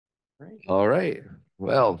All right.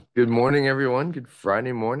 Well, good morning, everyone. Good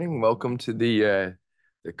Friday morning. Welcome to the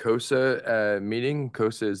COSA meeting.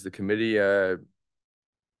 COSA is the Committee on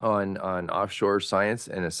Offshore Science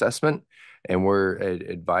and Assessment, and we're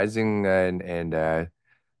advising and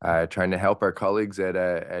trying to help our colleagues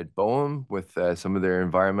at BOEM with some of their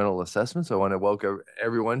environmental assessments. I want to welcome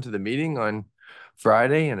everyone to the meeting on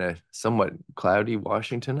Friday in a somewhat cloudy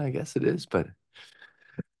Washington, I guess it is, but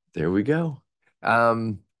there we go.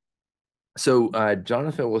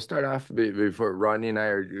 Jonathan, we'll start off before Rodney and I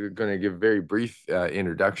are going to give very brief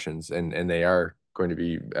introductions, and they are going to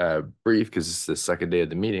be brief because it's the second day of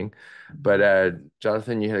the meeting. But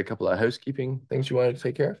Jonathan, you had a couple of housekeeping things you wanted to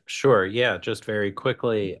take care of? Sure. Yeah. Just very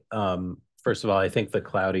quickly. First of all, I think the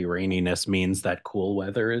cloudy raininess means that cool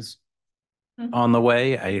weather is on the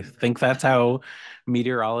way. I think that's how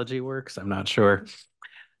meteorology works. I'm not sure.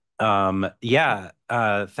 Yeah.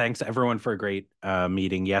 Thanks everyone for a great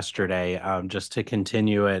meeting yesterday. Just to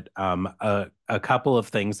continue it, a couple of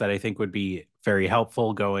things that I think would be very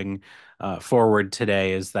helpful going forward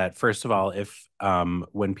today is that, first of all, if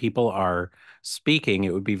when people are speaking,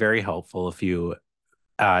 it would be very helpful if you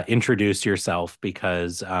introduce yourself,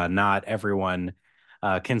 because not everyone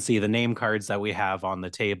can see the name cards that we have on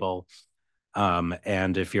the table.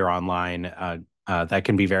 And if you're online, that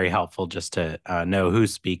can be very helpful just to know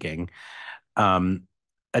who's speaking. Um,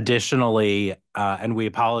 Additionally, and we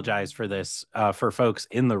apologize for this, for folks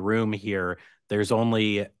in the room here, there's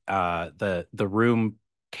only the room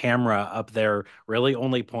camera up there really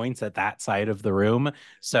only points at that side of the room.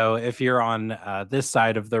 So if you're on this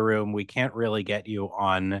side of the room, we can't really get you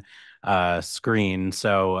on screen.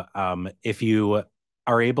 So if you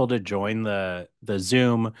are able to join the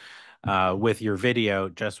Zoom with your video,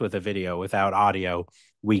 just with a video without audio,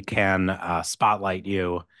 we can spotlight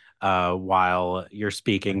you while you're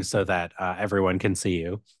speaking so that everyone can see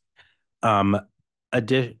you. Um,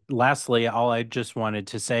 Lastly, all I just wanted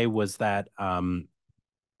to say was that a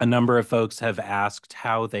number of folks have asked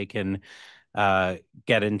how they can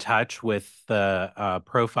get in touch with the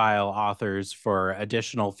profile authors for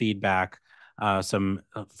additional feedback, some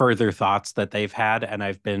further thoughts that they've had, and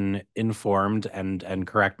I've been informed, and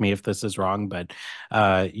correct me if this is wrong, but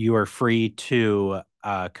you are free to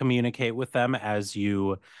communicate with them as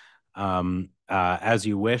you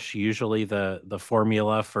wish. Usually the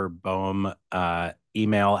formula for BOEM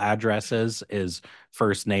email addresses is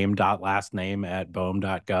first name dot last name at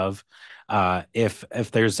boem.gov.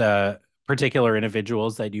 If there's a particular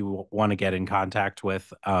individuals that you want to get in contact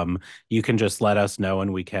with, you can just let us know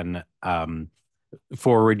and we can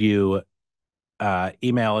forward you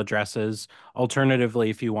email addresses. Alternatively,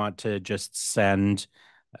 if you want to just send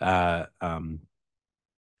uh, um,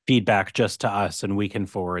 feedback just to us and we can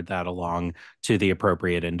forward that along to the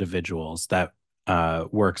appropriate individuals, that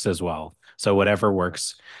works as well. So whatever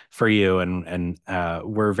works for you, and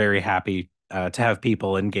we're very happy to have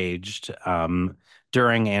people engaged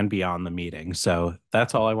during and beyond the meeting. So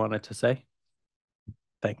that's all I wanted to say.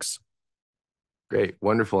 Thanks. Great,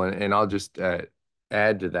 wonderful, and I'll just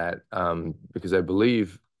add to that because I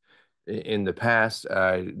believe in the past,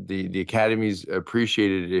 the academies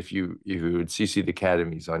appreciated it if you would CC the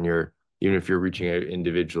academies on your, even if you're reaching out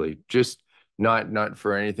individually, just not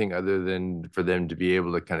for anything other than for them to be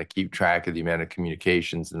able to kind of keep track of the amount of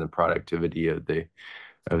communications and the productivity of the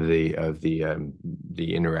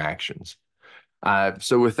interactions.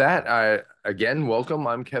 So with that, again, welcome.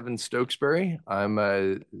 I'm Kevin Stokesbury. I'm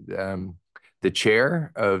the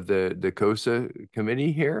chair of the COSA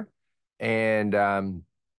committee here, and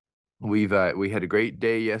we had a great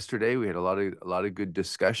day yesterday. We had a lot of good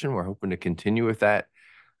discussion. We're hoping to continue with that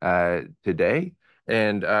today.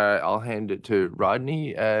 And I'll hand it to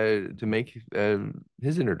Rodney to make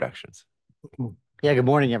his introductions. Yeah, good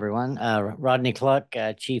morning, everyone. Rodney Cluck,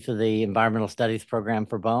 Chief of the Environmental Studies Program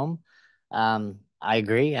for BOEM. I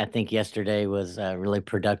agree. I think yesterday was a really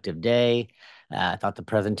productive day. I thought the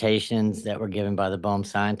presentations that were given by the BOEM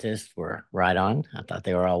scientists were right on. I thought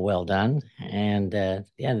they were all well done. And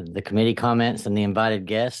yeah, the committee comments and the invited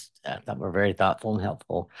guests, I thought were very thoughtful and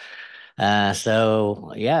helpful.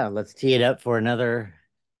 So yeah, let's tee it up for another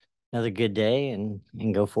good day and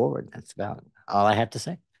go forward. That's about all I have to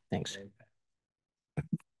say. Thanks.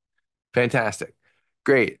 Fantastic.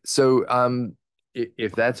 Great. So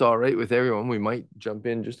if that's all right with everyone, we might jump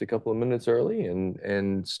in just a couple of minutes early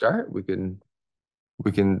and start. We can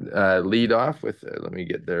lead off with let me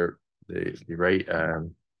get the right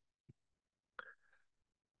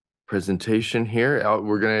presentation here.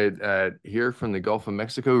 We're going to hear from the Gulf of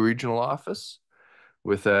Mexico Regional Office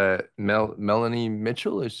with Melanie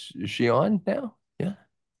Mitchell. Is she on now? Yeah.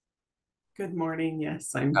 Good morning.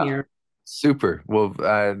 Yes, I'm Ah, here. super. Well,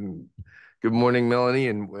 good morning, Melanie,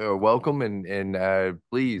 and welcome. And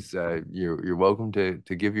please, you're welcome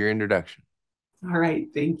to give your introduction. All right,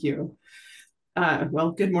 thank you.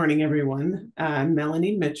 Well, good morning, everyone. I'm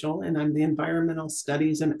Melanie Mitchell, and I'm the Environmental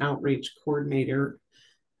Studies and Outreach Coordinator,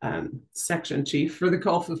 Section Chief for the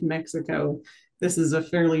Gulf of Mexico. This is a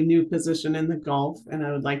fairly new position in the Gulf, and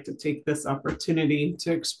I would like to take this opportunity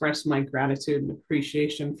to express my gratitude and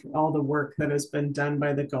appreciation for all the work that has been done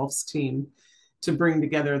by the Gulf's team to bring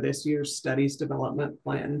together this year's studies development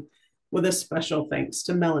plan. With a special thanks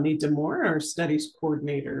to Melanie Demore, our studies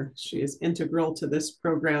coordinator. She is integral to this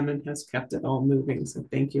program and has kept it all moving. So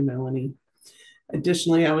thank you, Melanie.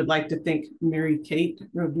 Additionally, I would like to thank Mary Kate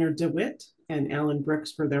Rogner DeWitt and Alan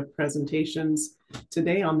Brooks for their presentations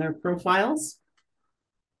today on their profiles.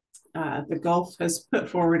 The Gulf has put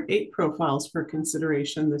forward 8 profiles for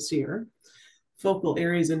consideration this year. Focal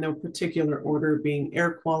areas in no particular order being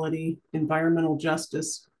air quality, environmental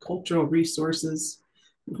justice, cultural resources,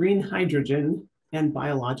 green hydrogen, and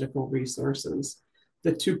biological resources.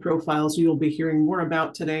 The 2 profiles you'll be hearing more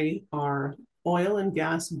about today are oil and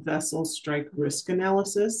gas vessel strike risk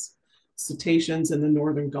analysis, cetaceans in the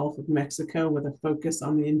northern Gulf of Mexico with a focus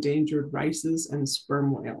on the endangered rices and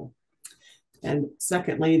sperm whale. And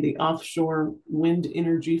secondly, the offshore wind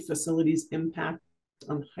energy facilities impact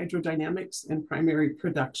on hydrodynamics and primary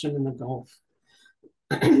production in the Gulf.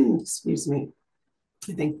 Excuse me.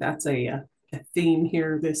 I think that's a theme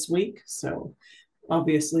here this week. So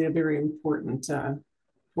obviously a very important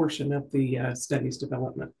portion of the studies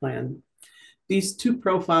development plan. These 2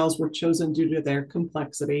 profiles were chosen due to their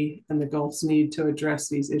complexity and the Gulf's need to address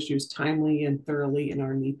these issues timely and thoroughly in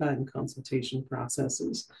our NEPA and consultation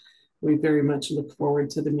processes. We very much look forward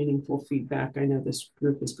to the meaningful feedback I know this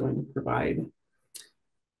group is going to provide.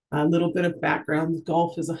 A little bit of background, the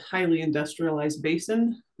Gulf is a highly industrialized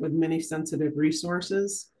basin with many sensitive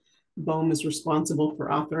resources. BOEM is responsible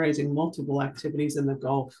for authorizing multiple activities in the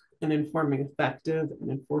Gulf and informing effective and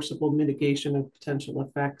enforceable mitigation of potential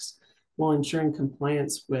effects while ensuring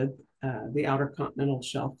compliance with the Outer Continental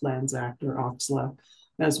Shelf Lands Act, or OXLA,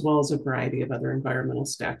 as well as a variety of other environmental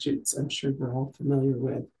statutes I'm sure we're all familiar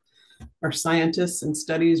with. Our scientists and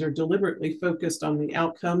studies are deliberately focused on the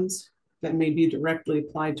outcomes that may be directly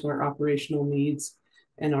applied to our operational needs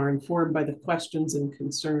and are informed by the questions and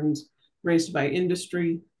concerns raised by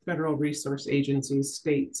industry, federal resource agencies,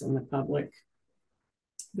 states, and the public.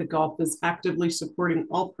 The Gulf is actively supporting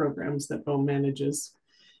all programs that BOEM manages.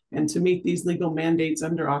 And to meet these legal mandates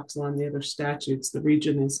under OXLA and the other statutes, the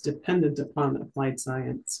region is dependent upon applied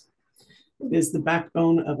science. It is the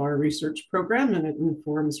backbone of our research program, and it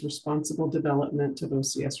informs responsible development of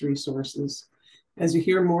OCS resources. As you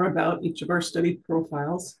hear more about each of our study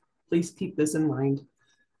profiles, please keep this in mind.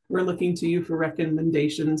 We're looking to you for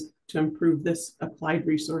recommendations to improve this applied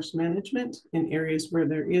resource management in areas where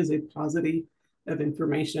there is a paucity of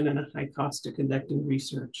information and a high cost to conducting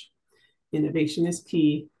research. Innovation is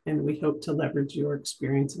key, and we hope to leverage your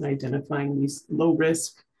experience in identifying these low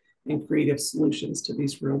risk and creative solutions to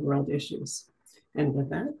these real world issues. And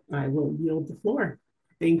with that, I will yield the floor.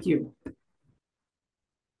 Thank you.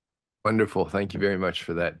 Wonderful. Thank you very much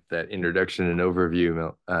for that introduction and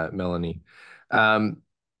overview, Melanie.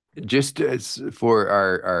 Just as for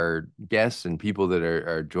our guests and people that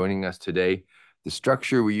are joining us today, the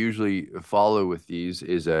structure we usually follow with these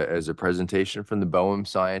is as a presentation from the BOEM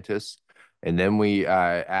scientists, and then we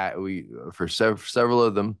for several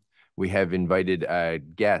of them we have invited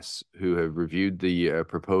guests who have reviewed the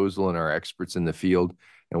proposal and are experts in the field,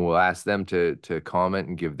 and we'll ask them to comment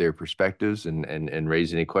and give their perspectives and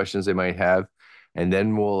raise any questions they might have, and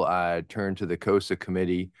then we'll turn to the COSA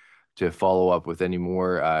committee to follow up with any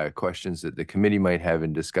more questions that the committee might have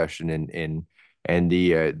in discussion. And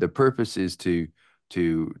the purpose is to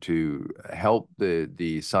help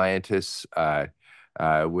the scientists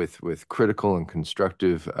with critical and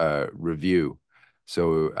constructive review.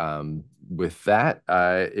 So with that,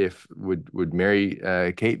 if would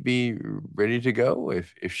Mary Kate be ready to go?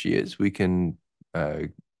 If she is, we can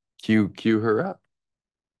cue her up.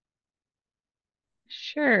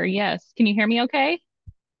 Sure, yes. Can you hear me okay?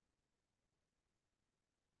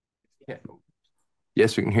 Yeah.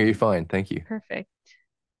 Yes, we can hear you fine. Thank you. Perfect.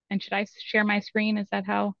 And should I share my screen? Is that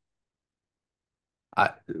how?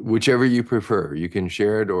 Whichever you prefer. You can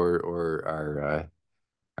share it or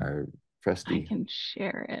our trustee. I can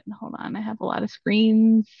share it. Hold on. I have a lot of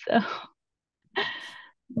screens. So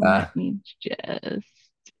let me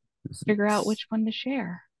just figure out which one to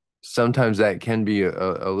share. Sometimes that can be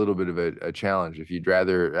a little bit of a challenge. If you'd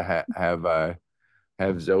rather have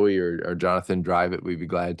have Zoe or Jonathan drive it, we'd be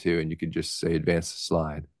glad to, and you could just say advance the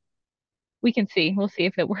slide. We can see. We'll see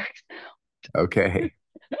if it works. Okay.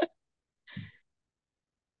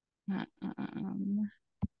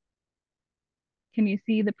 Can you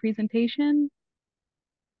see the presentation?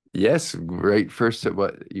 Yes, great. First,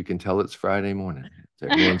 what you can tell it's Friday morning.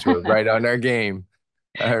 That means we're right on our game.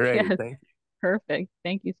 All right, Yes, thank you. perfect.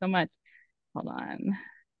 Thank you so much. Hold on.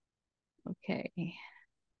 Okay.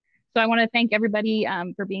 So I want to thank everybody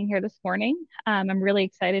for being here this morning. I'm really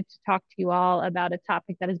excited to talk to you all about a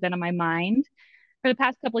topic that has been on my mind for the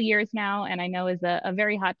past couple of years now, and I know is a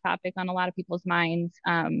very hot topic on a lot of people's minds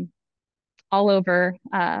all over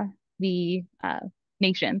the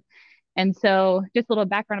nation. And so just a little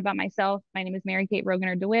background about myself. My name is Mary Kate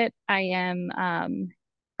Roganer DeWitt. I am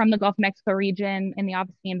from the Gulf of Mexico region in the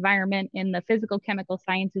Office of the Environment in the Physical Chemical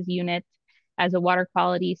Sciences unit as a water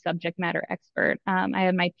quality subject matter expert. I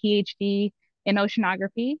have my PhD in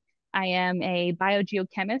oceanography. I am a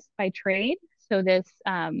biogeochemist by trade. So this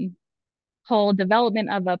whole development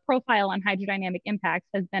of a profile on hydrodynamic impacts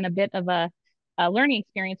has been a bit of a learning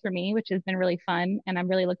experience for me, which has been really fun. And I'm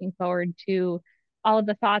really looking forward to all of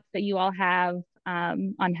the thoughts that you all have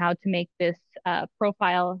on how to make this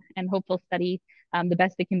profile and hopeful study the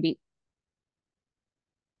best it can be.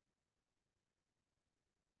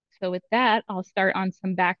 So with that, I'll start on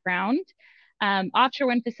some background. Offshore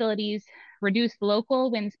wind facilities reduce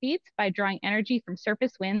local wind speeds by drawing energy from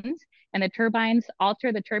surface winds, and the turbines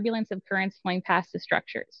alter the turbulence of currents flowing past the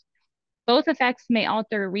structures. Both effects may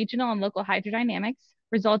alter regional and local hydrodynamics,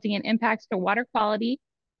 resulting in impacts to water quality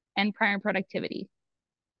and primary productivity.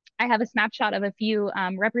 I have a snapshot of a few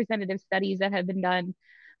representative studies that have been done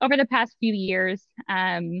over the past few years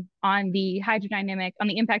on the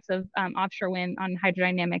impacts of offshore wind on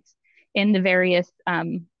hydrodynamics in the various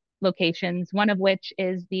locations, one of which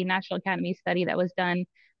is the National Academies study that was done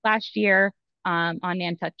last year on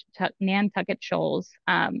Nantucket Shoals.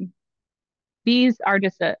 These are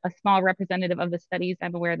just a small representative of the studies.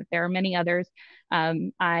 I'm aware that there are many others.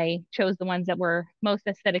 I chose the ones that were most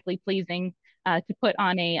aesthetically pleasing to put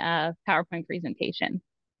on a PowerPoint presentation.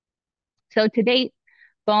 So to date,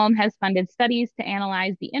 BOEM has funded studies to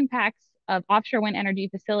analyze the impacts of offshore wind energy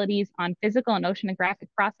facilities on physical and oceanographic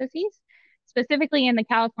processes, specifically in the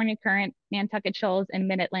California Current, Nantucket Shoals, and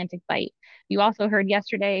Mid-Atlantic Bight. You also heard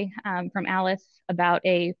yesterday from Alice about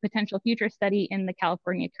a potential future study in the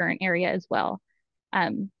California Current area as well.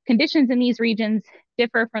 Conditions in these regions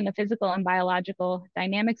differ from the physical and biological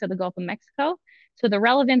dynamics of the Gulf of Mexico, so the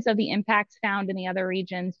relevance of the impacts found in the other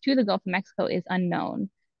regions to the Gulf of Mexico is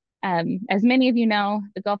unknown. As many of you know,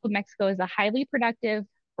 the Gulf of Mexico is a highly productive,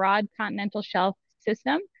 broad continental shelf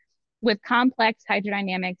system with complex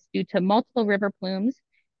hydrodynamics due to multiple river plumes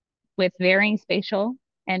with varying spatial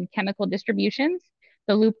and chemical distributions,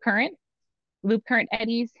 the loop current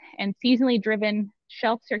eddies, and seasonally driven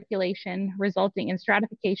shelf circulation resulting in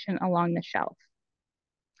stratification along the shelf.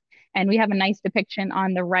 And we have a nice depiction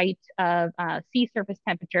on the right of sea surface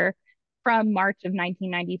temperature from March of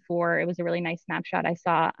 1994. It was a really nice snapshot I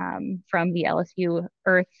saw from the LSU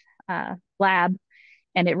Earth lab,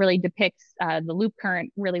 and it really depicts the loop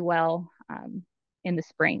current really well in the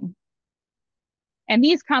spring. And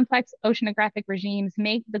these complex oceanographic regimes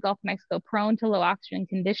make the Gulf of Mexico prone to low oxygen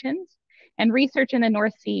conditions. And research in the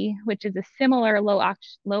North Sea, which is a similar low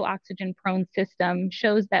oxygen prone system,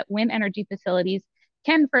 shows that wind energy facilities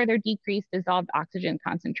can further decrease dissolved oxygen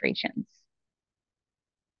concentrations.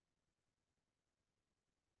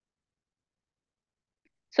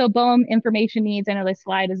 So BOEM information needs, I know this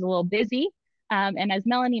slide is a little busy. And as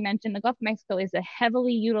Melanie mentioned, the Gulf of Mexico is a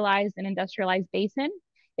heavily utilized and industrialized basin.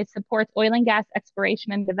 It supports oil and gas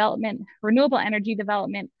exploration and development, renewable energy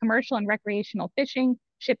development, commercial and recreational fishing,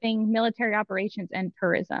 shipping, military operations, and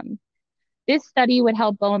tourism. This study would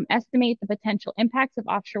help BOEM estimate the potential impacts of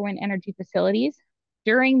offshore wind energy facilities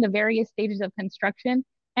during the various stages of construction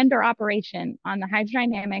and/or operation on the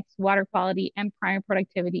hydrodynamics, water quality, and primary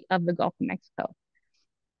productivity of the Gulf of Mexico.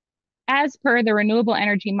 As per the Renewable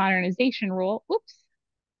Energy Modernization Rule,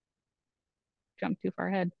 jumped too far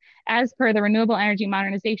ahead. As per the Renewable Energy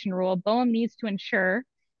Modernization Rule, BOEM needs to ensure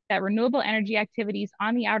that renewable energy activities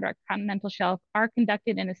on the outer continental shelf are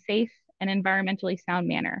conducted in a safe and environmentally sound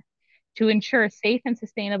manner. To ensure safe and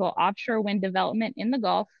sustainable offshore wind development in the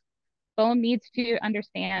Gulf, BOEM needs to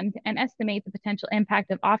understand and estimate the potential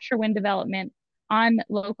impact of offshore wind development on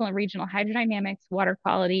local and regional hydrodynamics, water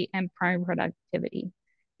quality, and primary productivity.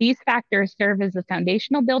 These factors serve as the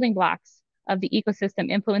foundational building blocks of the ecosystem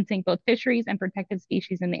influencing both fisheries and protected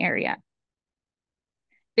species in the area.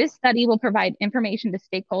 This study will provide information to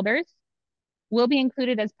stakeholders, will be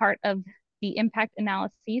included as part of the impact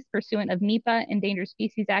analyses pursuant of NEPA, Endangered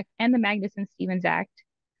Species Act, and the Magnuson-Stevens Act,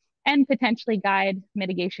 and potentially guide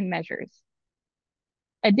mitigation measures.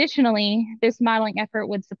 Additionally, this modeling effort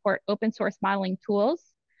would support open source modeling tools,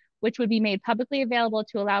 which would be made publicly available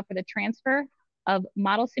to allow for the transfer of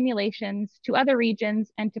model simulations to other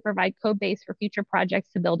regions and to provide code base for future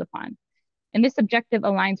projects to build upon. And this objective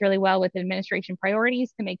aligns really well with administration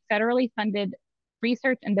priorities to make federally funded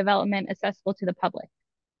research and development accessible to the public.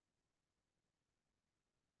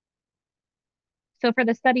 So for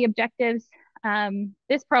the study objectives,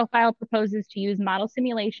 this profile proposes to use model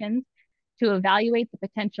simulations to evaluate the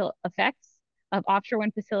potential effects of offshore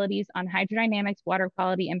wind facilities on hydrodynamics, water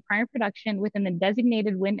quality, and prior production within the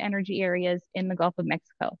designated wind energy areas in the Gulf of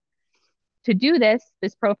Mexico. To do this,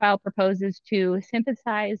 this profile proposes to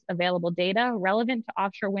synthesize available data relevant to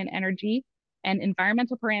offshore wind energy and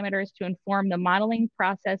environmental parameters to inform the modeling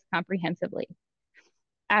process comprehensively.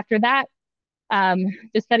 After that,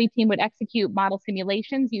 the study team would execute model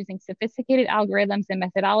simulations using sophisticated algorithms and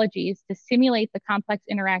methodologies to simulate the complex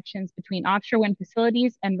interactions between offshore wind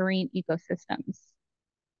facilities and marine ecosystems.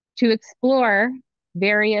 To explore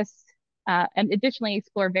various, and additionally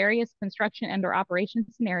explore various construction and/or operation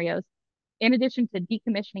scenarios, in addition to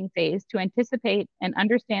decommissioning phase, to anticipate and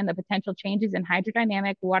understand the potential changes in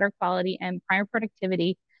hydrodynamic, water quality, and prior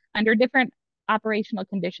productivity under different operational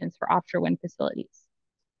conditions for offshore wind facilities.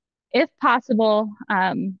 If possible,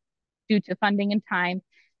 due to funding and time,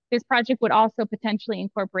 this project would also potentially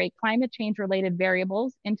incorporate climate change related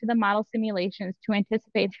variables into the model simulations to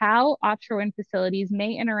anticipate how offshore wind facilities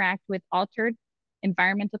may interact with altered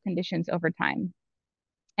environmental conditions over time.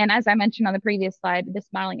 And as I mentioned on the previous slide, this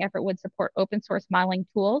modeling effort would support open source modeling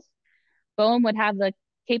tools. BOEM would have the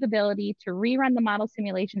capability to rerun the model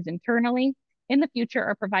simulations internally in the future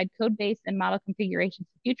or provide code base and model configurations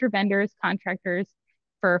to future vendors, contractors,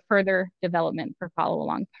 for further development for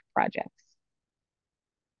follow-along projects.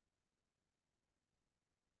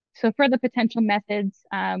 So for the potential methods,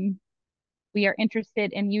 we are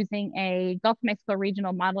interested in using a Gulf of Mexico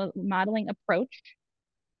regional modeling approach.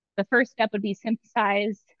 The first step would be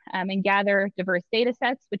synthesize and gather diverse data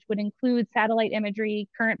sets, which would include satellite imagery,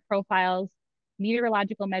 current profiles,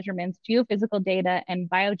 meteorological measurements, geophysical data, and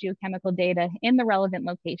biogeochemical data in the relevant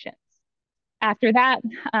locations. After that,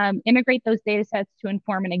 integrate those data sets to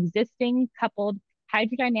inform an existing coupled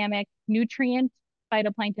hydrodynamic, nutrient,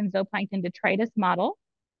 phytoplankton, zooplankton, detritus model,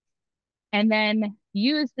 and then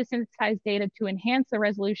use the synthesized data to enhance the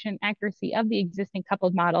resolution accuracy of the existing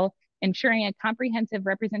coupled model, ensuring a comprehensive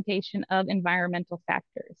representation of environmental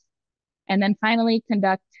factors. And then finally,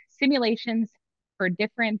 conduct simulations for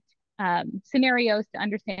different scenarios to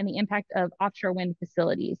understand the impact of offshore wind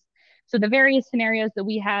facilities. So the various scenarios that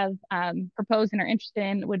we have proposed and are interested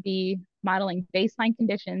in would be modeling baseline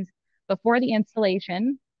conditions before the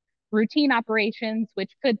installation, routine operations,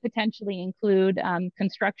 which could potentially include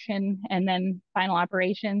construction and then final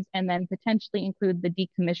operations, and then potentially include the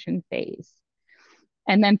decommission phase.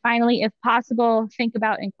 And then finally, if possible, think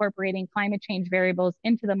about incorporating climate change variables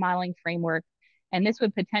into the modeling framework. And this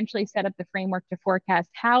would potentially set up the framework to forecast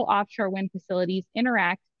how offshore wind facilities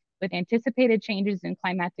interact with anticipated changes in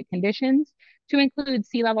climatic conditions to include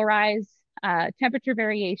sea level rise, temperature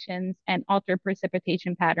variations, and altered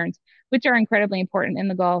precipitation patterns, which are incredibly important in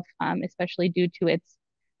the Gulf, especially due to its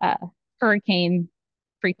hurricane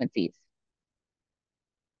frequencies.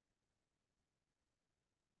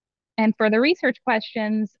 And for the research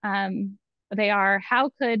questions, they are,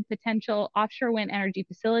 how could potential offshore wind energy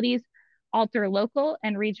facilities alter local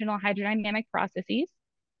and regional hydrodynamic processes?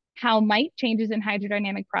 How might changes in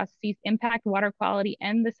hydrodynamic processes impact water quality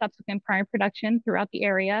and the subsequent prior production throughout the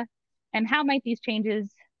area? And how might these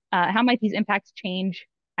impacts change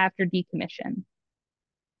after decommission?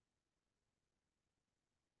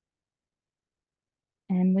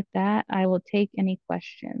 And with that, I will take any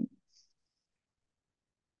questions.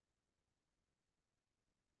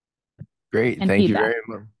 Great, thank you very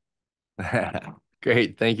much.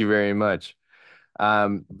 Great, thank you very much.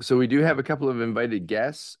 So we do have a couple of invited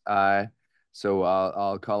guests. So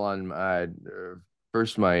I'll call on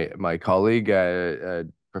first my colleague,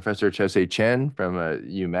 Professor Chesei Chen from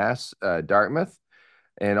UMass Dartmouth,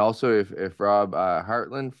 and also if Rob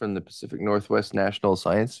Hartland from the Pacific Northwest National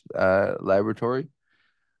Science Laboratory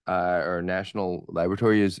or National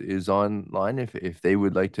Laboratory is online, if they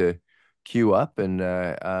would like to queue up and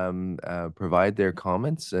provide their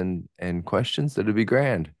comments and questions, that'd be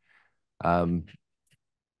grand.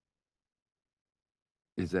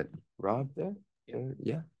 Is that Rob there?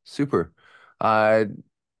 Yeah, super. I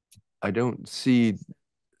don't see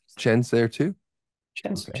Chen's there too.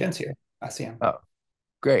 Chen's here. I see him. Oh,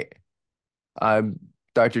 great.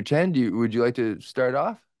 Dr. Chen, would you like to start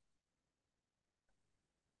off?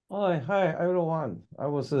 Hi everyone. I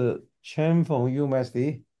was Chen from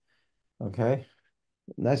UMSD. Okay,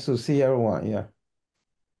 nice to see everyone. Yeah.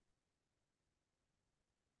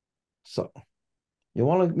 So you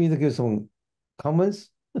want me to give some comments?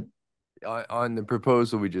 On the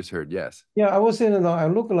proposal we just heard, yes. Yeah, I was saying, I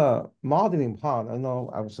look at the modeling part. I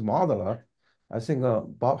know I was a modeler. I think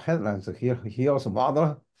Bob Headlands here. He also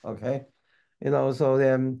modeler. Okay, so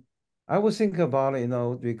then I was thinking about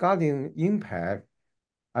regarding impact.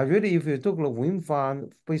 I really, if you took the wind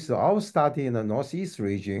farm based on our study in the Northeast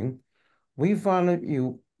region, we found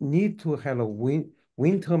you need to have a wind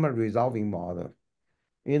turbine resolving model.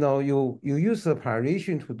 You use the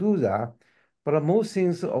paration to do that, but most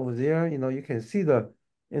things over there, you can see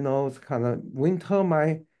it's kind of wind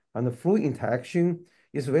turbine and the fluid interaction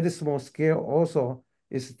is very small scale. Also,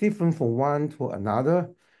 it's different from one to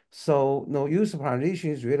another. So, use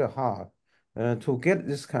paration is really hard to get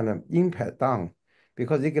this kind of impact down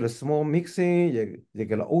because they get a small mixing, they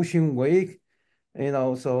get an ocean wake,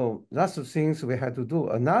 so that's the things we had to do.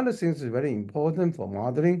 Another thing is very important for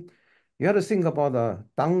modeling. You have to think about the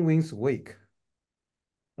downwind wake.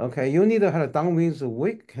 Okay, you need to have a downwind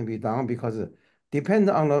wake can be done because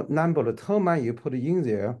depending on the number of turbine you put in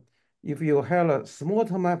there, if you have a small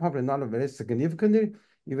turbine, probably not very significant.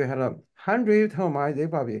 If you have 100 turbine, they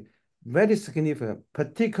probably very significant,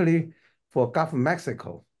 particularly for Gulf of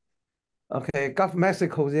Mexico. Okay, Gulf of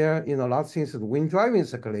Mexico there, a lot of things is wind driving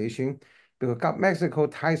circulation because Gulf of Mexico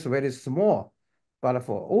tide is very small. But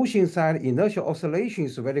for ocean side, inertial oscillation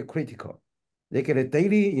is very critical. They get a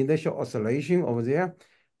daily inertial oscillation over there,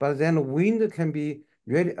 but then wind can be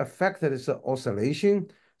really affected this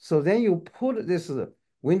oscillation. So then you put this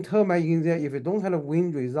wind turbine in there if you don't have a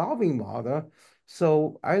wind resolving model.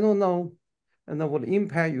 So I don't know, what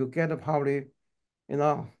impact you get probably,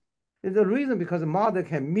 it's the reason because the model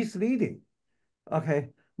can misleading. Okay,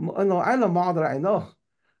 no, I'm a model, I know.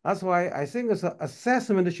 That's why I think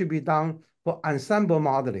assessment should be done for ensemble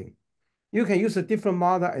modeling. You can use a different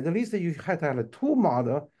model. At least you have to have two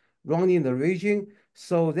model running in the region.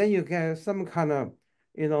 So then you get some kind of,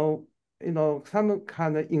 some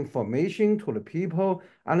kind of information to the people,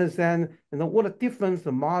 understand, what the difference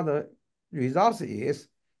the model results is,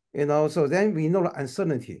 so then we know the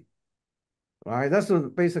uncertainty. Right? That's the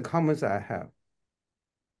basic comments I have.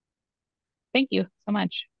 Thank you so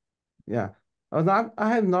much. Yeah. I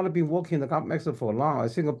have not been working in the Gulf of Mexico for long. I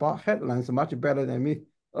think about headlines much better than me.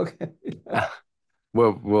 Okay.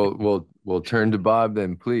 Well, we'll turn to Bob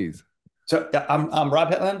then, please. So yeah, I'm Rob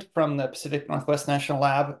Hetland from the Pacific Northwest National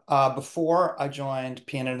Lab. Before I joined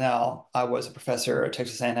PNNL, I was a professor at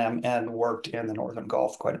Texas A&M and worked in the Northern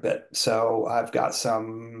Gulf quite a bit. So I've got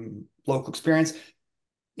some local experience.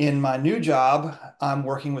 In my new job, I'm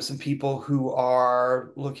working with some people who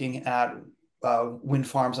are looking at wind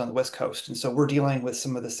farms on the West Coast. And so we're dealing with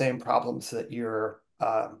some of the same problems that you're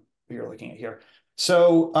looking at here.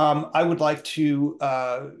 So I would like to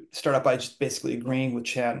start out by just basically agreeing with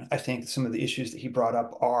Chen. I think some of the issues that he brought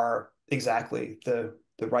up are exactly the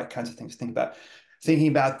right kinds of things to think about. Thinking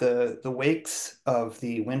about the wakes of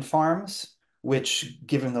the wind farms, which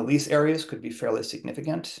given the lease areas could be fairly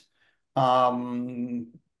significant. That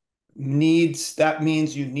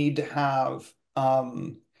means you need to have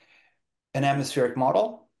an atmospheric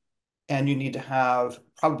model, and you need to have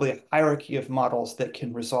probably a hierarchy of models that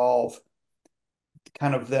can resolve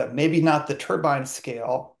kind of maybe not the turbine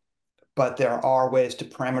scale, but there are ways to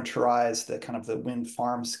parameterize the kind of the wind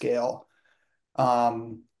farm scale,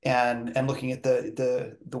 and looking at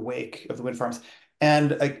the wake of the wind farms.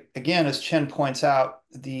 And again, as Chen points out,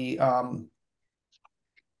 the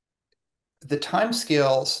time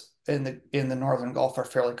scales in the Northern Gulf are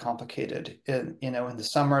fairly complicated. In the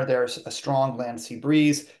summer, there's a strong land sea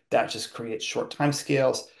breeze that just creates short time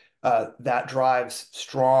scales. That drives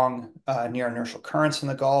strong near inertial currents in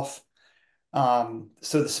the Gulf.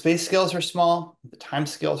 So the space scales are small, the time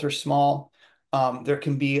scales are small. There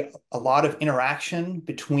can be a lot of interaction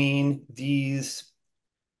between these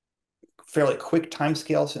fairly quick time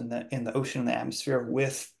scales in the ocean and the atmosphere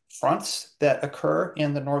with fronts that occur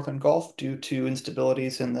in the Northern Gulf due to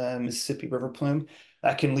instabilities in the Mississippi River plume.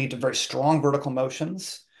 That can lead to very strong vertical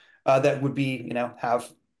motions that would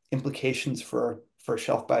have implications for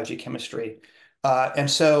shelf biogeochemistry. And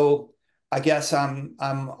so I guess I'm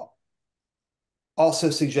also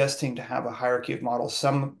suggesting to have a hierarchy of models,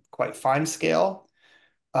 some quite fine scale,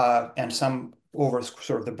 and some over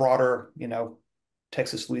sort of the broader,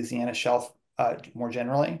 Texas, Louisiana shelf more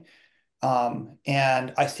generally.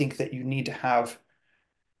 And I think that you need to have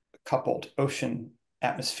coupled ocean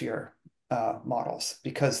atmosphere models,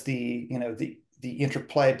 because the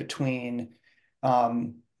interplay between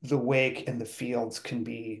the wake and the fields can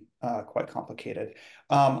be quite complicated.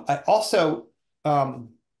 I also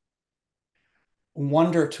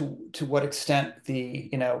wonder to what extent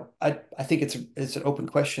I think it's an open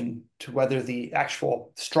question to whether the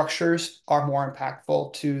actual structures are more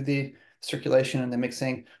impactful to the circulation and the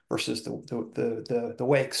mixing versus the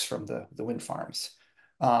wakes from the wind farms.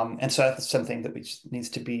 And so that's something that needs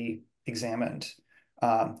to be examined,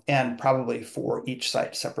 and probably for each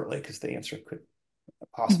site separately, because the answer could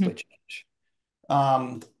possibly change.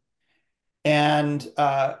 And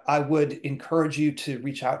I would encourage you to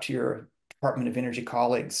reach out to your Department of Energy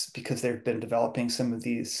colleagues, because they've been developing some of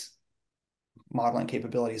these modeling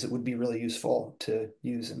capabilities that would be really useful to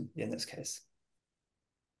use in this case.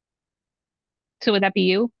 So would that be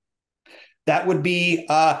you? That would be,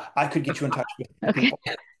 I could get you in touch with Okay. people.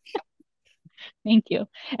 Thank you.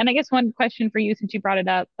 And I guess one question for you, since you brought it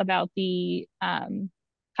up about the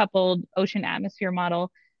coupled ocean atmosphere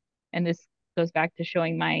model, and this goes back to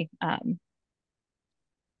showing my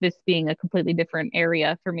this being a completely different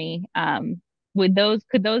area for me. Could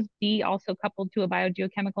those be also coupled to a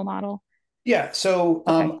biogeochemical model? Yeah, so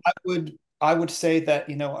Okay. I would say that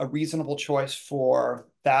a reasonable choice for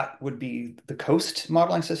that would be the coast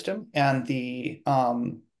modeling system, and the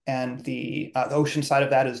ocean side of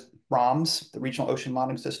that is ROMS, the Regional Ocean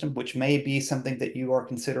Modeling System, which may be something that you are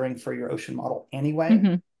considering for your ocean model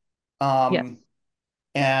anyway. Yes.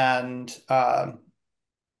 And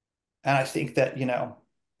I think that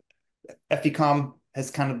FECOM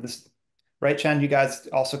has kind of this, right, Chen? You guys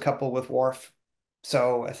also couple with WRF,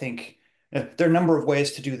 so I think there are a number of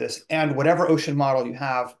ways to do this, and whatever ocean model you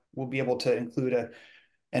have will be able to include a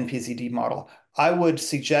NPZD model. I would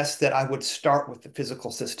suggest that I would start with the physical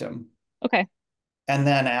system. Okay. And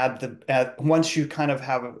then once you kind of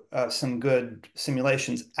have some good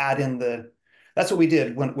simulations, add in that's what we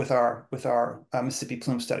did with our Mississippi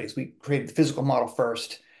plume studies. We created the physical model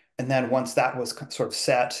first, and then once that was sort of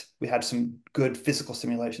set, we had some good physical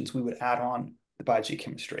simulations, we would add on the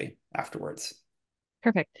biogeochemistry afterwards.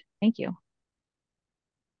 Perfect. Thank you.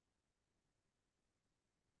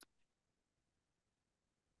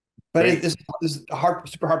 But this is a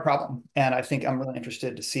super hard problem, and I think I'm really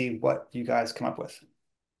interested to see what you guys come up with.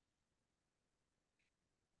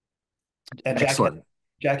 And Excellent.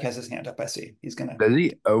 Jack has his hand up. I see. He's gonna. Does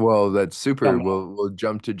he? Oh, well, that's super. We'll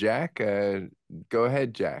jump to Jack. Go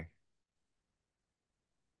ahead, Jack.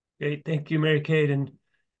 Great. Thank you, Mary Kate, and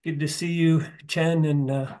good to see you, Chen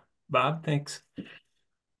and Bob. Thanks.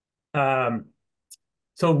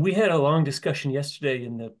 So we had a long discussion yesterday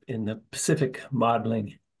in the Pacific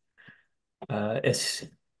modeling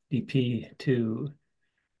SDP to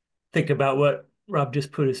think about what Rob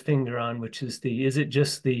just put his finger on, which is is it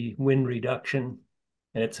just the wind reduction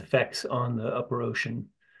and its effects on the upper ocean,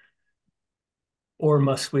 or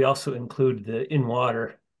must we also include the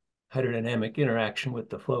in-water hydrodynamic interaction with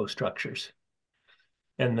the flow structures?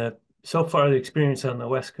 And so far the experience on the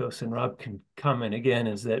West Coast, and Rob can comment again,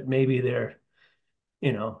 is that maybe they're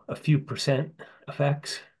a few percent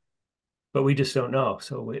effects, but we just don't know.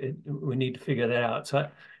 So we need to figure that out. So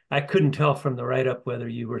I couldn't tell from the write-up whether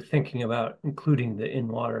you were thinking about including the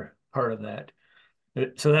in-water part of that.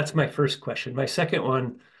 So that's my first question. My second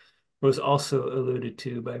one was also alluded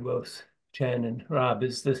to by both Chen and Rob,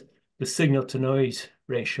 is the signal to noise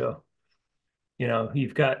ratio.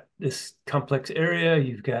 You've got this complex area,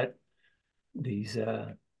 you've got these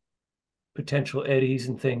potential eddies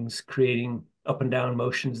and things creating up and down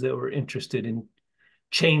motions that we're interested in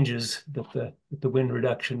changes that the wind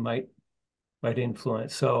reduction might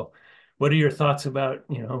influence. So what are your thoughts about,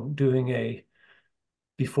 doing a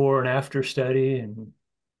before and after study, and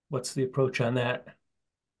what's the approach on that?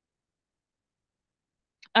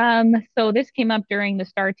 So this came up during the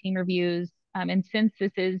STAR team reviews, and since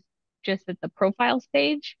this is just at the profile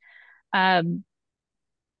stage, and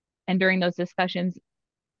during those discussions,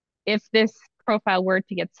 if this profile were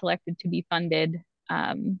to get selected to be funded,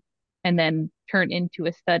 and then turn into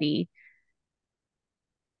a study,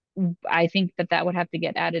 I think that would have to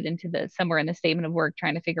get added into somewhere in the statement of work,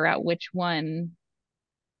 trying to figure out which one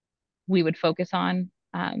we would focus on,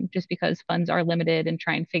 just because funds are limited, and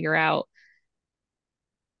try and figure out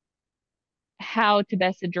how to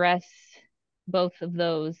best address both of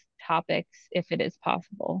those topics if it is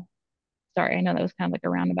possible. Sorry, I know that was kind of like a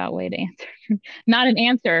roundabout way to answer. Not an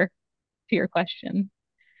answer to your question.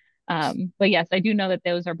 But yes, I do know that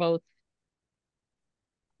those are both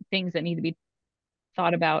things that need to be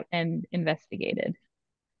thought about and investigated.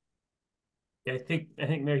 Yeah, I think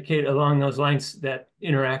Mary Kate, along those lines, that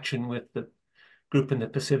interaction with the group in the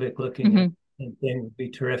Pacific looking at the thing would be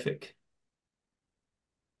terrific.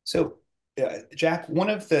 So, Jack, one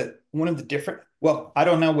of the different, well, I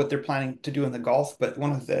don't know what they're planning to do in the Gulf, but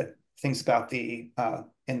one of the things about the on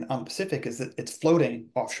the Pacific is that it's floating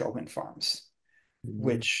offshore wind farms,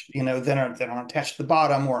 which then aren't attached to the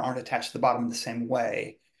bottom or aren't attached to the bottom in the same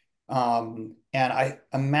way. And I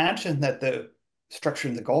imagine that the structure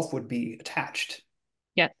in the Gulf would be attached.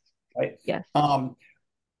 Yes. Right. Yes. And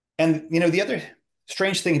the other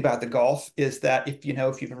strange thing about the Gulf is that if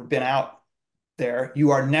you've ever been out there,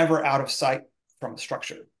 you are never out of sight from the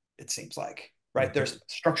structure, it seems like, right? There's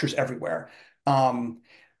structures everywhere.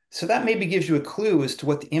 So that maybe gives you a clue as to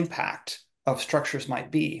what the impact of structures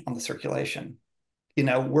might be on the circulation.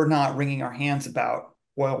 We're not wringing our hands about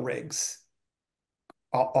oil rigs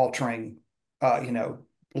altering,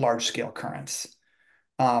 large scale currents.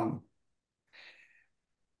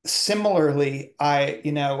 Similarly,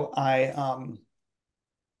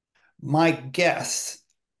 my guess,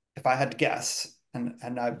 if I had to guess,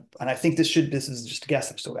 and I think this is just a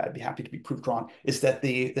guess, so I'd be happy to be proved wrong, is that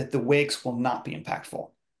the wakes will not be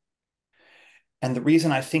impactful. And the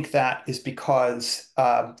reason I think that is because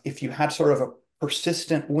if you had sort of a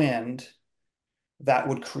persistent wind, that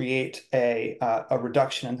would create a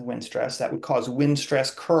reduction in the wind stress. That would cause wind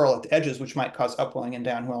stress curl at the edges, which might cause upwelling and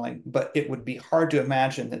downwelling. But it would be hard to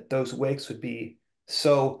imagine that those wakes would be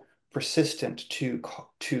so persistent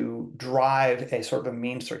to drive a sort of a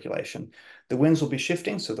mean circulation. The winds will be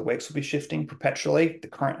shifting, so the wakes will be shifting perpetually. The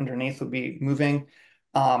current underneath will be moving.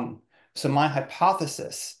 So my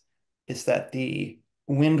hypothesis is that the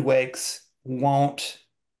wind wakes won't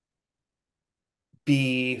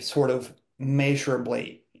be sort of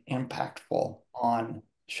measurably impactful on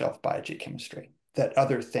shelf biogeochemistry. That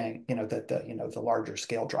other thing, that the larger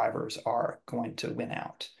scale drivers are going to win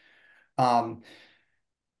out.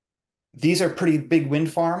 These are pretty big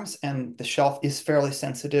wind farms, and the shelf is fairly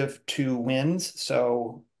sensitive to winds.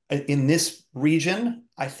 So in this region,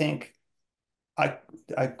 I think I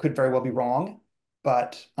could very well be wrong,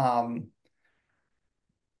 but my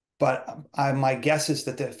guess is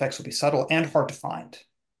that the effects will be subtle and hard to find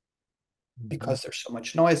because there's so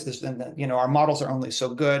much noise. Our models are only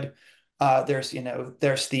so good. There's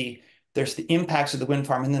the impacts of the wind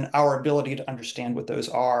farm, and then our ability to understand what those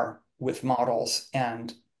are with models,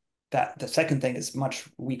 and that the second thing is much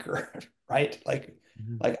weaker, right? Like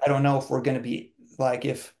I don't know if we're going to be like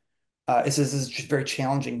if this is just a very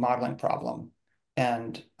challenging modeling problem,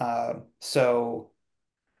 and so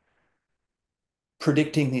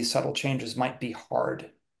predicting these subtle changes might be hard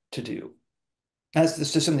to do. That's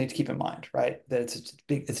just something to keep in mind, right? That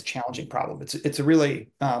it's a challenging problem. It's a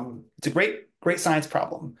really it's a great science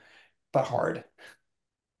problem, but hard.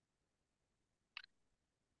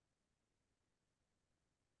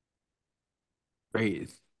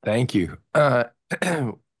 Great, thank you. I'll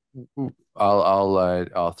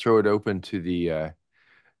throw it open to the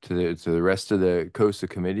rest of the COSA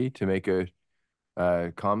committee to make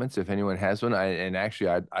comments if anyone has one.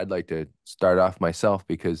 Actually, I'd like to start off myself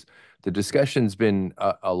because the discussion's been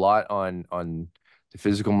a lot on the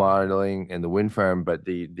physical modeling and the wind farm, but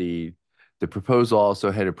the proposal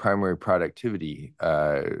also had a primary productivity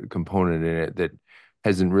component in it that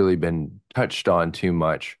hasn't really been touched on too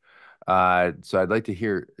much. So I'd like to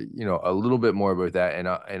hear a little bit more about that,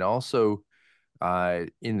 and also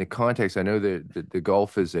in the context, I know that the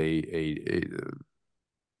Gulf is a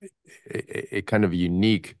kind of a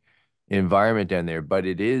unique environment down there, but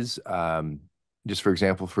it is just for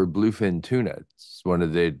example for bluefin tuna. It's one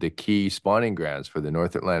of the key spawning grounds for the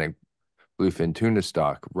North Atlantic bluefin tuna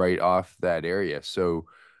stock right off that area. So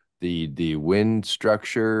the wind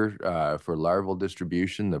structure for larval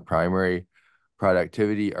distribution, the primary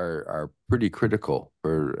productivity are pretty critical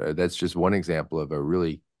for that's just one example of a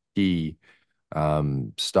really key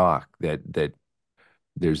stock that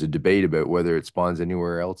there's a debate about whether it spawns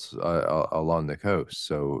anywhere else along the coast.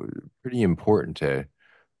 So pretty important to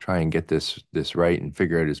try and get this right and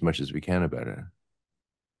figure out as much as we can about it.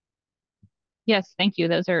 Yes, thank you.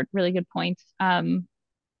 Those are really good points.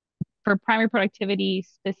 For primary productivity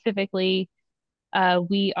specifically,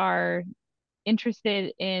 we are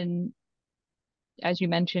interested in, as you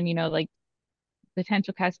mentioned, like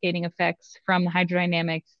potential cascading effects from the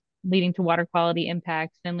hydrodynamics leading to water quality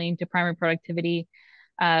impacts and leading to primary productivity.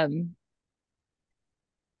 That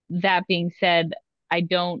being said,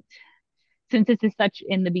 since this is such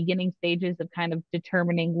in the beginning stages of kind of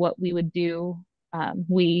determining what we would do,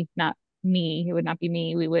 not me, it would not be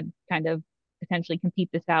me, we would kind of potentially compete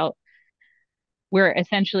this out. We're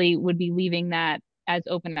essentially would be leaving that as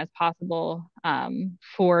open as possible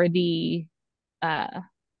for the,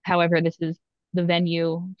 however this is the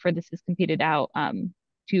venue for this is competed out,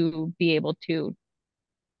 to be able to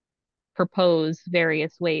propose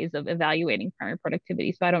various ways of evaluating primary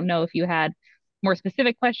productivity. So I don't know if you had more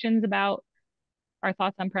specific questions about our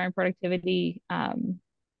thoughts on primary productivity. And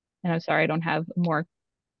I'm sorry, I don't have more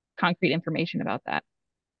concrete information about that.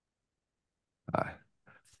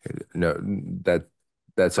 No,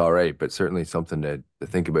 that's all right, but certainly something to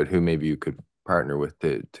think about who maybe you could partner with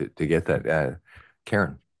to get that.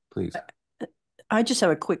 Karen, please. I just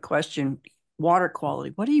have a quick question. Water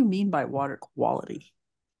quality. What do you mean by water quality?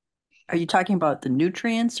 Are you talking about the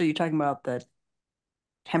nutrients? Are you talking about the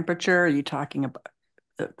temperature? Are you talking about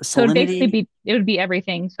the So it'd basically salinity? it would be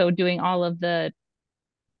everything. So doing all of the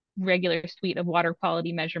regular suite of water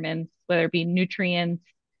quality measurements, whether it be nutrients.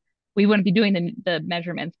 We wouldn't be doing the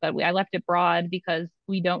measurements, but I left it broad because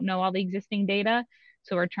we don't know all the existing data.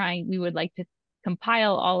 So we would like to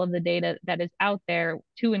compile all of the data that is out there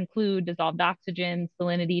to include dissolved oxygen,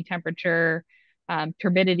 salinity, temperature,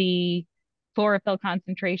 turbidity, chlorophyll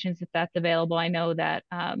concentrations, if that's available. I know that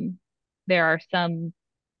there are some,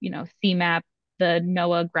 CMAP, the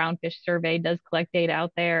NOAA groundfish survey does collect data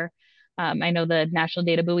out there. I know the National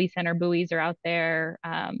Data Buoy Center buoys are out there.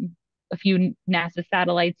 A few NASA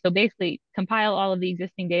satellites. So basically compile all of the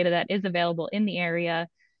existing data that is available in the area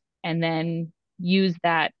and then use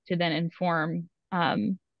that to then inform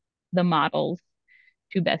the models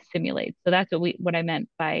to best simulate. So that's what I meant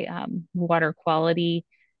by water quality.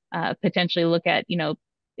 Potentially look at,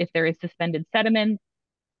 if there is suspended sediment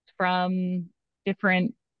from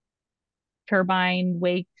different turbine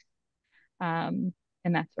wakes, and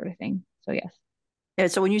that sort of thing. So yes. Yeah,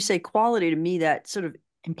 so when you say quality, to me, that sort of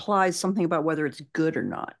implies something about whether it's good or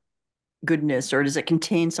not, goodness, or does it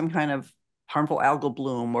contain some kind of harmful algal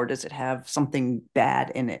bloom, or does it have something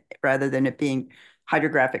bad in it, rather than it being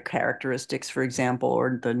hydrographic characteristics, for example,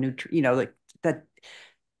 or the like that.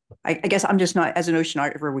 I guess I'm just not, as an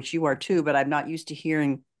oceanographer, which you are too, but I'm not used to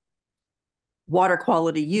hearing water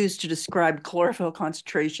quality used to describe chlorophyll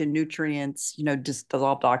concentration, nutrients,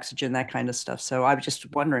 dissolved oxygen, that kind of stuff. So I was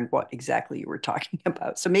just wondering what exactly you were talking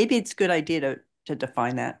about. So maybe it's a good idea to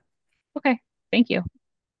define that. Okay, thank you.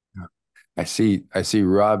 I see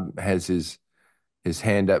Rob has his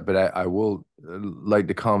hand up, but I will like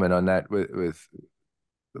to comment on that with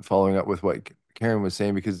following up with what Karen was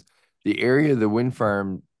saying, because the area of the wind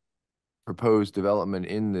farm proposed development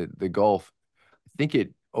in the Gulf, I think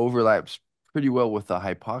it overlaps pretty well with the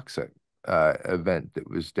hypoxic event that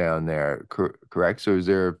was down there, correct? So is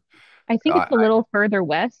there? I think it's a little further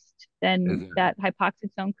west than Is that hypoxic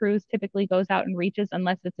zone cruise typically goes out and reaches,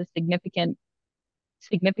 unless it's a significant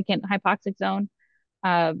hypoxic zone.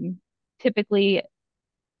 Typically,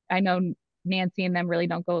 I know Nancy and them really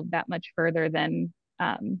don't go that much further than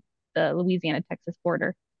the Louisiana-Texas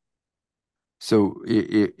border. So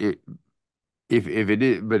if it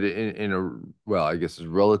is, but in a, well, I guess it's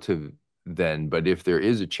relative then, but if there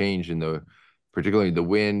is a change in particularly the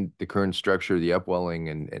wind, the current structure, the upwelling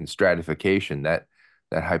and stratification, that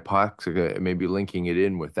hypoxic, maybe linking it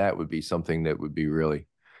in with that would be something that would be really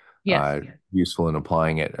Yes. useful in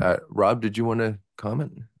applying it. Rob, did you want to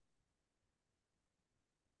comment?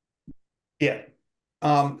 Yeah.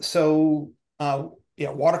 Yeah,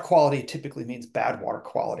 water quality typically means bad water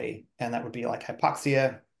quality, and that would be like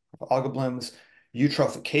hypoxia, algal blooms,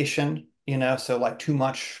 eutrophication, so like too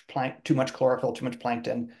much chlorophyll, too much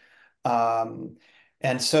plankton.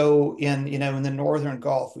 And so in the Northern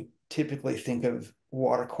Gulf, we typically think of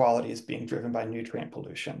water quality as being driven by nutrient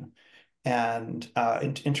pollution. And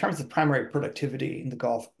in terms of primary productivity in the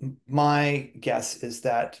Gulf, my guess is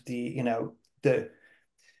that the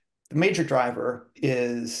major driver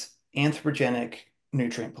is anthropogenic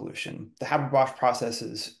nutrient pollution. The Haber-Bosch process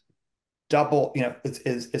is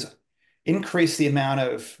is increase the amount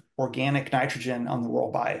of organic nitrogen on the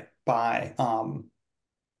world by 100%,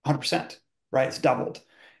 right? It's doubled.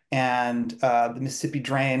 And the Mississippi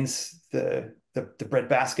drains the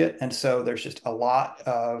breadbasket. And so there's just a lot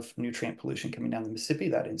of nutrient pollution coming down the Mississippi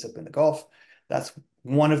that ends up in the Gulf. That's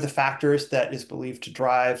one of the factors that is believed to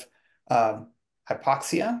drive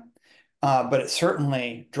hypoxia, but it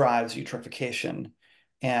certainly drives eutrophication.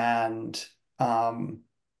 And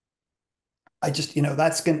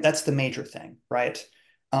that's the major thing, right?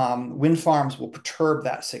 Wind farms will perturb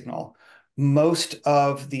that signal. Most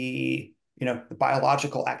of the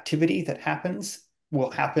biological activity that happens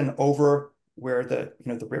will happen over where the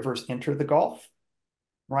rivers enter the Gulf,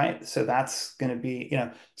 right? So that's going to be,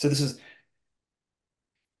 so this is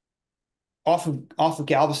off of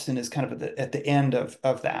Galveston is kind of at the end of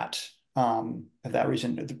that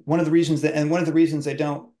region. One of the reasons they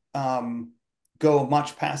don't go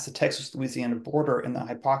much past the Texas-Louisiana border in the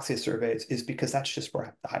hypoxia surveys is because that's just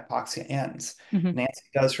where the hypoxia ends. Nancy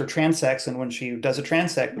does her transects, and when she does a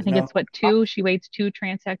transect, I think it's what, two? She waits 2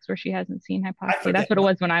 transects where she hasn't seen hypoxia. That's what it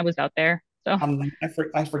was when I was out there. So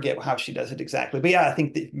I forget how she does it exactly, but yeah, I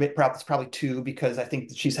think that it's probably 2 because I think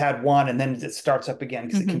that she's had 1 and then it starts up again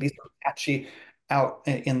because it can be sort of patchy out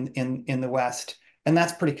in the West, and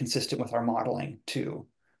that's pretty consistent with our modeling too.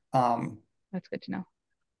 That's good to know.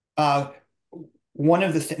 One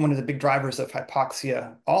of the big drivers of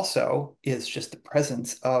hypoxia also is just the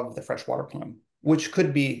presence of the freshwater plume, which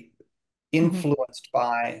could be influenced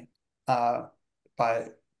by the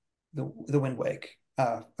wind wake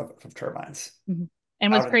of turbines.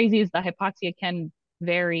 And what's crazy is the hypoxia can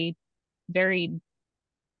vary,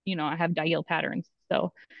 have diel patterns.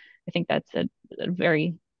 So I think that's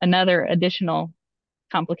another additional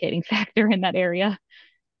complicating factor in that area.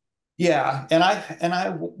 Yeah, and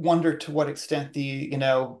I wonder to what extent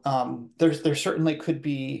there certainly could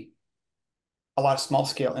be a lot of small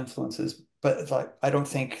scale influences, but like I don't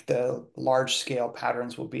think the large scale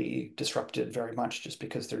patterns will be disrupted very much just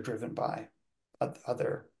because they're driven by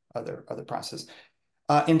other processes.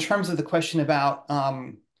 In terms of the question about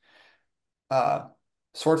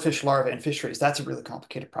swordfish larvae and fisheries, that's a really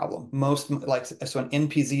complicated problem. So an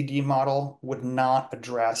NPZD model would not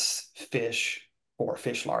address fish or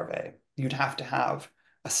fish larvae. You'd have to have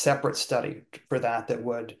a separate study for that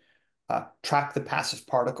would track the passive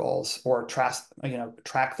particles or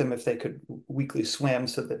track them if they could weakly swim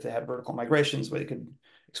so that they had vertical migrations where they could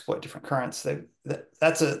exploit different currents.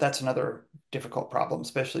 That's another difficult problem,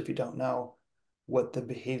 especially if you don't know what the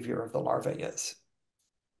behavior of the larvae is.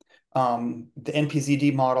 The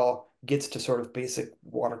NPZD model gets to sort of basic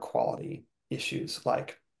water quality issues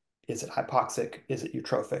like, is it hypoxic? Is it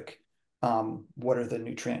eutrophic? What are the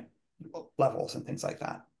nutrient levels and things like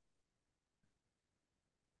that?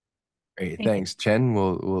 Great, thanks, Chen.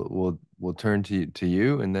 We'll turn to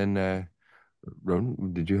you, and then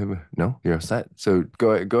Ron, did you have no? You're set. So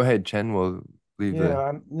go ahead, Chen. We'll leave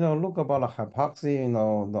look about a hypoxia,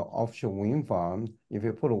 the offshore wind farm. If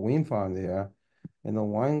you put a wind farm there,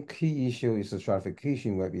 one key issue is the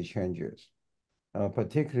stratification will be changes,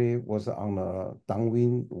 particularly was on the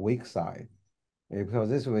downwind wake side, because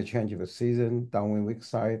this will change the season, downwind wake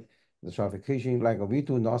side, the stratification, like we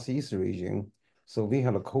do northeast region, so we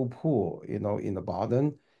have a cold pool, in the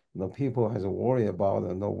bottom. People has a worry about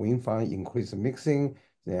the wind farm increase mixing,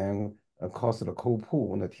 then cause the cold pool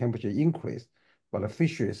when the temperature increase. But the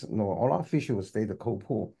fishes, all our fish will stay the cold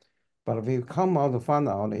pool. But if we come out to find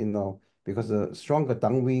out, because the stronger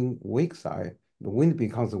downwind wake side, the wind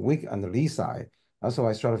becomes weak on the lee side. That's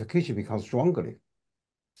why stratification becomes stronger.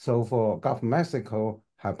 So for Gulf of Mexico,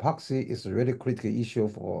 hypoxia is a really critical issue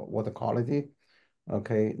for water quality.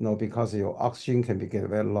 Okay, because your oxygen can get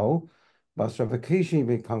very low, but stratification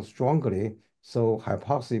becomes strongly, so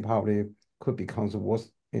hypoxia probably could become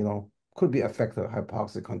worse, could be affected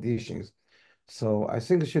hypoxic conditions. So I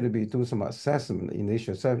think it should be do some assessment,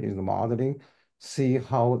 initial assessment in the modeling, see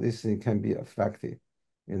how this thing can be affected.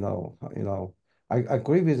 I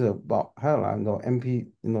agree with Bob Headland,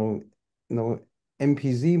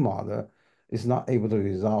 NPZ model is not able to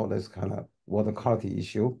resolve this kind of water quality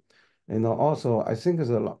issue. Also, I think there's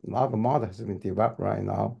a lot of models has been developed right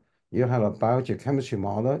now. You have a biogeochemistry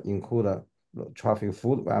model, include a trophic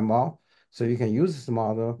food web model. So you can use this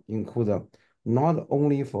model, include not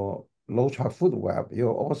only for low trophic food web, you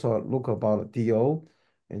also look about DO,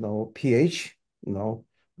 pH,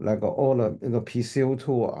 like all the PCO2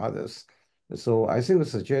 or others. So I think we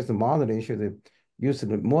suggest the modeling should use a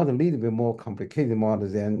little bit more complicated model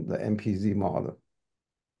than the NPZ model.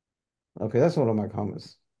 Okay, that's all of my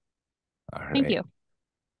comments. All right. Thank you.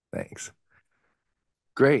 Thanks.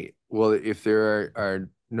 Great. Well, if there are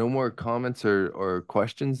no more comments or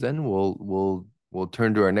questions, then we'll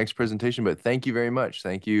turn to our next presentation. But thank you very much.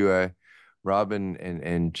 Thank you, Robin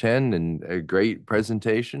and Chen, and a great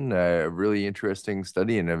presentation, a really interesting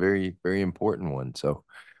study and a very, very important one. So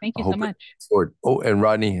thank you so much. Oh, and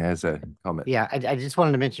Rodney has a comment. Yeah, I just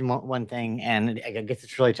wanted to mention one thing, and I guess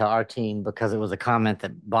it's really to our team because it was a comment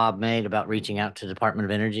that Bob made about reaching out to the Department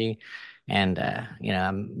of Energy. And,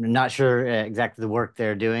 I'm not sure exactly the work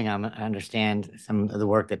they're doing. I understand some of the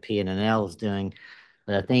work that PNNL is doing.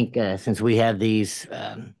 But I think since we have these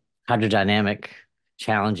hydrodynamic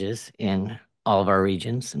challenges in all of our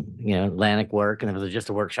regions, and, Atlantic work, and there was just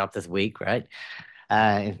a workshop this week, right?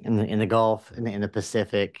 In the Gulf, in the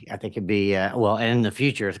Pacific, I think it'd be, and in the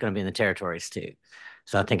future, it's going to be in the territories too.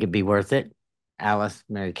 So I think it'd be worth it, Alice,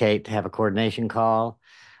 Mary Kate, to have a coordination call.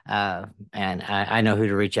 And I know who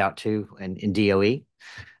to reach out to in DOE.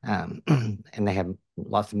 and they have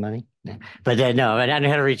lots of money. But no, I know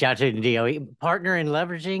how to reach out to the DOE. Partner in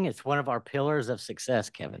leveraging, it's one of our pillars of success,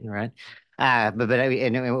 Kevin, right? And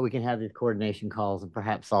we can have these coordination calls and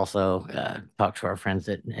perhaps also talk to our friends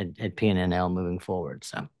at PNNL moving forward.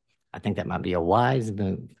 So I think that might be a wise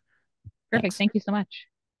move. Perfect. Thanks. Thank you so much.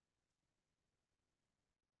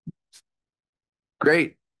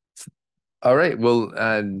 Great. All right. Well,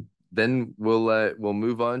 then we'll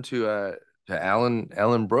move on to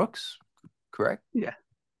Alan Brooks, correct? Yeah.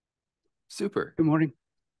 Super. Good morning.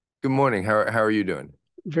 Good morning. How are you doing?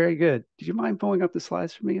 Very good. Do you mind pulling up the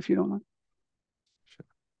slides for me if you don't mind? Sure.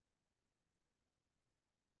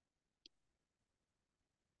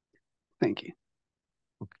 Thank you.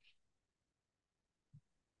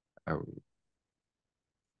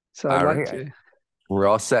 So I'd like to. We're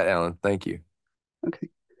all set, Alan. Thank you. Okay.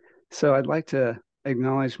 So I'd like to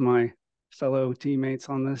acknowledge my fellow teammates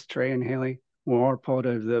on this, Trey and Haley, who are part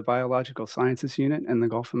of the Biological Sciences Unit in the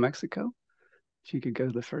Gulf of Mexico. If you could go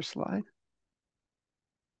to the first slide.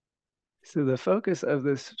 So the focus of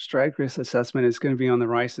this strike risk assessment is going to be on the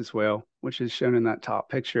Rice's whale, which is shown in that top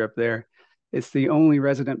picture up there. It's the only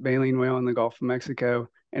resident baleen whale in the Gulf of Mexico,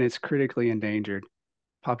 and it's critically endangered.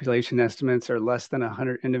 Population estimates are less than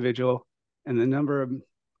 100 individual, and the number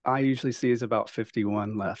I usually see is about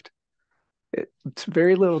 51 left. It's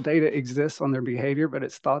very little data exists on their behavior, but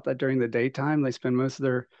it's thought that during the daytime, they spend most of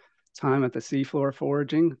their time at the seafloor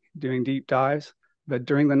foraging, doing deep dives. But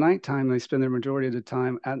during the nighttime, they spend their majority of the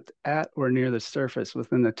time at or near the surface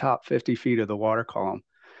within the top 50 feet of the water column.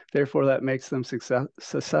 Therefore, that makes them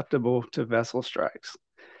susceptible to vessel strikes.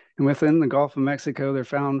 And within the Gulf of Mexico, they're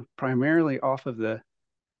found primarily off of the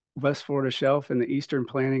West Florida Shelf in the eastern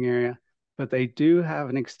planning area, but they do have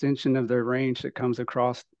an extension of their range that comes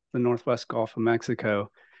across the Northwest Gulf of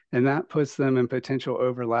Mexico, and that puts them in potential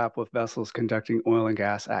overlap with vessels conducting oil and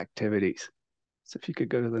gas activities. So if you could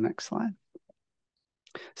go to the next slide.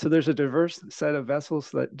 So there's a diverse set of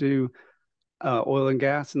vessels that do oil and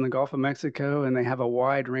gas in the Gulf of Mexico, and they have a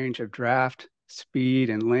wide range of draft, speed,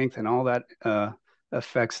 and length, and all that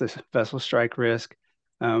affects this vessel strike risk.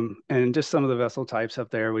 And just some of the vessel types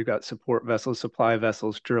up there, we've got support vessels, supply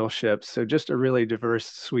vessels, drill ships. So just a really diverse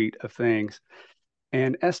suite of things.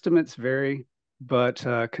 And estimates vary, but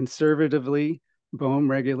conservatively, BOEM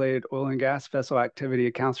regulated oil and gas vessel activity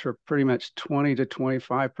accounts for pretty much 20 to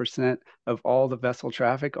 25% of all the vessel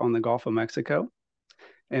traffic on the Gulf of Mexico.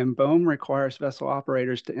 And BOEM requires vessel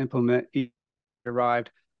operators to implement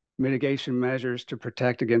derived mitigation measures to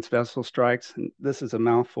protect against vessel strikes. And this is a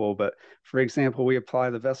mouthful, but for example, we apply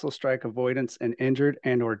the vessel strike avoidance and injured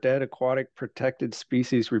and or dead aquatic protected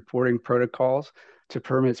species reporting protocols to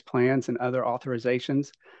permits plans and other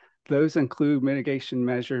authorizations. Those include mitigation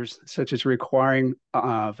measures such as requiring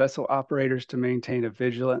vessel operators to maintain a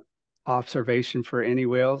vigilant observation for any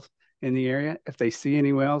whales in the area. If they see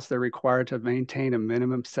any whales, they're required to maintain a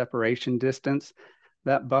minimum separation distance.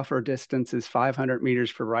 That buffer distance is 500 meters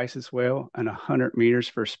for Rice's whale and 100 meters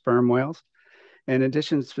for sperm whales. In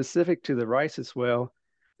addition, specific to the Rice's whale,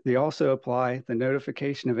 they also apply the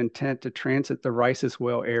notification of intent to transit the Rice's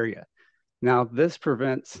whale area. Now, this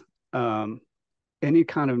prevents any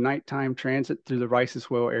kind of nighttime transit through the Rice's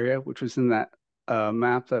whale area, which was in that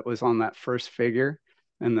map that was on that first figure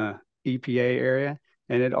in the EPA area.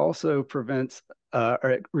 And it also prevents or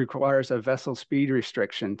it requires a vessel speed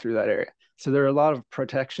restriction through that area. So there are a lot of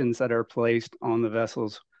protections that are placed on the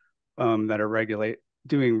vessels that are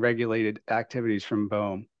doing regulated activities from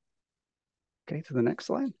BOEM. Okay, to the next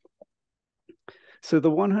slide. So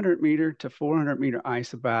the 100 meter to 400 meter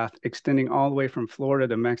isobath extending all the way from Florida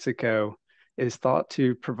to Mexico is thought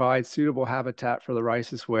to provide suitable habitat for the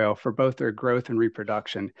Rice's whale for both their growth and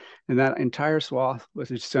reproduction. And that entire swath,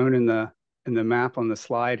 which is shown in the map on the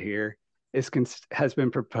slide here, has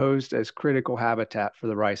been proposed as critical habitat for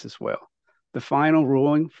the Rice's whale. The final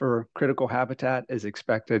ruling for critical habitat is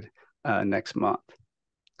expected next month.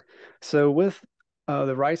 So with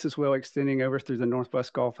the Rice's whale extending over through the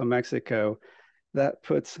Northwest Gulf of Mexico, that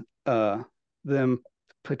puts them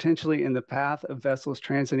potentially in the path of vessels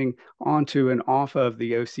transiting onto and off of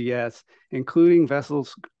the OCS, including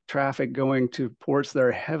vessels traffic going to ports that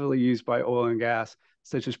are heavily used by oil and gas,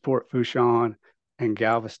 such as Port Fourchon and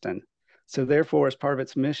Galveston. So therefore, as part of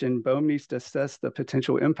its mission, BOEM needs to assess the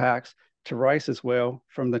potential impacts to Rice's whale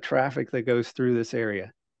from the traffic that goes through this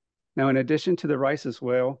area. Now, in addition to the Rice's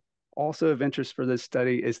whale, also of interest for this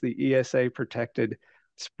study is the ESA protected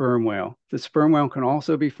sperm whale. The sperm whale can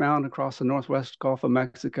also be found across the Northwest Gulf of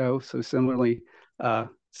Mexico. So similarly,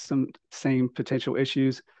 some same potential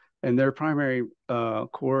issues. and their primary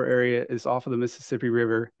core area is off of the Mississippi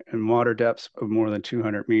River and water depths of more than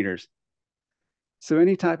 200 meters. So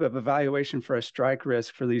any type of evaluation for a strike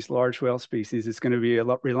risk for these large whale species is going to be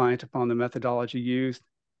reliant upon the methodology used,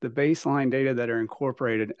 the baseline data that are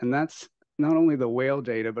incorporated, and that's not only the whale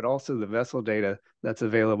data, but also the vessel data that's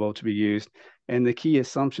available to be used, and the key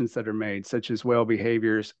assumptions that are made, such as whale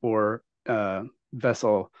behaviors or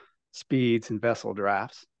vessel speeds and vessel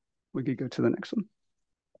drafts. We could go to the next one.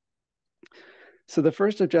 So the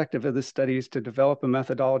first objective of this study is to develop a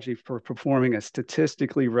methodology for performing a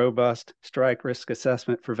statistically robust strike risk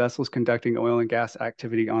assessment for vessels conducting oil and gas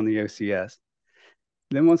activity on the OCS.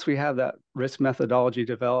 Then once we have that risk methodology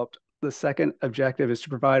developed, the second objective is to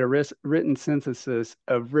provide a written synthesis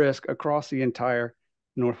of risk across the entire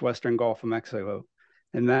northwestern Gulf of Mexico.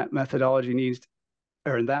 And that methodology needs,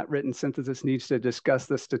 or that written synthesis needs to discuss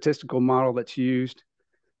the statistical model that's used,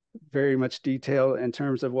 very much detail in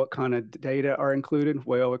terms of what kind of data are included,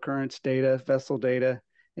 whale occurrence data, vessel data,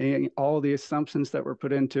 and all the assumptions that were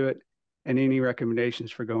put into it, and any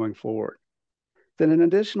recommendations for going forward. Then an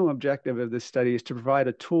additional objective of this study is to provide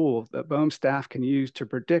a tool that BOEM staff can use to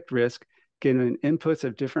predict risk, given inputs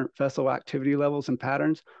of different vessel activity levels and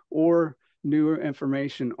patterns, or newer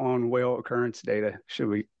information on whale occurrence data, should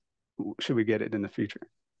we get it in the future.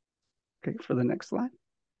 Okay, for the next slide.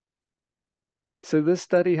 So this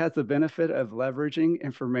study has the benefit of leveraging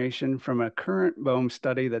information from a current BOEM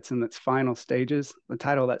study that's in its final stages. The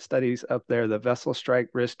title of that study is up there, The Vessel Strike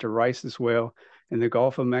Risk to Rice's Whale in the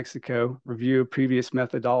Gulf of Mexico, Review of Previous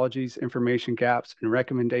Methodologies, Information Gaps, and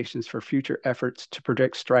Recommendations for Future Efforts to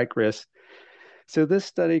Predict Strike Risk. So this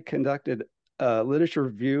study conducted a literature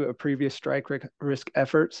review of previous strike risk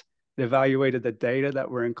efforts. It evaluated the data that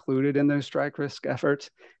were included in those strike risk efforts,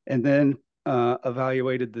 and then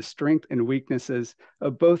evaluated the strength and weaknesses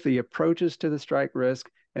of both the approaches to the strike risk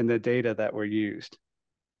and the data that were used.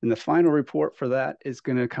 And the final report for that is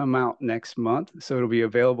going to come out next month, so it'll be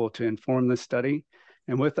available to inform the study.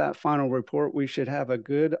 And with that final report, we should have a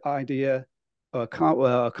good idea, a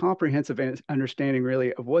comprehensive understanding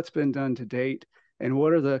really of what's been done to date and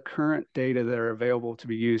what are the current data that are available to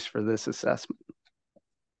be used for this assessment.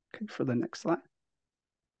 Okay, for the next slide.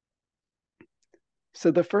 So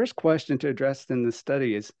the first question to address in this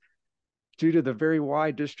study is, due to the very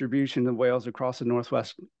wide distribution of whales across the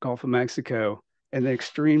northwest Gulf of Mexico and the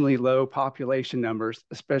extremely low population numbers,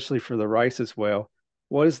 especially for the Rice's whale,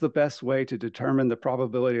 what is the best way to determine the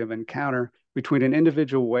probability of encounter between an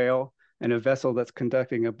individual whale and a vessel that's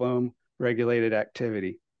conducting a BOEM-regulated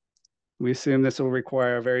activity? We assume this will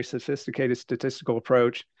require a very sophisticated statistical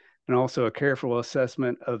approach and also a careful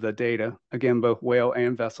assessment of the data, again, both whale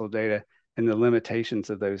and vessel data, and the limitations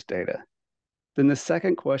of those data. Then the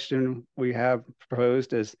second question we have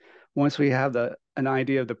proposed is, once we have an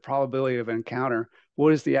idea of the probability of encounter,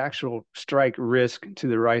 what is the actual strike risk to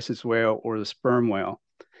the Rice's whale or the sperm whale?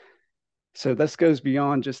 So this goes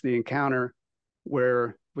beyond just the encounter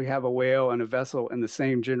where we have a whale and a vessel in the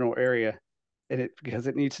same general area, because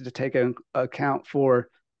it needs to take account for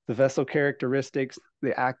the vessel characteristics,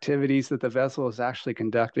 the activities that the vessel is actually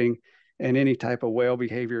conducting, and any type of whale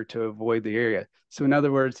behavior to avoid the area. So in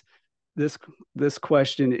other words, this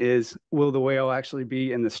question is, will the whale actually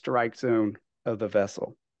be in the strike zone of the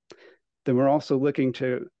vessel? Then we're also looking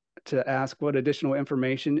to ask what additional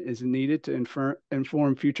information is needed to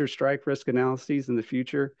inform future strike risk analyses in the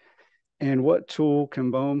future, and what tool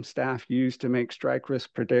can BOEM staff use to make strike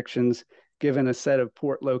risk predictions given a set of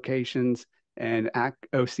port locations and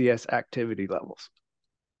OCS activity levels.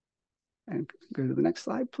 And go to the next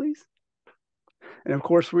slide, please. And of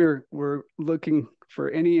course, we're looking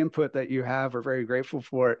for any input that you have. We're very grateful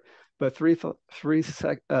for it. But three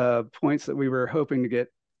points that we were hoping to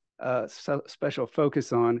get special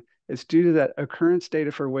focus on is, due to that occurrence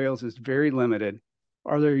data for whales is very limited.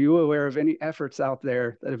 Are you aware of any efforts out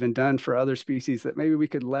there that have been done for other species that maybe we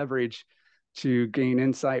could leverage to gain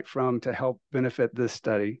insight from to help benefit this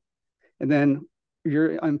study? And then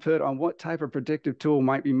your input on what type of predictive tool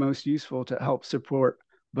might be most useful to help support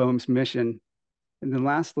BOEM's mission. And then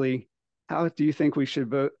lastly, how do you think we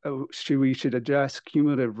should address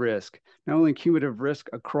cumulative risk? Not only cumulative risk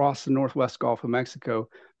across the Northwest Gulf of Mexico,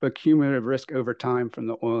 but cumulative risk over time from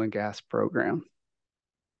the oil and gas program.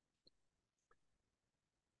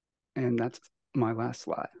 And that's my last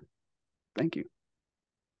slide. Thank you.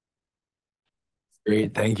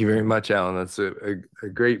 Great. Thank you very much, Alan. That's a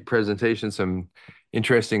great presentation, some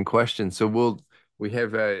interesting questions. So we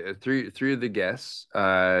have three of the guests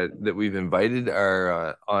that we've invited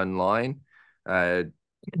are online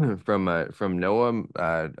from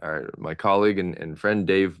NOAA, my colleague and friend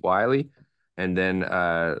Dave Wiley, and then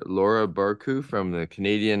Laura Barku from the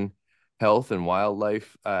Canadian Health and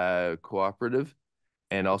Wildlife Cooperative,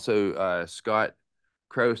 and also Scott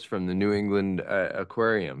Kraus from the New England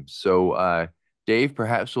Aquarium. So Dave,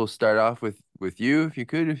 perhaps we'll start off with you, if you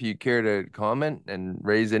could, if you care to comment and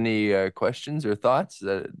raise any questions or thoughts,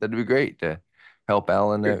 that'd be great to help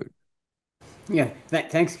Alan out. Yeah,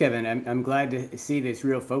 thanks, Kevin. I'm glad to see this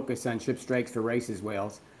real focus on ship strikes for Rice's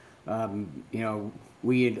whales. You know,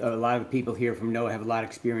 a lot of people here from NOAA have a lot of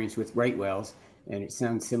experience with right whales, and it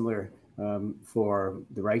sounds similar for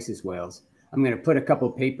the Rice's whales. I'm going to put a couple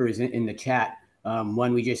of papers in the chat.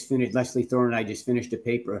 One we just finished, Leslie Thorne and I just finished a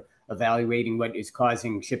paper evaluating what is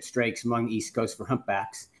causing ship strikes among East Coast for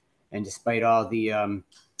humpbacks. And despite all the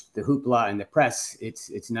hoopla in the press,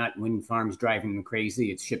 it's not wind farms driving them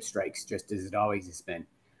crazy. It's ship strikes, just as it always has been.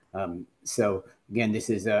 So again, this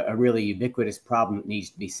is a really ubiquitous problem that needs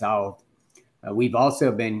to be solved. We've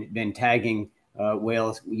also been tagging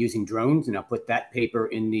whales using drones, and I'll put that paper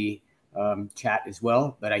in the chat as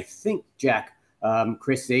well. But I think, Jack,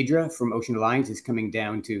 Chris Zadra from Ocean Alliance is coming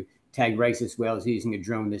down to tag Rice's whales using a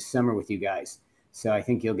drone this summer with you guys. So I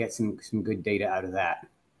think you'll get some good data out of that.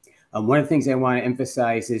 One of the things I want to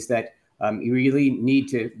emphasize is that you really need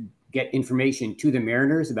to get information to the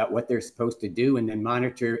mariners about what they're supposed to do, and then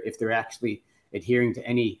monitor if they're actually adhering to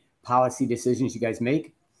any policy decisions you guys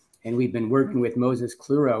make. And we've been working with Moses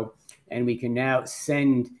Kluro, and we can now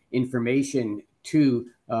send information to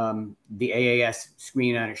the AAS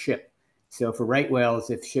screen on a ship. So for right whales,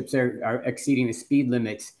 if ships are exceeding the speed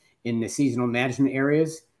limits in the seasonal management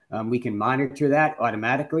areas, we can monitor that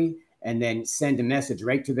automatically and then send a message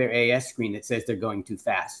right to their AAS screen that says they're going too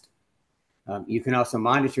fast. You can also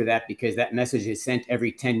monitor that because that message is sent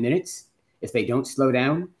every 10 minutes if they don't slow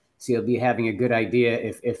down. So you'll be having a good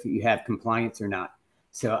idea if you have compliance or not.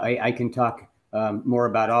 So I can talk more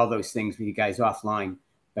about all those things with you guys offline,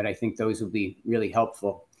 but I think those will be really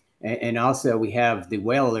helpful. And also we have the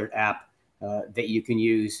Whale Alert app that you can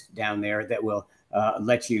use down there that will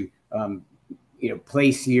let you,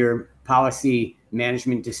 place your policy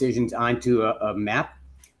management decisions onto a map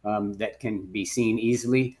that can be seen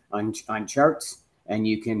easily on charts, and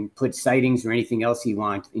you can put sightings or anything else you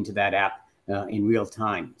want into that app in real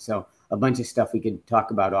time. So a bunch of stuff we could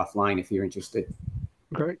talk about offline if you're interested.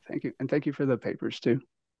 Great, thank you. And thank you for the papers too.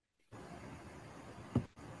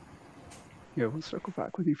 Yeah, we'll circle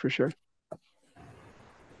back with you for sure.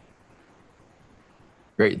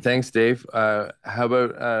 Great, thanks, Dave. How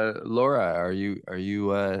about Laura? Are you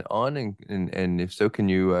on? And if so, can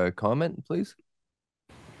you comment, please?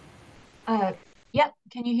 Yep.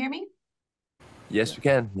 Can you hear me? Yes, we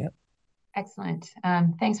can. Yeah. Excellent.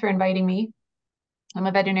 Thanks for inviting me. I'm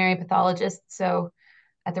a veterinary pathologist, so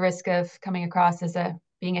at the risk of coming across as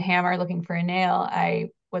being a hammer looking for a nail, I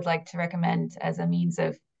would like to recommend, as a means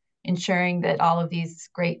of ensuring that all of these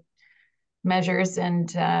great measures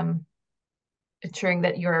and ensuring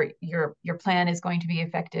that your plan is going to be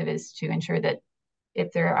effective, is to ensure that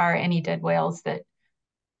if there are any dead whales that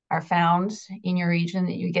are found in your region,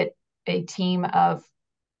 that you get a team of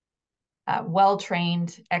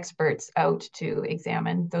well-trained experts out to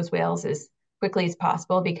examine those whales as quickly as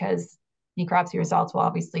possible, because necropsy results will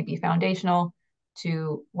obviously be foundational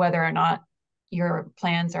to whether or not your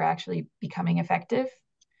plans are actually becoming effective.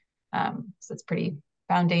 So it's pretty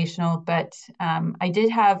foundational. But I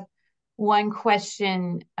did have one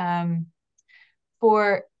question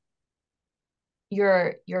for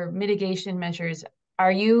your mitigation measures.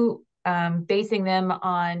 Are you basing them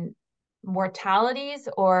on mortalities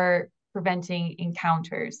or preventing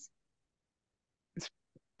encounters? It's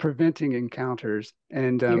preventing encounters,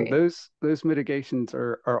 and those mitigations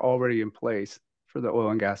are already in place for the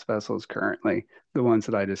oil and gas vessels currently, the ones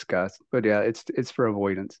that I discussed. But yeah, it's for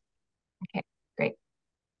avoidance. Okay, great.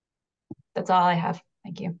 That's all I have.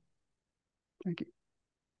 Thank you. Thank you.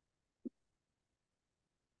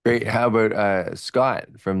 Great. How about Scott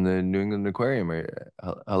from the New England Aquarium?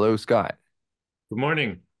 Hello, Scott. Good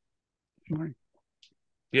morning. Good morning.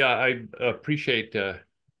 Yeah, I appreciate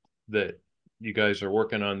that you guys are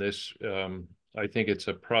working on this. I think it's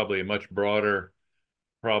probably a much broader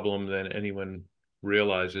problem than anyone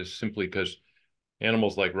realizes, simply because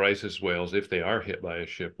animals like Rice's whales, if they are hit by a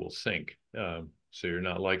ship, will sink. So you're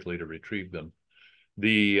not likely to retrieve them.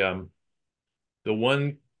 The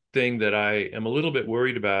one thing that I am a little bit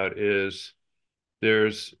worried about is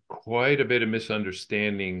there's quite a bit of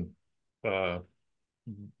misunderstanding,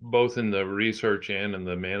 both in the research and in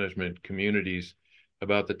the management communities,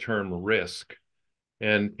 about the term risk.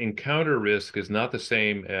 And encounter risk is not the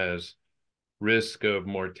same as risk of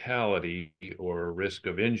mortality or risk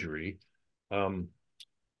of injury. And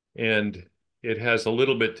it has a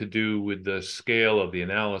little bit to do with the scale of the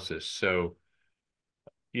analysis. So,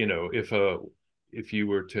 you know, if you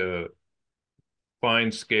were to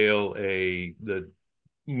fine scale the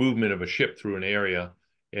movement of a ship through an area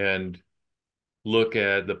and look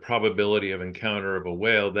at the probability of encounter of a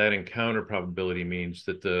whale, that encounter probability means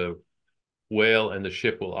that the whale and the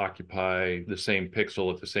ship will occupy the same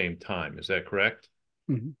pixel at the same time. Is that correct?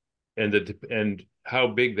 Mm-hmm. And how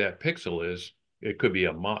big that pixel is, it could be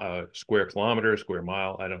a square kilometer, a square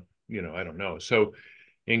mile. I don't know. So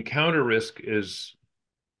encounter risk is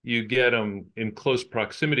you get them in close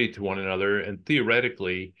proximity to one another, and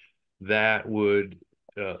theoretically, that would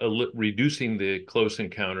reducing the close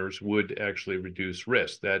encounters would actually reduce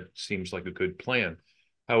risk. That seems like a good plan.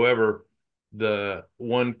 However, the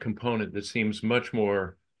one component that seems much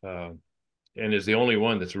more and is the only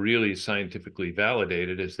one that's really scientifically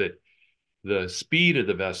validated is that the speed of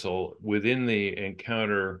the vessel within the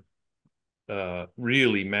encounter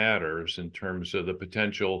really matters in terms of the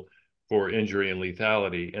potential for injury and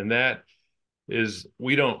lethality. And that is,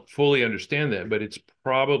 we don't fully understand that, but it's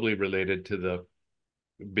probably related to the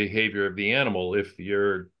behavior of the animal. If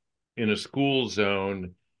you're in a school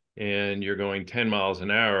zone and you're going 10 miles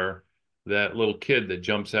an hour, that little kid that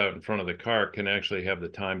jumps out in front of the car can actually have the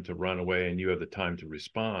time to run away and you have the time to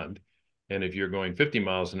respond. And if you're going 50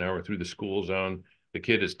 miles an hour through the school zone, the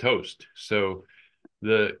kid is toast. So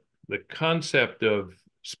the concept of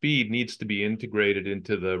speed needs to be integrated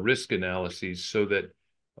into the risk analyses so that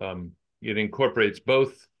it incorporates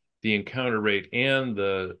both the encounter rate and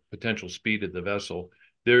the potential speed of the vessel.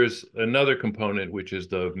 There's another component, which is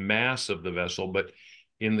the mass of the vessel. But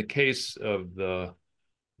in the case of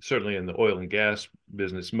certainly in the oil and gas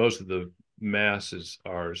business, most of the masses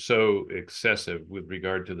are so excessive with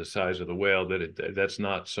regard to the size of the whale that that's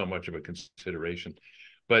not so much of a consideration.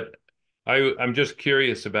 But I'm just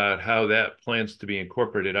curious about how that plans to be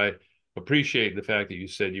incorporated. I appreciate the fact that you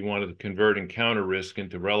said you wanted to convert encounter risk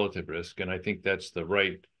into relative risk, and I think that's the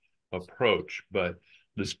right approach. But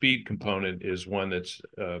the speed component is one that's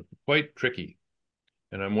quite tricky,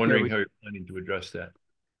 and I'm wondering how you're planning to address that.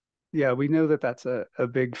 Yeah, we know that that's a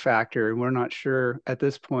big factor, and we're not sure at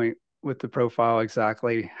this point with the profile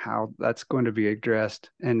exactly how that's going to be addressed.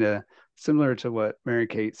 And similar to what Mary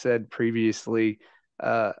Kate said previously,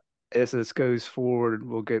 as this goes forward,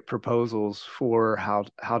 we'll get proposals for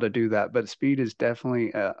how to do that. But speed is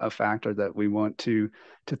definitely a factor that we want to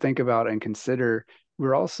think about and consider.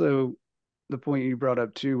 We're also, the point you brought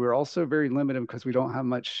up too, we're also very limited because we don't have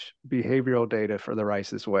much behavioral data for the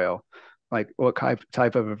rice as well. Like what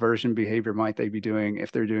type of aversion behavior might they be doing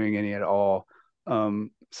if they're doing any at all?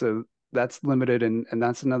 So that's limited, and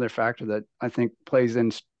that's another factor that I think plays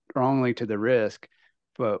in strongly to the risk,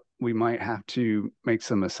 but we might have to make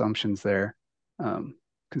some assumptions there,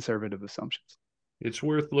 conservative assumptions. It's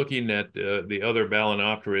worth looking at the other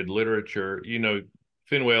Balanopterid literature. You know,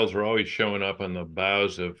 fin whales are always showing up on the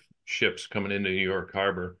bows of ships coming into New York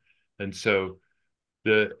Harbor. And so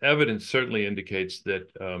the evidence certainly indicates that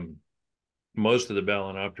most of the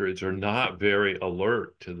Balanopterids are not very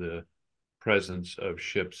alert to the presence of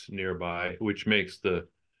ships nearby, which makes the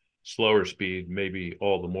slower speed maybe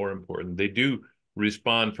all the more important. They do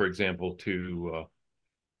respond, for example, to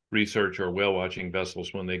research or whale watching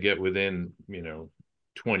vessels when they get within,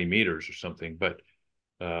 20 meters or something. But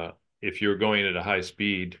if you're going at a high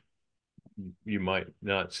speed, you might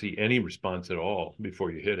not see any response at all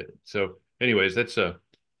before you hit it. So anyways, that's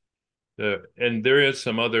and there is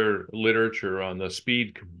some other literature on the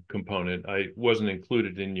speed component. I wasn't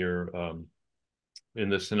included in your in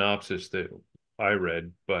the synopsis that I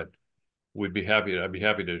read, but I'd be happy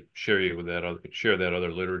to share that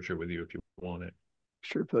other literature with you if you want it.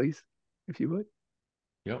 Sure, please, if you would.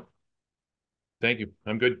 Yep. Thank you.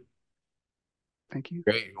 I'm good. Thank you.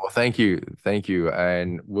 Great. Well, thank you,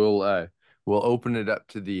 and we'll open it up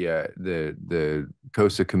to the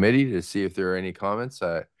COSA committee to see if there are any comments.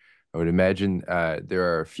 I would imagine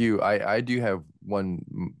there are a few. I do have one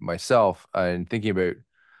myself, and thinking about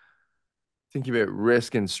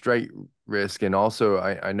risk and strike risk, and also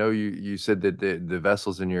I know you said that the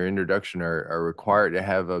vessels in your introduction are required to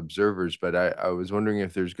have observers, but I was wondering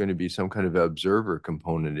if there's going to be some kind of observer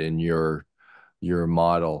component in your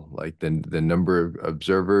model, like the number of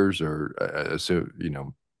observers, or so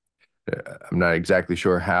I'm not exactly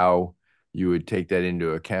sure how you would take that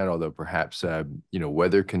into account, although perhaps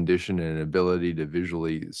weather condition and ability to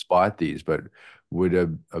visually spot these. But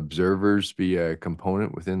would observers be a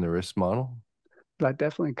component within the risk model? That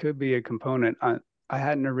definitely could be a component. I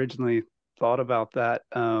hadn't originally thought about that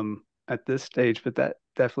at this stage, but that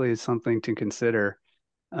definitely is something to consider.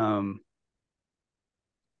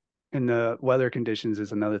 and the weather conditions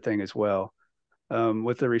is another thing as well.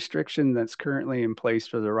 With the restriction that's currently in place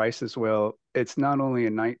for the rice as well, it's not only a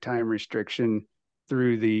nighttime restriction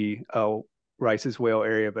through the rice as well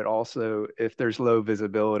area, but also if there's low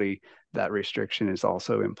visibility, that restriction is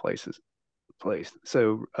also in place.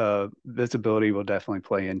 So visibility will definitely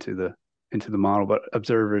play into the model, but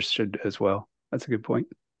observers should as well. That's a good point.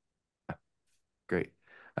 Great.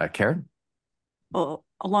 Karen? Well,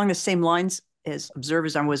 along the same lines as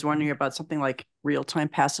observers, I was wondering about something like real-time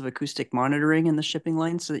passive acoustic monitoring in the shipping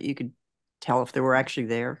lane so that you could tell if they were actually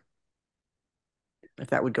there, if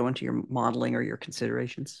that would go into your modeling or your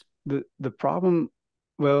considerations. The problem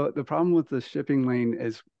with the shipping lane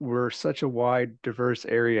is we're such a wide, diverse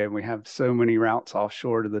area, and we have so many routes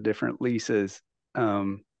offshore to the different leases.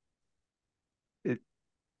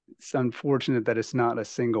 It's unfortunate that it's not a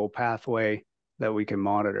single pathway that we can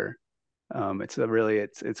monitor.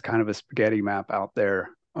 It's kind of a spaghetti map out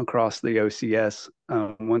there across the OCS.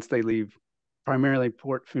 Once they leave, primarily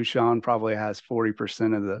Port Fourchon probably has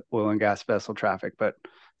 40% of the oil and gas vessel traffic, but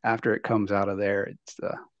after it comes out of there, it's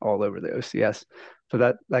all over the OCS. So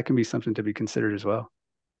that can be something to be considered as well.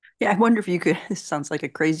 Yeah, I wonder if you could, this sounds like a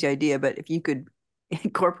crazy idea, but if you could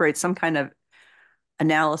incorporate some kind of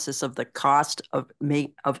analysis of the cost of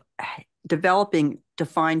developing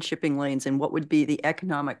defined shipping lanes and what would be the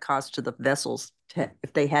economic cost to the vessels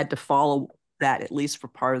if they had to follow that at least for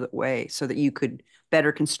part of the way, so that you could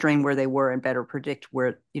better constrain where they were and better predict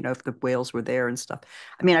where, if the whales were there and stuff.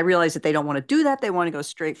 I mean, I realize that they don't want to do that. They want to go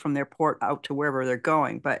straight from their port out to wherever they're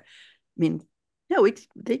going. But I mean, you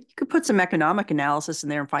could put some economic analysis in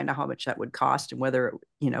there and find out how much that would cost and whether,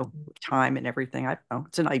 time and everything. I don't know.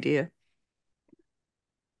 It's an idea.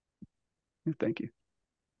 Thank you.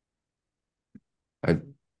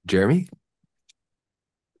 Jeremy?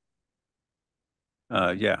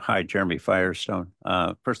 Yeah. Hi, Jeremy Firestone.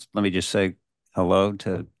 First, let me just say hello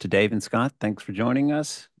to Dave and Scott. Thanks for joining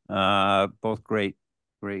us. Both great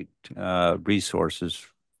resources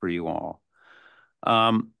for you all.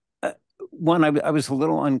 One, I was a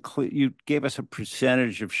little unclear. You gave us a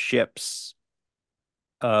percentage of ships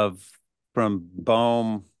from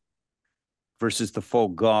BOEM versus the full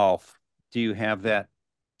Gulf. Do you have that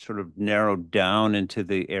sort of narrowed down into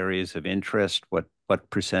the areas of interest? What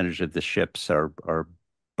percentage of the ships are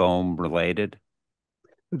BOEM related?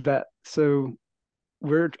 So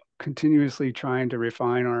we're continuously trying to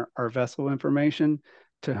refine our vessel information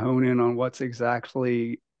to hone in on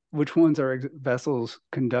which ones are vessels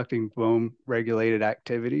conducting BOEM regulated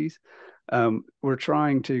activities. We're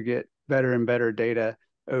trying to get better and better data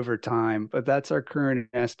over time, but that's our current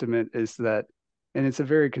estimate, is that, and it's a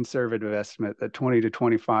very conservative estimate, that 20 to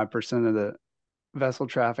 25% of the vessel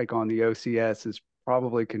traffic on the OCS is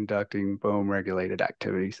probably conducting BOEM regulated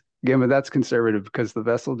activities. Again, but that's conservative because the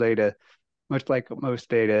vessel data, much like most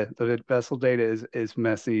data, the vessel data is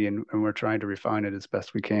messy, and we're trying to refine it as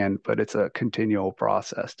best we can, but it's a continual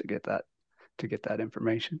process to get that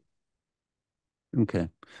information. Okay.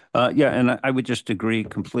 Yeah, and I would just agree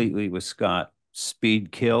completely with Scott.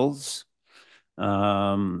 Speed kills.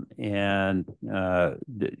 And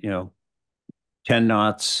 10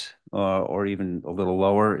 knots or even a little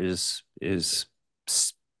lower is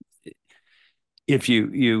if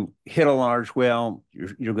you hit a large whale,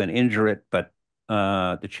 you're going to injure it, but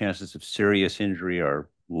the chances of serious injury are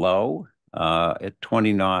low. At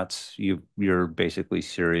 20 knots, you're basically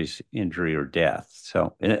serious injury or death.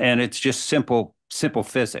 So, and it's just simple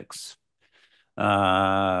physics.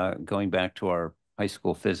 Going back to our high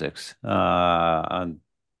school physics on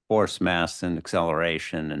force, mass, and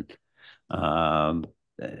acceleration, and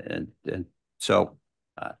so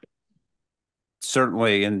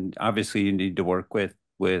certainly, and obviously, you need to work with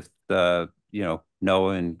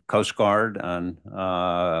NOAA and Coast Guard on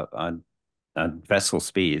vessel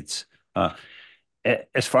speeds.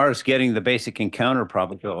 As far as getting the basic encounter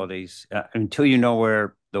probabilities, until you know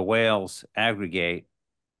where the whales aggregate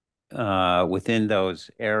within those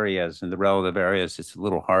areas and the relative areas, it's a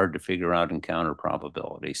little hard to figure out encounter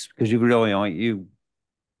probabilities because you really only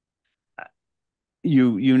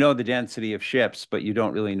you know the density of ships, but you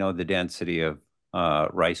don't really know the density of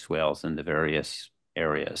rice whales in the various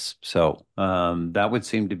areas. So that would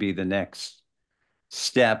seem to be the next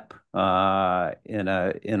step in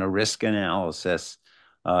a risk analysis.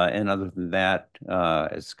 And other than that,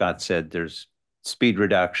 as Scott said, there's speed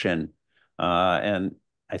reduction, and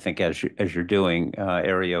I think as you're doing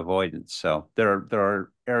area avoidance. So there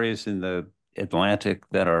are areas in the Atlantic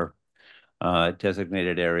that are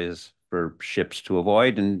designated areas for ships to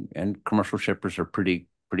avoid, and commercial shippers are pretty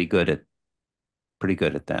good at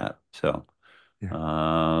that. So,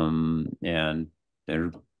 yeah. And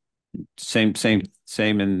Same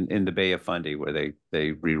in the Bay of Fundy where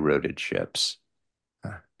they rerouted ships.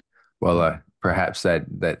 Well, perhaps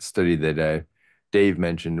that study that Dave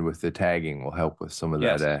mentioned with the tagging will help with some of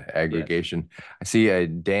Yes. that aggregation. I see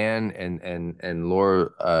Dan and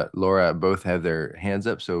Laura both have their hands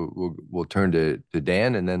up, so we'll turn to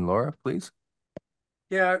Dan and then Laura, please.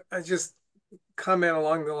 Yeah, I just comment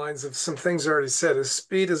along the lines of some things already said. Is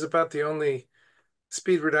speed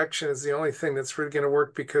reduction is the only thing that's really going to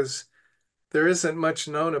work because there isn't much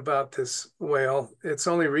known about this whale. It's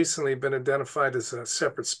only recently been identified as a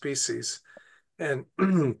separate species. And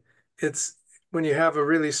it's when you have a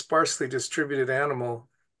really sparsely distributed animal,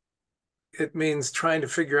 it means trying to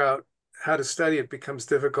figure out how to study it becomes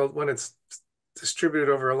difficult when it's distributed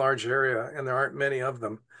over a large area and there aren't many of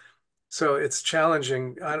them. So it's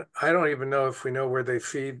challenging. I don't even know if we know where they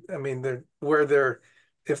feed. I mean,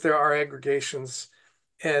 if there are aggregations,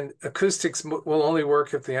 and acoustics will only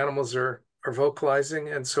work if the animals are vocalizing,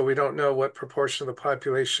 and so we don't know what proportion of the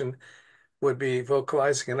population would be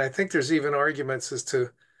vocalizing. And I think there's even arguments as to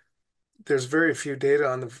there's very few data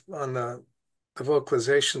on the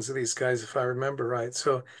vocalizations of these guys, if I remember right.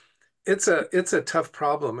 So it's a tough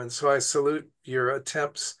problem, and so I salute your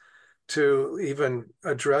attempts to even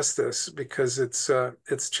address this because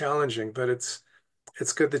it's challenging, but it's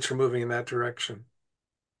good that you're moving in that direction.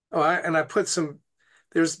 Oh, I put some.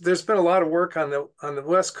 There's been a lot of work on the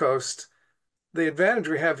West Coast. The advantage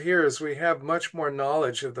we have here is we have much more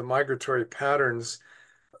knowledge of the migratory patterns,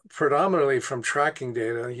 predominantly from tracking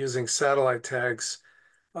data using satellite tags.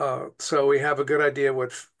 So we have a good idea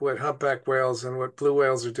what humpback whales and what blue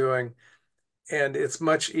whales are doing, and it's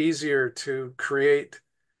much easier to create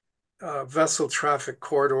vessel traffic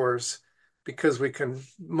corridors because we can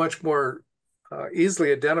much more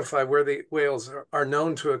easily identify where the whales are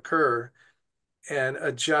known to occur and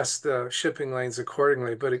adjust the shipping lanes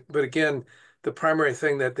accordingly. But again, the primary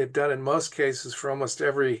thing that they've done in most cases for almost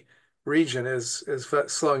every region is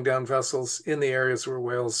slowing down vessels in the areas where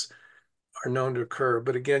whales are known to occur.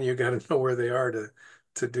 But again, you got to know where they are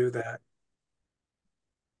to do that.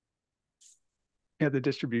 Yeah, the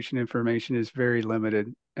distribution information is very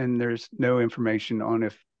limited, and there's no information on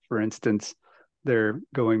if, for instance, they're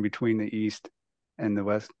going between the east and the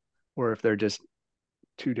west, or if they're just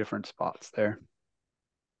two different spots there.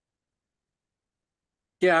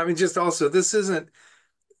 Yeah, I mean, just also, this isn't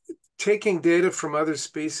taking data from other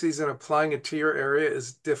species and applying it to your area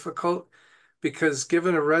is difficult because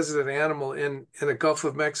given a resident animal in the Gulf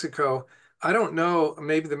of Mexico, I don't know,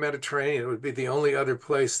 maybe the Mediterranean would be the only other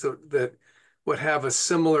place that would have a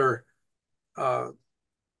similar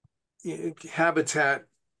habitat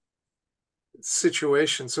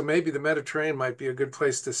situation. So maybe the Mediterranean might be a good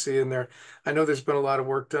place to see in there. I know there's been a lot of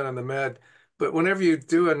work done on the Med, but whenever you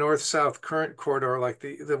do a north-south current corridor like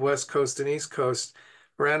the West Coast and East Coast,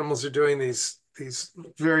 where animals are doing these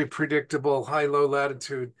very predictable high-low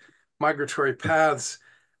latitude migratory paths,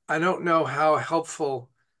 I don't know how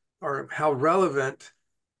helpful or how relevant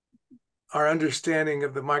our understanding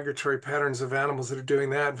of the migratory patterns of animals that are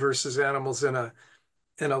doing that versus animals in a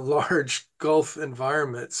large Gulf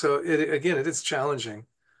environment. So it is challenging.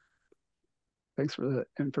 Thanks for the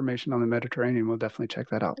information on the Mediterranean. We'll definitely check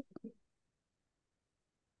that out.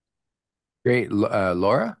 Great.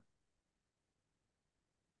 Laura?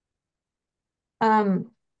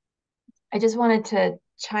 I just wanted to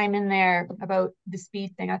chime in there about the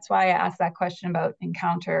speed thing. That's why I asked that question about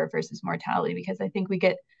encounter versus mortality, because I think we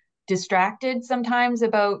get distracted sometimes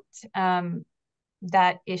about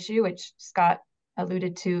that issue, which Scott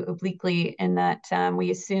alluded to obliquely, in that we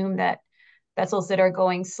assume that vessels that are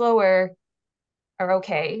going slower are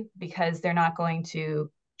okay because they're not going to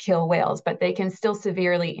kill whales, but they can still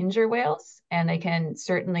severely injure whales, and they can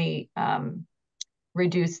certainly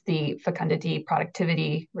reduce the fecundity,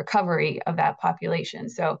 productivity, recovery of that population.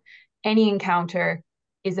 So any encounter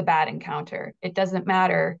is a bad encounter. It doesn't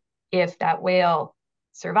matter if that whale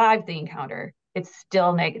survived the encounter, it's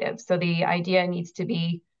still negative. So the idea needs to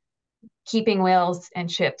be keeping whales and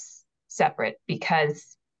ships separate,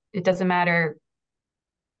 because it doesn't matter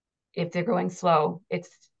if they're going slow, it's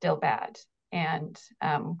still bad. And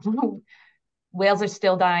whales are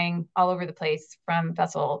still dying all over the place from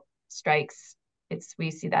vessel strikes.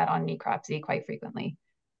 We see that on necropsy quite frequently.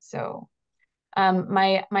 So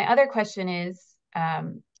my other question is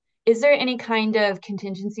there any kind of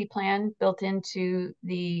contingency plan built into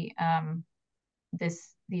the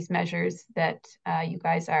these measures that you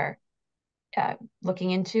guys are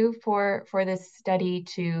looking into for this study?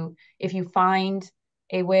 To, if you find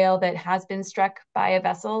a whale that has been struck by a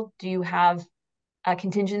vessel, do you have a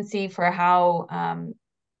contingency for how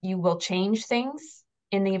you will change things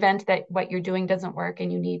in the event that what you're doing doesn't work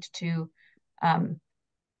and you need to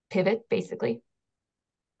pivot, basically?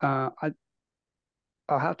 I'll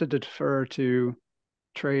have to defer to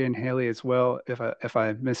Trey and Haley as well if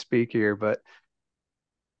I misspeak here, but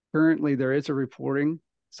currently there is a reporting.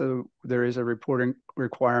 So there is a reporting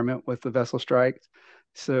requirement with the vessel strikes.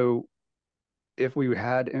 So if we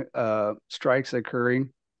had strikes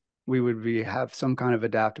occurring, we would have some kind of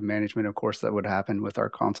adaptive management. Of course, that would happen with our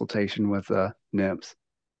consultation with NIMS.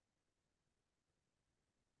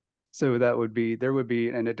 So there would be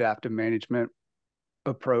an adaptive management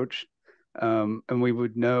approach, and we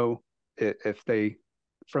would know if they,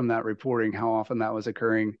 from that reporting, how often that was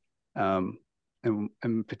occurring,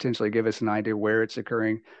 and potentially give us an idea where it's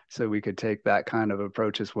occurring, so we could take that kind of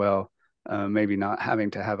approach as well. Maybe not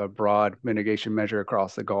having to have a broad mitigation measure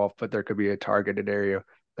across the Gulf, but there could be a targeted area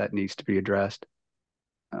that needs to be addressed.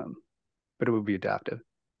 But it would be adaptive.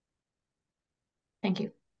 Thank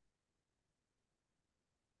you.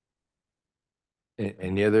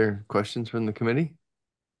 Any other questions from the committee?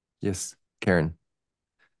 Yes, Karen.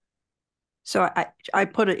 So I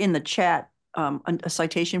put it in the chat, a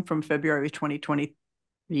citation from February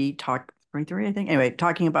 2023, talk 23, I think. Anyway,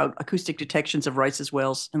 talking about acoustic detections of Rice's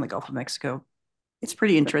whales in the Gulf of Mexico. It's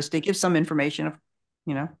pretty interesting. It gives some information.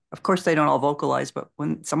 Of course they don't all vocalize, but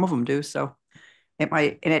when some of them do, so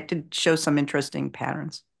it did show some interesting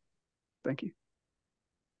patterns. Thank you.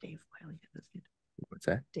 Dave, what's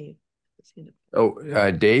that? Dave.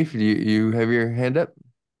 Oh, Dave, you have your hand up?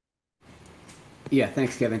 Yeah,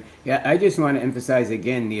 thanks, Kevin. Yeah, I just want to emphasize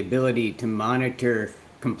again the ability to monitor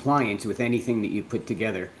compliance with anything that you put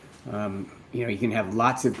together. You can have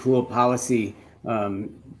lots of cool policy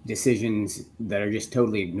decisions that are just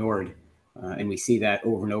totally ignored. And we see that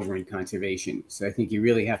over and over in conservation. So I think you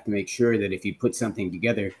really have to make sure that if you put something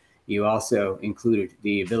together, you also included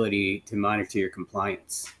the ability to monitor your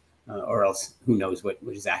compliance, or else who knows what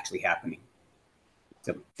is actually happening.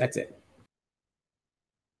 So that's it.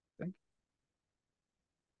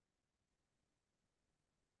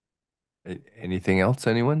 Anything else,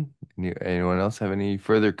 anyone? Anyone else have any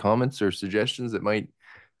further comments or suggestions that might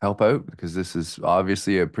help out? Because this is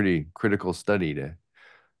obviously a pretty critical study to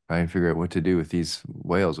try and figure out what to do with these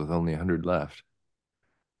whales with only 100 left.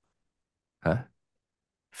 Huh?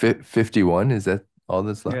 51, is that all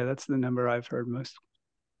that's left? Yeah, that's the number I've heard most.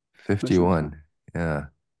 51, yeah.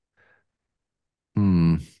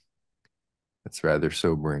 That's rather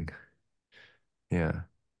sobering. Yeah.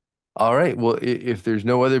 All right. Well, if there's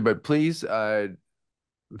no other, but please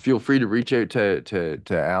feel free to reach out to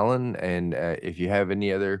Alan, and if you have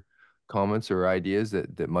any other comments or ideas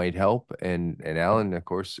that might help, and Alan, of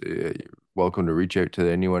course, welcome to reach out to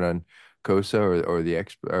anyone on COSA or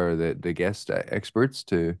the guest experts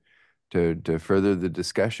to further the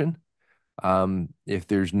discussion. If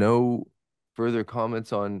there's no further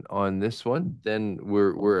comments on this one, then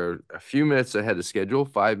we're a few minutes ahead of schedule,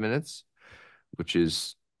 5 minutes, which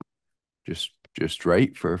is just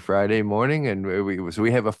right for a Friday morning, and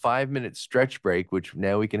we have a 5-minute stretch break, which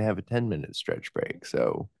now we can have a 10-minute stretch break.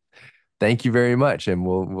 So thank you very much, and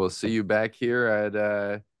we'll see you back here at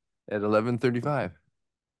 11:35.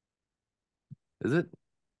 Is it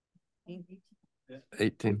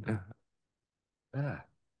 18?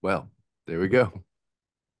 Well, there we go.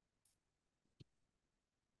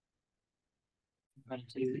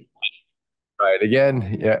 Right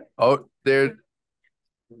again. Yeah. Oh, there.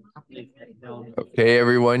 Okay,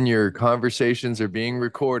 everyone, your conversations are being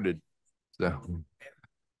recorded. So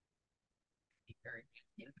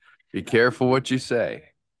be careful what you say.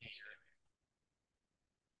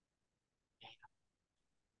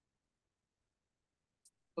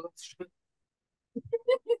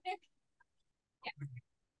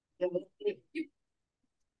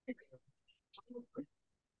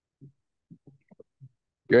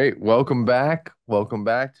 Great. Welcome back. Welcome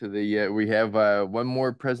back to the we have one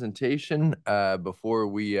more presentation before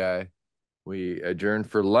we adjourn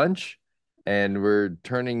for lunch, and we're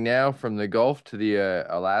turning now from the Gulf to the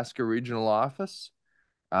Alaska Regional Office.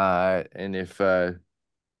 And if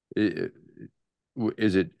is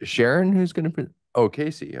it Sharon who's going to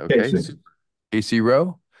Casey. Okay. Casey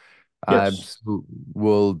Rowe. Yes. So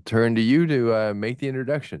we'll turn to you to make the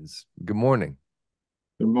introductions. Good morning.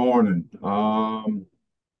 Good morning.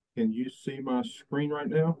 Can you see my screen right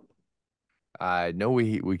now? No,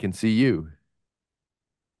 we can see you.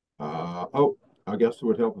 Oh, I guess it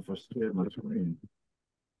would help if I shared my screen.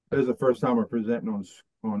 This is the first time I'm presenting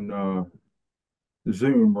on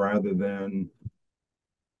Zoom rather than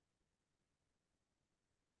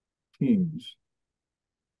Teams.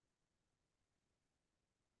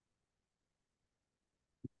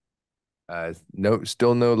 No,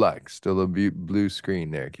 still no luck. Still a blue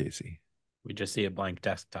screen there, Casey. We just see a blank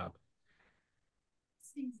desktop.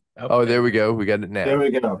 Oh, there we go. We got it now. There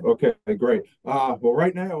we go. Okay, great. Well,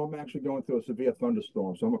 right now I'm actually going through a severe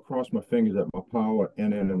thunderstorm, so I'm gonna cross my fingers that my power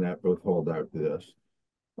and internet both hold out to this.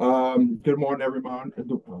 Good morning, everyone.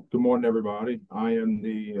 Good morning, everybody. I am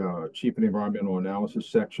the Chief of the Environmental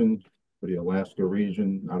Analysis Section for the Alaska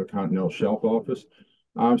Region Outer Continental Shelf Office.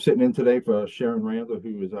 I'm sitting in today for Sharon Randall,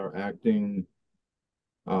 who is our acting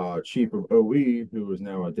Chief of OE, who is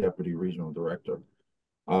now a Deputy Regional Director.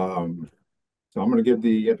 So I'm going to give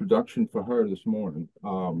the introduction for her this morning.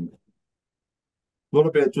 A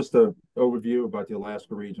little bit, just an overview about the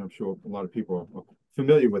Alaska region. I'm sure a lot of people are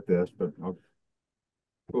familiar with this, but I'll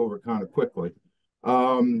go over it kind of quickly.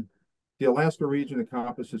 The Alaska region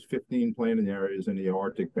encompasses 15 planning areas in the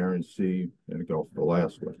Arctic, Bering Sea, and the Gulf of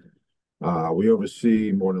Alaska. We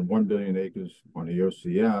oversee more than 1 billion acres on the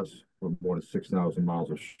OCS with more than 6,000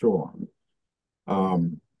 miles of shoreline.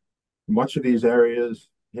 Much of these areas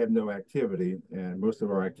have no activity, and most of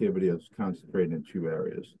our activity is concentrated in 2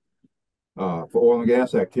 areas. For oil and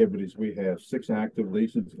gas activities, we have 6 active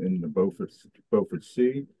leases in the Beaufort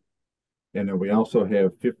Sea, and then we also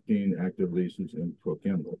have 15 active leases in Cook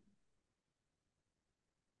Inlet.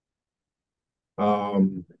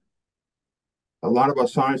 A lot of our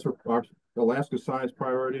Alaska science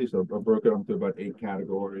priorities are broken up into about 8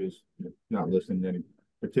 categories, not listing any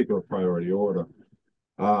particular priority order.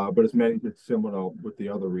 But it's similar with the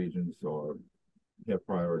other regions or have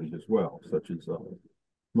priorities as well, such as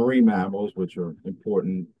marine mammals, which are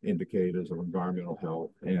important indicators of environmental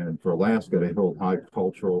health. And for Alaska, they hold high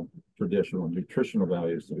cultural, traditional, and nutritional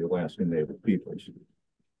values to the Alaskan Native peoples.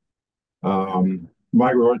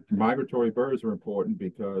 Migratory birds are important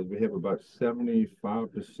because we have about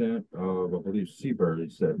 75% of, I believe,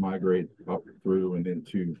 seabirds that migrate up through and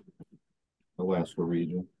into Alaska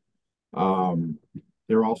region.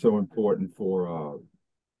 They're also important for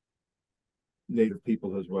Native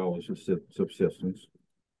people as well as subsistence.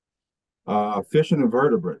 Fish and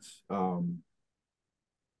invertebrates.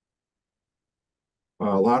 A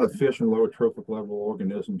lot of fish and lower trophic level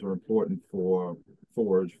organisms are important for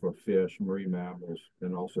forage for fish, marine mammals,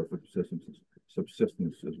 and also for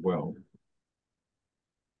subsistence as well.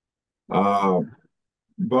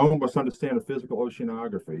 BOEM must understand the physical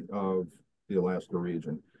oceanography of the Alaska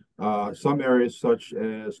region. Some areas, such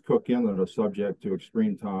as Cook Inlet, are subject to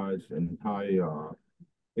extreme tides and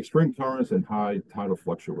extreme currents and high tidal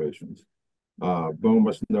fluctuations. BOEM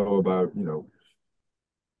must know about,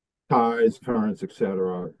 tides, currents,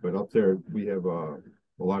 etc. But up there, we have a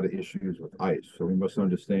lot of issues with ice. So we must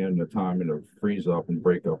understand the timing of freeze up and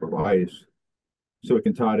break up of ice, so we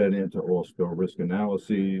can tie that into oil spill risk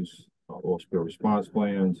analyses, oil spill response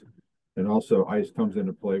plans. And also, ice comes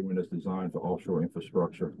into play when it's designed for offshore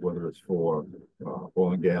infrastructure, whether it's for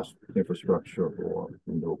oil and gas infrastructure or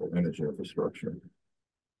renewable energy infrastructure.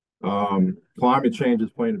 Climate change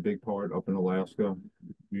is playing a big part up in Alaska.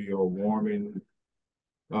 We are warming.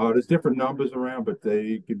 There's different numbers around, but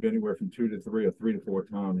they could be anywhere from 2 to 3 or 3 to 4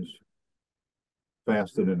 times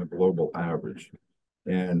faster than the global average.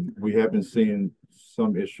 And we have been seeing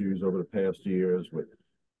some issues over the past years with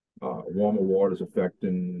warmer waters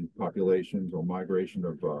affecting populations or migration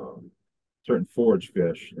of certain forage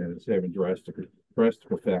fish, and it's having drastic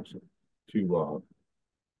effects to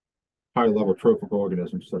high-level trophic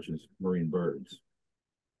organisms such as marine birds.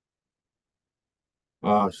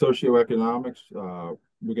 Socioeconomics,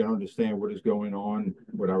 we got to understand what is going on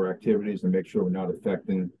with our activities and make sure we're not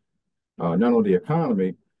affecting not only the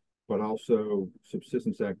economy, but also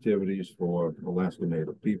subsistence activities for Alaska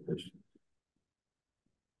Native peoples.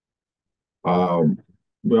 We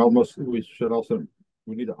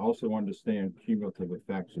need to also understand cumulative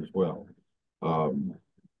effects as well.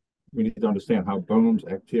 We need to understand how BOEM's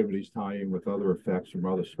activities tie in with other effects from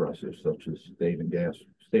other stressors, such as state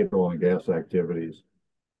oil and gas activities,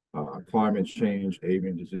 climate change,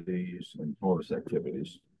 avian disease, and harvest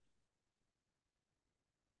activities.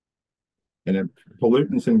 And then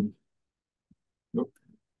pollutants and, did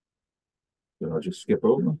I just skip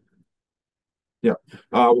over? Yeah,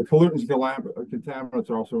 well, pollutants and contaminants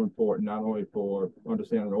are also important, not only for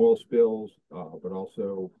understanding oil spills, but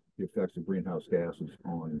also the effects of greenhouse gases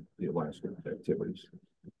on the Alaska activities.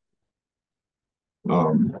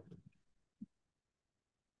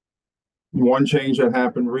 One change that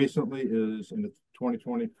happened recently is in the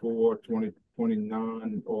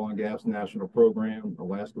 2024-2029 Oil and Gas National Program,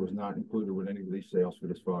 Alaska was not included with any lease sales for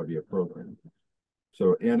this 5-year program.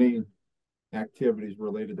 So any activities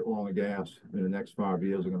related to oil and gas in the next 5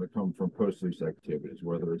 years are going to come from post-lease activities,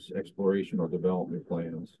 whether it's exploration or development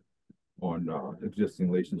plans. on existing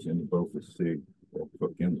leases in both the sea or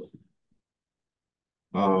Cook Inlet.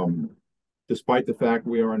 Despite the fact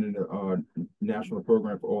we are in a national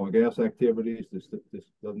program for oil and gas activities, this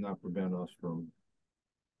does not prevent us from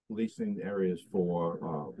leasing areas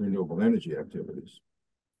for renewable energy activities,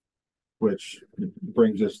 which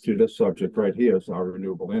brings us to this subject right here, is our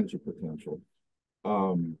renewable energy potential.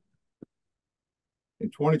 In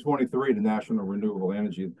 2023, the National Renewable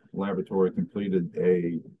Energy Laboratory completed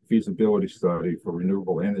a feasibility study for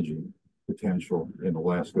renewable energy potential in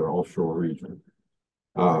Alaska offshore region.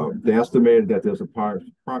 They estimated that there's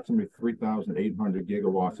approximately 3,800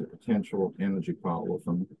 gigawatts of potential energy power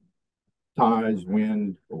from tides,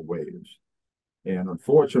 wind, or waves. And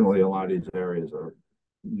unfortunately, a lot of these areas are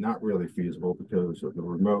not really feasible because of the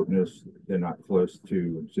remoteness. They're not close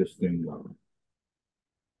to existing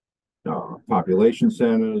population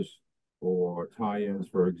centers or tie-ins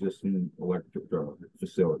for existing electric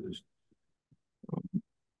facilities.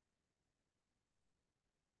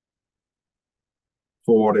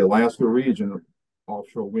 For the Alaska region,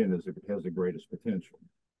 offshore wind has the greatest potential.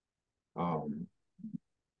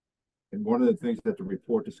 And one of the things that the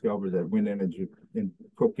report discovered that wind energy in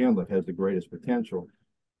Cook Inlet has the greatest potential,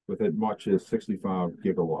 with as much as 65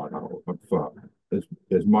 gigawatt hours,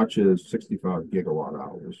 as much as 65 gigawatt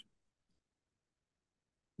hours.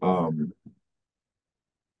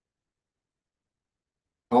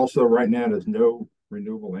 Also, right now, there's no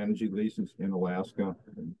renewable energy leases in Alaska,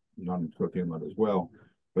 and none in Cook Inlet as well.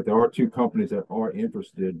 But there are two companies that are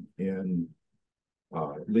interested in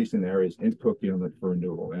leasing areas in Cook Inlet for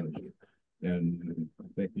renewable energy. And I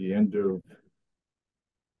think the end of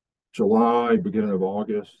July, beginning of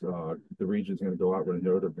August, the region's going to go out with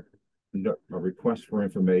a request for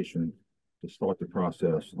information to start the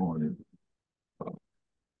process on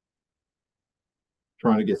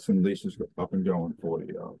trying to get some leases up and going for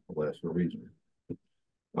the Alaska region.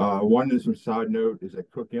 One is a side note is that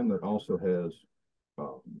Cook Inlet also has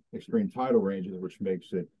extreme tidal ranges, which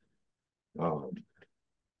makes it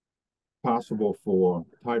possible for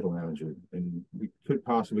tidal energy, and we could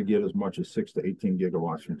possibly get as much as 6 to 18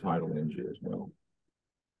 gigawatts from tidal energy as well.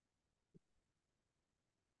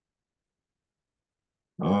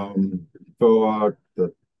 So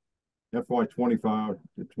the FY 25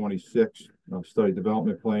 to 26 study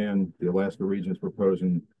development plan, the Alaska region is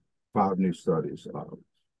proposing 5 new studies.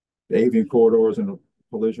 The avian corridors and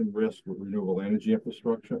collision risk with renewable energy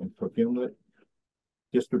infrastructure in Cook Inlet,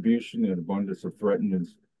 distribution and abundance of threatened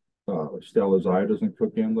stellarzidas in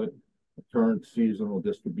Cook Inlet, current seasonal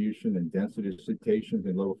distribution and density cetaceans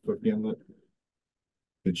in Lower Cook Inlet,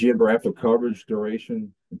 the geographic coverage,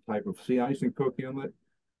 duration, and type of sea ice in Cook Inlet,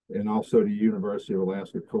 and also the University of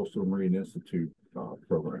Alaska Coastal Marine Institute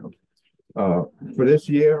program. For this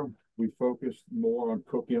year, we focused more on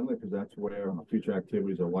Cook Inlet because that's where our future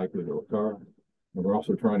activities are likely to occur. And we're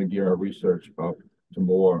also trying to gear our research up to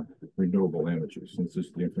more renewable energy, since this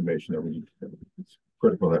is the information that it's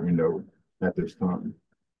critical that we know at this time.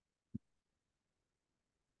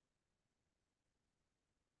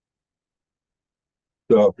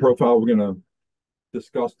 The profile we're going to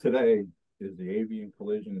discuss today is the avian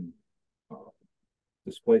collision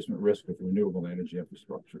displacement risk with renewable energy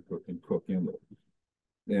infrastructure in Cook Inlet.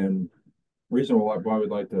 And the reason why we'd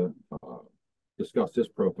like to discuss this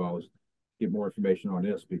profile is get more information on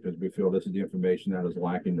this, because we feel this is the information that is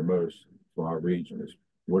lacking the most for our region, is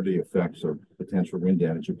what are the effects of potential wind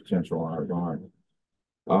energy potential on our environment.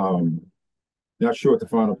 Not sure what the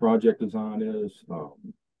final project design is.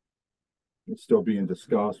 It's still being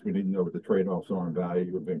discussed. We need to know what the trade-offs are in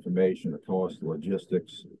value of information, the cost, the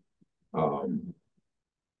logistics.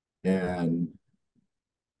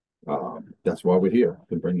 That's why we're here,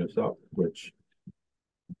 to bring this up, which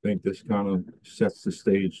I think this kind of sets the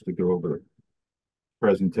stage to go over the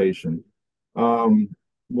presentation.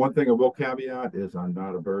 One thing I will caveat is I'm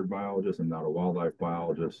not a bird biologist. I'm not a wildlife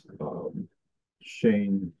biologist.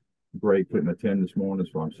 Shane Gray couldn't attend this morning,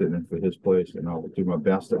 so I'm sitting in for his place, and I'll do my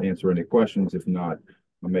best to answer any questions. If not,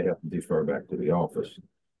 I may have to defer back to the office.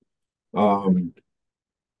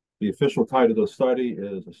 The official title of the study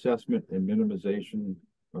is Assessment and Minimization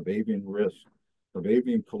of Avian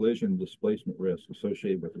Collision Displacement Risk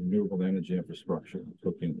Associated with Renewable Energy Infrastructure in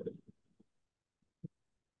Cook Inlet.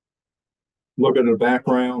 Look at the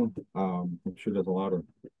background. I'm sure there's a lot of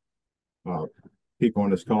people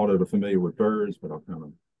on this call that are familiar with birds, but I'll kind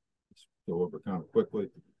of go over kind of quickly.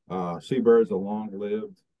 Seabirds are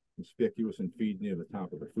long-lived, conspicuous, and feed near the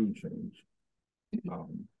top of the food chain.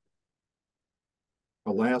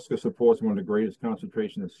 Alaska supports one of the greatest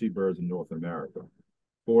concentrations of seabirds in North America.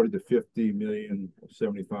 40 to 50 million,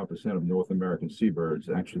 75% of North American seabirds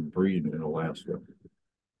actually breed in Alaska.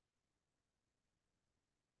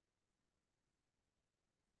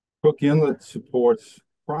 Cook Inlet supports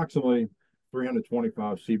approximately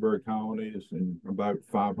 325 seabird colonies and about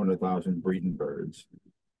 500,000 breeding birds.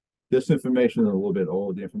 This information is a little bit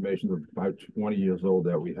old. The information is about 20 years old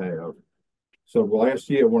that we have. So last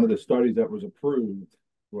year, one of the studies that was approved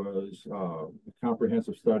was a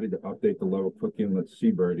comprehensive study to update the Lower Cook Inlet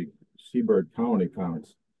seabird colony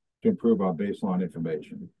counts to improve our baseline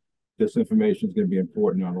information. This information is going to be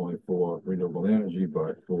important not only for renewable energy,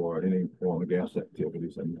 but for any oil and gas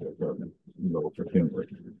activities in Lower Cook Inlet.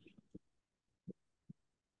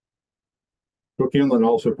 Cook Inlet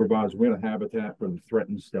also provides winter habitat for the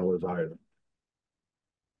threatened Steller's Island.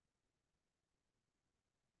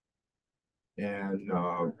 And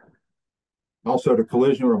also, the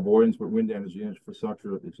collision or avoidance with wind energy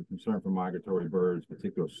infrastructure is a concern for migratory birds,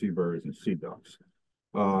 particularly seabirds and sea ducks.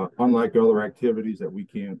 Unlike other activities that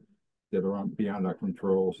are beyond our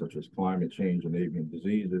control, such as climate change and avian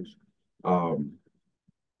diseases,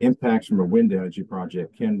 impacts from a wind energy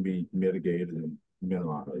project can be mitigated and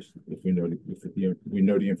minimized if we know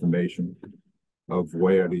the information of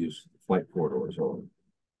where these flight corridors are.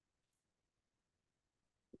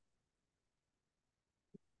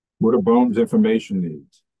 What are BOEM's information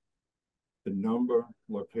needs? The number,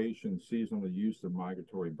 location, seasonal use of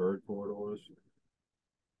migratory bird corridors,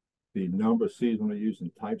 the number, seasonal use,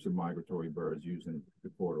 and types of migratory birds using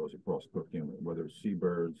the corridors across Cook Inlet, whether it's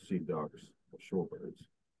seabirds, sea ducks, or shorebirds.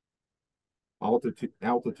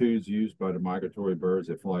 Altitudes used by the migratory birds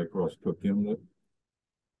that fly across Cook Inlet,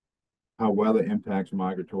 how weather impacts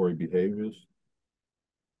migratory behaviors,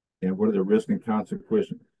 and what are the risks and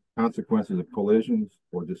consequences of collisions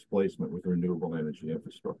or displacement with renewable energy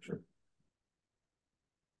infrastructure.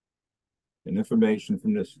 And information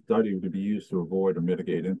from this study would be used to avoid or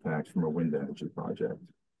mitigate impacts from a wind energy project.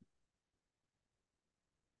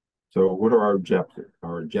 So what are our objectives?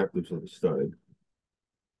 Our objectives of the study: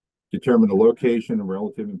 determine the location and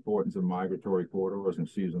relative importance of migratory corridors and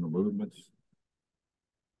seasonal movements,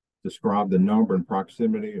 describe the number and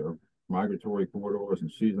proximity of migratory corridors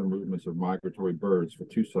and seasonal movements of migratory birds for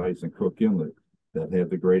 2 sites in Cook Inlet that have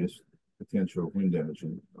the greatest potential wind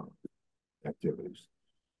energy activities.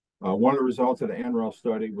 One of the results of the ANREL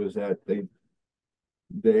study was that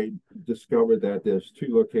they discovered that there's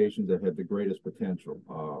 2 locations that have the greatest potential.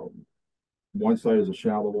 One site is a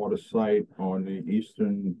shallow water site on the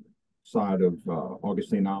eastern side of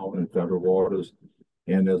Augustine Island in federal waters,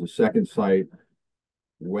 and there's a second site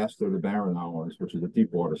west of the Barren Islands, which is a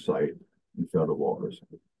deep water site in federal waters.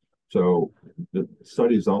 So the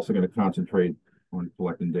study is also going to concentrate on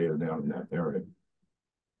collecting data down in that area.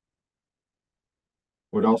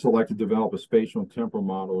 We'd also like to develop a spatial and temporal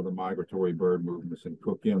model of the migratory bird movements in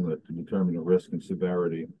Cook Inlet to determine the risk and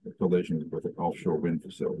severity of collisions with offshore wind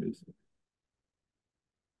facilities.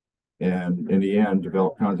 And in the end,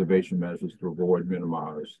 develop conservation measures to avoid,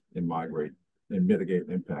 minimize, and mitigate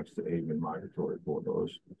impacts to avian migratory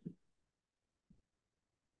corridors.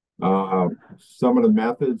 Some of the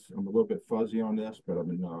methods, I'm a little bit fuzzy on this, but I've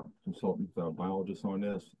been consulting with biologists on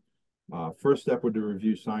this. First step would be to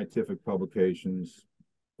review scientific publications,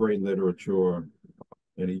 grade literature,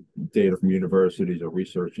 any data from universities or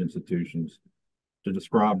research institutions to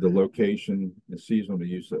describe the location and seasonal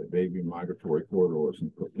use of avian migratory corridors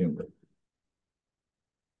in Cook Inlet.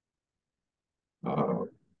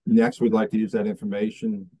 Next, we'd like to use that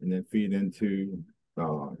information and then feed into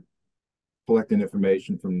collecting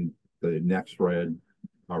information from the next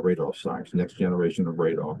radar sites, next generation of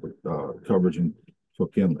radar coverage in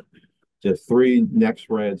Cook Inlet. There's 3 next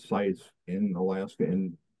red sites in Alaska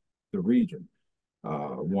in the region.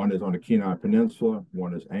 One is on the Kenai Peninsula,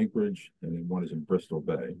 one is Anchorage, and then one is in Bristol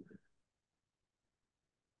Bay.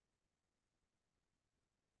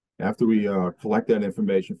 After we collect that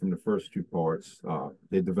information from the first 2 parts,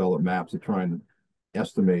 they develop maps to try and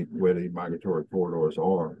estimate where the migratory corridors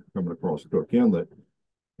are coming across Cook Inlet.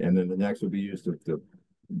 And then the next would be used to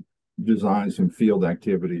design some field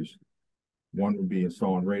activities. One would be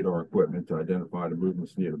installing radar equipment to identify the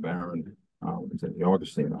movements near the Barren Islands and the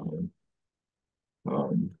Augustine Island.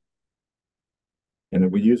 And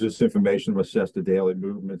then we use this information to assess the daily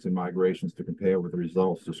movements and migrations to compare with the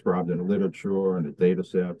results described in the literature and the data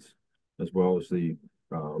sets, as well as the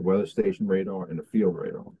weather station radar and the field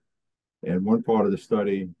radar. And one part of the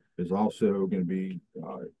study is also going to be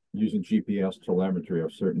using GPS telemetry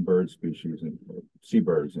of certain bird species and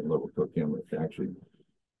seabirds in Lower Cook Inlet to actually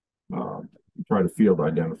try to field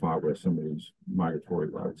identify where some of these migratory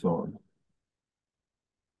routes are.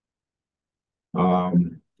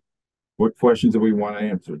 What questions do we want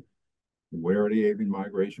answered? Where are the avian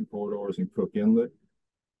migration corridors in Cook Inlet?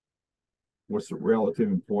 What's the relative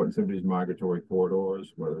importance of these migratory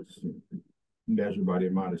corridors, whether it's measured by the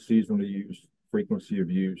amount of seasonal use, frequency of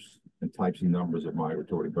use, and types and numbers of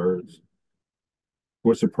migratory birds?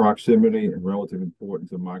 What's the proximity and relative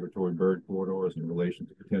importance of migratory bird corridors in relation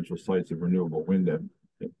to potential sites of renewable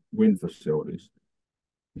wind facilities?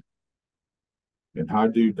 And how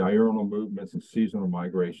do diurnal movements and seasonal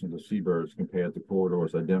migrations of seabirds compare to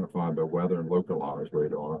corridors identified by weather and localized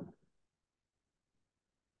radar?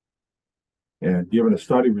 And given the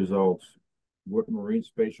study results, what marine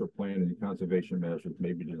spatial planning and conservation measures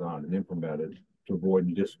may be designed and implemented to avoid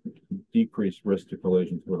and decrease risk to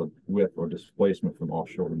collisions with or displacement from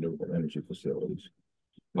offshore renewable energy facilities?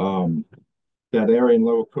 That area in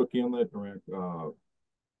Lower Cook Inlet around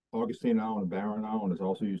Augustine Island and Barren Island is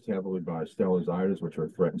also used heavily by stellarzidas, which are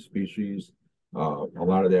threatened species. A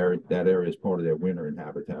lot of that area is part of their wintering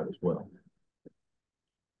habitat as well.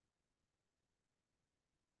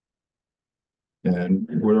 And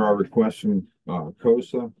what are our requests from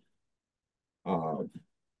COSA? Some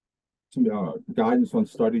guidance on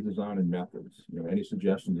study design and methods. Any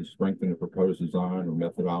suggestions to strengthen the proposed design or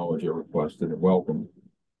methodology are requested and welcome.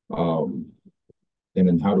 And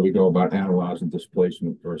then how do we go about analyzing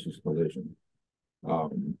displacement versus collision? We're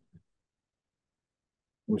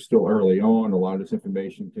still early on. A lot of this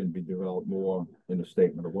information can be developed more in a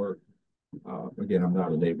statement of work. Again, I'm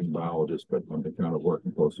not a Navy biologist, but I'm kind of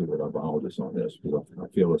working closely with our biologists on this because I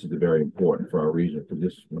feel this is very important for our region because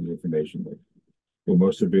this is one of the information that we're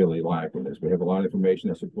most severely lacking is we have a lot of information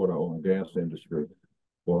that support our oil and gas industry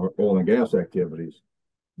or oil and gas activities,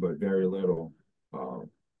 but very little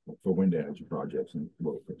for wind energy projects and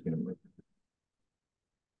local containment.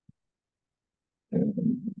 And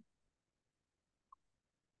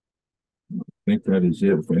I think that is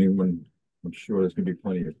it. If anyone, I'm sure there's going to be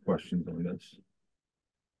plenty of questions on this.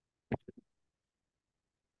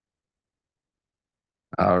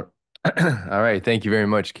 All right. Thank you very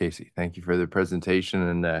much, Casey. Thank you for the presentation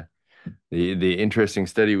and the interesting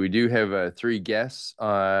study. We do have 3 guests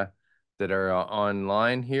that are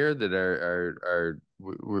online here that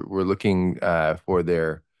we're looking for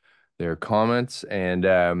their comments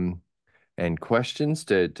and questions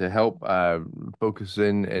to help focus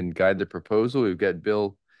in and guide the proposal. We've got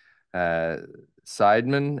Bill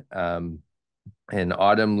Seidman and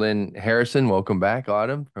Autumn Lynn Harrison. Welcome back,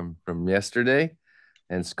 Autumn, from yesterday,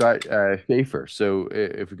 and Scott Schaefer. So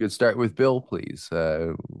if we could start with Bill, please.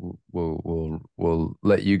 We'll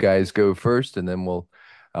let you guys go first, and then we'll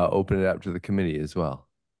open it up to the committee as well.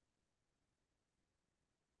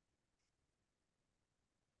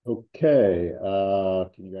 Okay.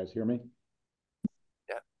 Can you guys hear me?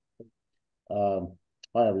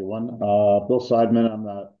 Hi, everyone. Bill Seidman. I'm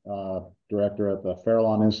the director at the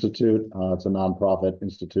Farallon Institute. It's a nonprofit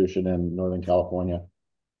institution in Northern California.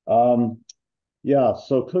 Yeah,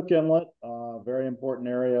 so Cook Inlet, very important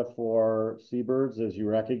area for seabirds, as you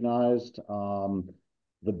recognized.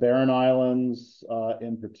 The Barren Islands,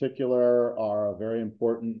 in particular, are a very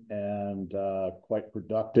important and quite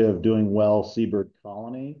productive, doing well seabird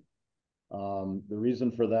colony. The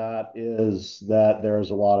reason for that is that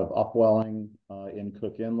there's a lot of upwelling in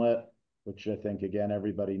Cook Inlet, which I think, again,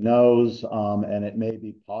 everybody knows, and it may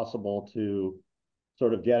be possible to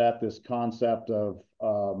sort of get at this concept of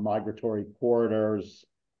migratory corridors,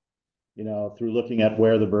 through looking at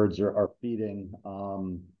where the birds are feeding,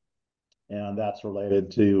 and that's related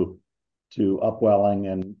to upwelling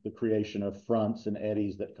and the creation of fronts and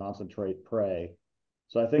eddies that concentrate prey.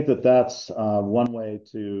 So I think that's one way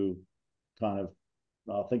to kind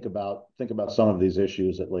of think about some of these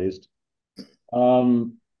issues at least.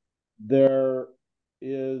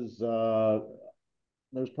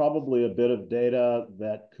 There's probably a bit of data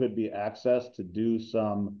that could be accessed to do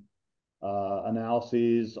some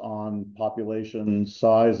analyses on population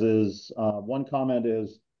sizes. One comment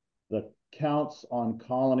is the counts on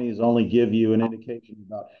colonies only give you an indication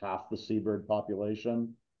about half the seabird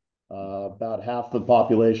population. About half the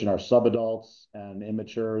population are subadults and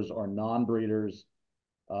immatures or non-breeders,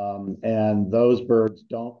 and those birds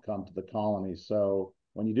don't come to the colony. So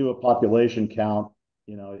when you do a population count,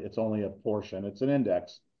 it's only a portion. It's an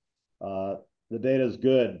index. The data is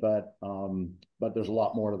good, but there's a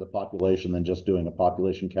lot more to the population than just doing a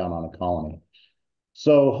population count on a colony.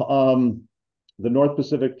 So the North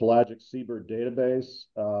Pacific Pelagic Seabird Database,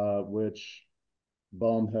 which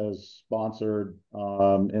BOEM has sponsored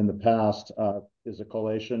in the past, is a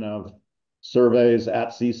collation of surveys,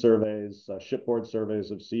 at-sea surveys, shipboard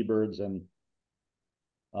surveys of seabirds, and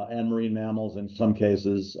and marine mammals in some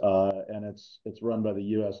cases, and it's run by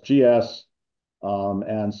the USGS.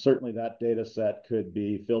 And certainly that data set could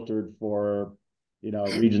be filtered for,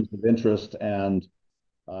 regions of interest and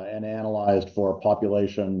analyzed for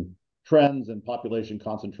population trends and population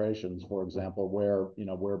concentrations, for example,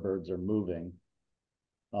 where birds are moving.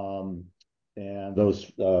 And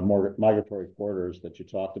those more migratory corridors that you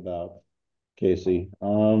talked about, Casey.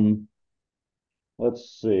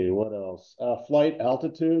 Let's see, what else? Flight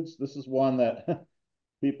altitudes. This is one that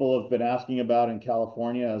people have been asking about in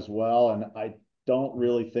California as well, and I don't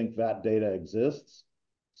really think that data exists.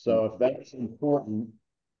 So if that's important,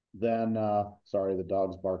 then, sorry, the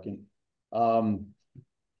dog's barking.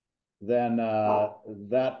 Then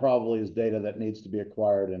that probably is data that needs to be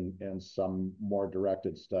acquired in some more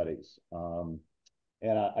directed studies. And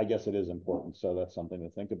I guess it is important, so that's something to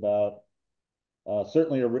think about.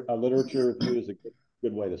 Certainly a literature review is a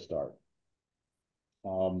good way to start.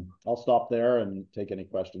 I'll stop there and take any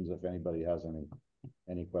questions if anybody has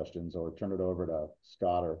any questions, or turn it over to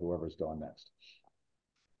Scott or whoever's going next.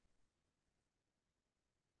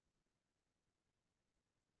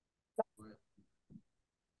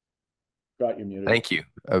 Scott, you're muted. Thank you.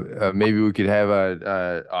 Maybe we could have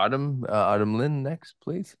Autumn Lynn next,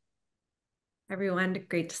 please. Everyone,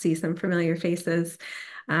 great to see some familiar faces.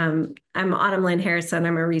 I'm Autumn Lynn Harrison.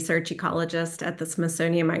 I'm a research ecologist at the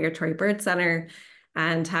Smithsonian Migratory Bird Center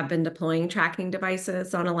and have been deploying tracking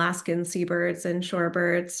devices on Alaskan seabirds and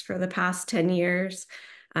shorebirds for the past 10 years,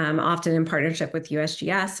 often in partnership with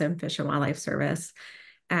USGS and Fish and Wildlife Service,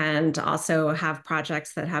 and also have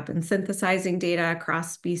projects that have been synthesizing data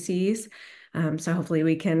across species. So hopefully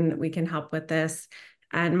we can help with this.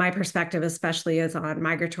 And my perspective especially is on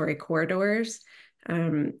migratory corridors.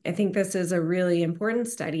 I think this is a really important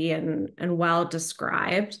study and well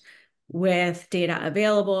described, with data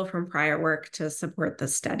available from prior work to support the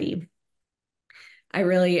study. I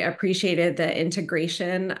really appreciated the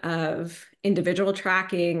integration of individual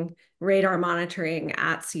tracking, radar monitoring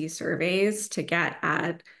at sea surveys to get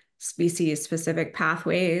at species-specific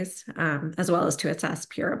pathways, as well as to assess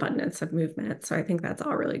pure abundance of movement. So I think that's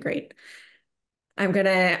all really great. I'm going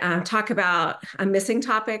to talk about a missing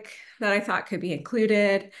topic that I thought could be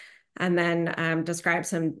included, and then describe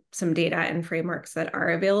some data and frameworks that are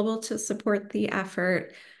available to support the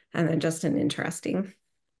effort, and then just an interesting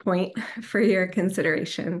point for your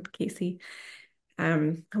consideration, Casey.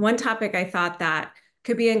 One topic I thought that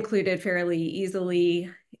could be included fairly easily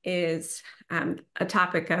is a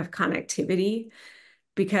topic of connectivity,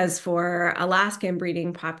 because for Alaskan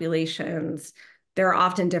breeding populations, there are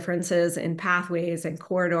often differences in pathways and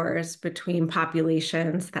corridors between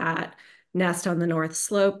populations that nest on the North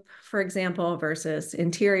Slope, for example, versus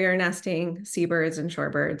interior nesting seabirds and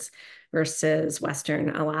shorebirds versus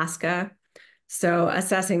Western Alaska. So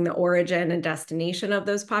assessing the origin and destination of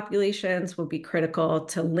those populations will be critical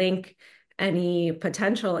to link any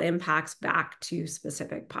potential impacts back to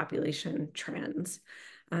specific population trends.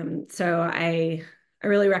 So I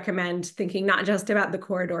really recommend thinking not just about the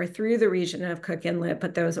corridor through the region of Cook Inlet,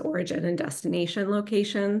 but those origin and destination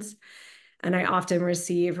locations. And I often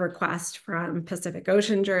receive requests from Pacific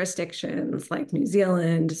Ocean jurisdictions like New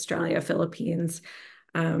Zealand, Australia, Philippines.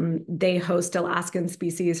 They host Alaskan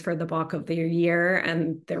species for the bulk of their year,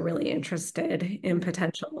 and they're really interested in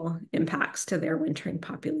potential impacts to their wintering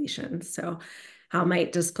populations. So how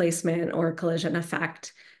might displacement or collision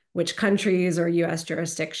affect which countries or US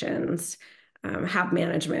jurisdictions have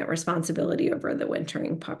management responsibility over the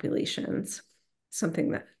wintering populations?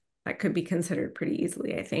 Something that could be considered pretty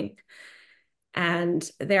easily, I think. And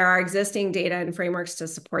there are existing data and frameworks to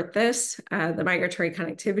support this. The Migratory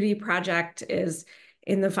Connectivity Project is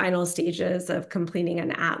in the final stages of completing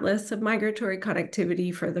an atlas of migratory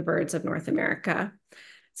connectivity for the birds of North America.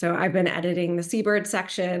 So I've been editing the seabird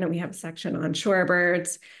section, and we have a section on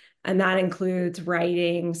shorebirds, and that includes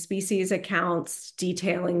writing species accounts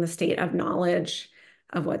detailing the state of knowledge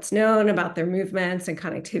of what's known about their movements and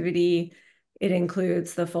connectivity. It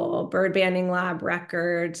includes the full bird banding lab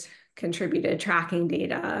records, contributed tracking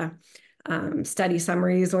data, study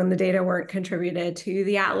summaries when the data weren't contributed to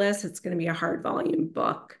the atlas. It's going to be a hard volume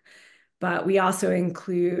book. But we also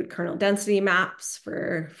include kernel density maps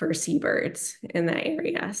for seabirds in that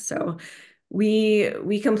area. So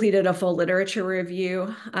we completed a full literature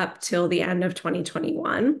review up till the end of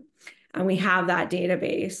 2021. And we have that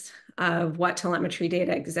database of what telemetry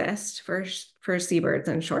data exists for seabirds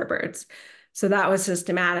and shorebirds. So that was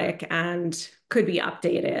systematic and could be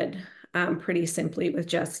updated pretty simply with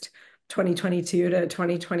just 2022 to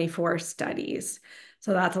 2024 studies.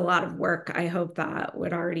 So that's a lot of work. I hope that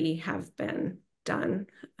would already have been done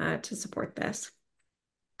to support this.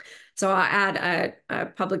 So I'll add a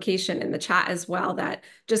publication in the chat as well that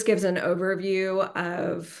just gives an overview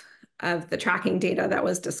of the tracking data that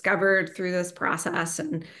was discovered through this process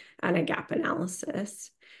and a gap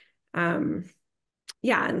analysis.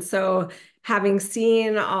 Yeah, and so having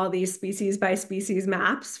seen all these species by species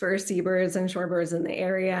maps for seabirds and shorebirds in the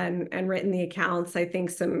area and written the accounts, I think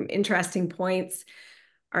some interesting points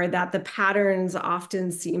are that the patterns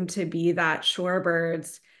often seem to be that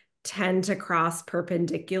shorebirds tend to cross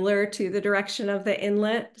perpendicular to the direction of the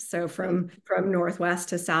inlet, so from northwest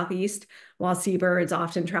to southeast, while seabirds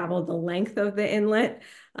often travel the length of the inlet,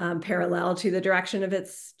 parallel to the direction of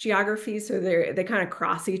its geography. So they kind of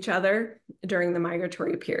cross each other during the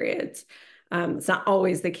migratory periods. It's not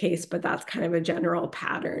always the case, but that's kind of a general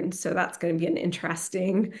pattern. So that's going to be an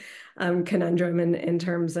interesting conundrum in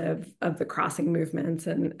terms of the crossing movements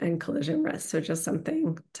and collision risk. So just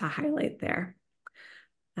something to highlight there.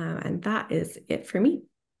 And that is it for me.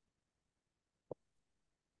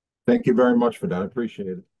 Thank you very much for that. I appreciate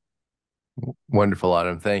it. Wonderful,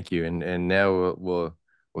 Autumn. Thank you. And now we'll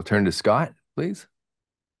turn to Scott, please.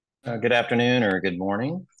 Good afternoon or good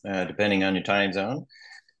morning, depending on your time zone.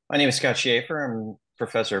 My name is Scott Schaefer. I'm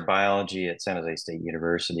professor of biology at San Jose State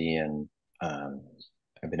University, and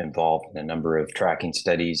I've been involved in a number of tracking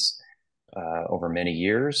studies over many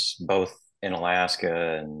years, both in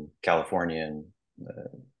Alaska and California and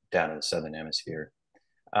down in the Southern Hemisphere.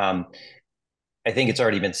 I think it's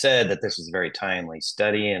already been said that this is a very timely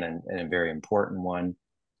study and a very important one.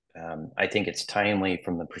 I think it's timely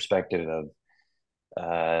from the perspective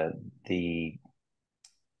of the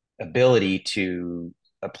ability to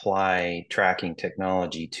apply tracking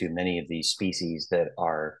technology to many of these species that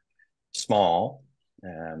are small.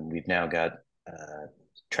 We've now got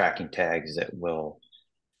tracking tags that will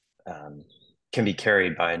can be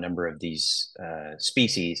carried by a number of these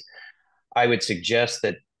species. I would suggest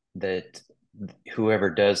that whoever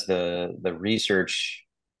does the research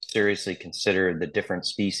seriously consider the different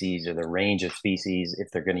species or the range of species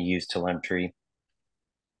if they're going to use telemetry,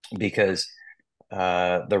 because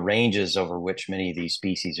the ranges over which many of these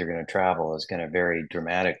species are going to travel is going to vary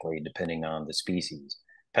dramatically depending on the species.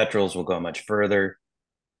 Petrels will go much further.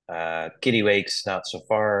 Kittiwakes, not so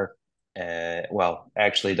far. Well,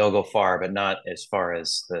 actually, they'll go far, but not as far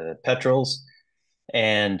as the petrels.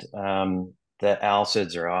 And the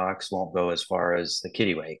alcids or auks won't go as far as the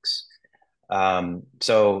kittiwakes.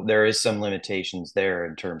 So there is some limitations there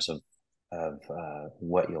in terms of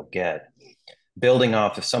what you'll get. Building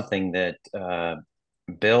off of something that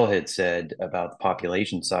Bill had said about the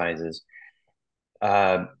population sizes,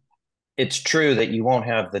 it's true that you won't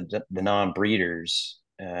have the non-breeders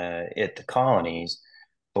at the colonies,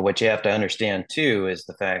 but what you have to understand too is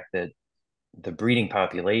the fact that the breeding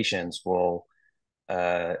populations will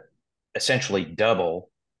essentially double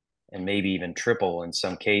and maybe even triple in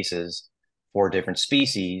some cases for different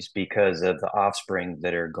species because of the offspring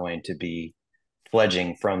that are going to be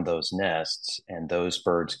fledging from those nests, and those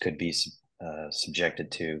birds could be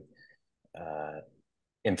subjected to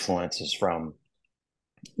influences from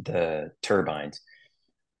the turbines.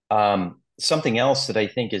 Something else that I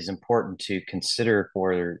think is important to consider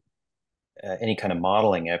for any kind of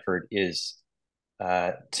modeling effort is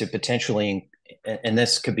to potentially, and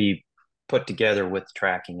this could be put together with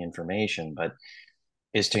tracking information, but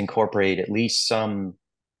is to incorporate at least some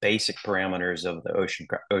basic parameters of the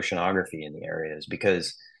oceanography in the areas,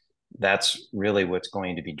 because that's really what's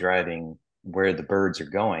going to be driving where the birds are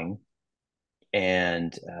going.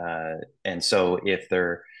 And so if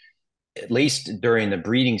they're, at least during the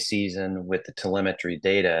breeding season with the telemetry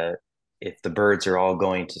data, if the birds are all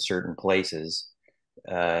going to certain places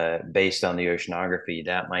based on the oceanography,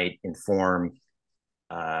 that might inform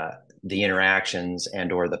the interactions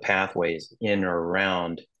and or the pathways in or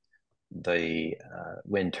around the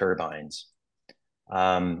wind turbines.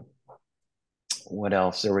 What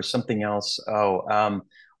else? There was something else.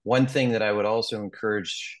 One thing that I would also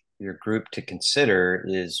encourage your group to consider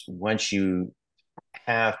is, once you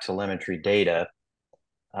have telemetry data,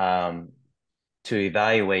 to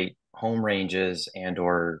evaluate home ranges and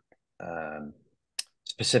or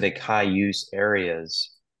specific high use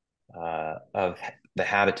areas of the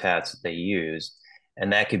habitats that they use.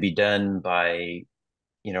 And that could be done by,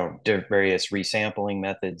 various resampling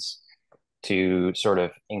methods to sort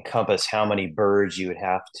of encompass how many birds you would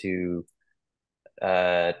have to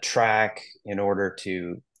track in order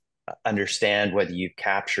to understand whether you've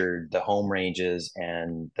captured the home ranges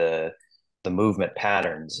and the movement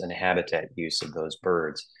patterns and habitat use of those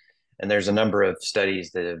birds. And there's a number of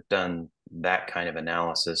studies that have done that kind of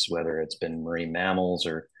analysis, whether it's been marine mammals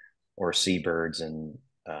or seabirds. And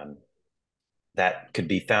that could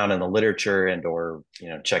be found in the literature and or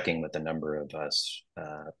checking with a number of us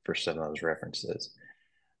for some of those references.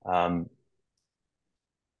 I'll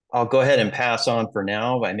go ahead and pass on for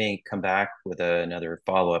now. I may come back with another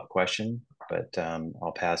follow-up question, but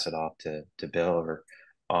I'll pass it off to Bill or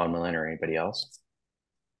Autumn or anybody else.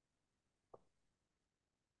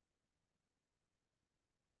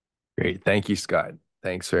 Great, thank you, Scott.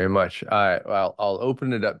 Thanks very much. I'll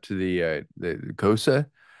open it up to the COSA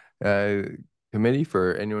committee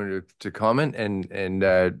for anyone to comment, and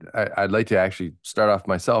I'd like to actually start off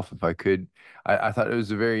myself if I could. I thought it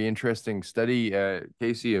was a very interesting study,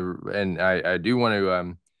 Casey, and I do want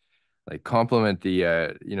to like compliment the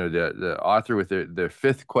the author with the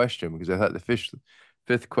fifth question, because I thought the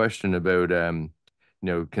fifth question about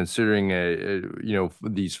considering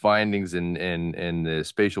these findings and the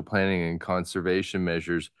spatial planning and conservation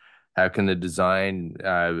measures, how can the design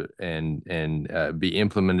and be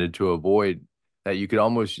implemented to avoid that? You could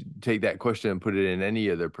almost take that question and put it in any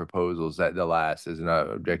of the proposals, that the last as an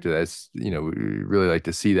objective. That's we really like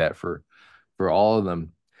to see that for all of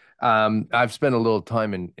them. I've spent a little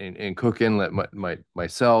time in Cook Inlet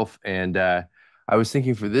myself, and I was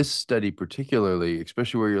thinking for this study particularly,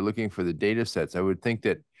 especially where you're looking for the data sets, I would think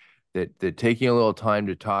that taking a little time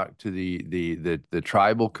to talk to the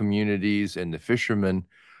tribal communities and the fishermen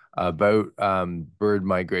about bird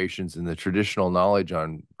migrations and the traditional knowledge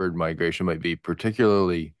on bird migration might be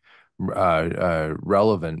particularly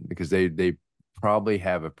relevant, because they probably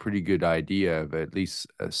have a pretty good idea of at least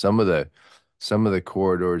some of the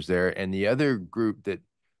corridors there. And the other group that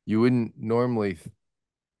you wouldn't normally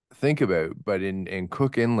think about, but in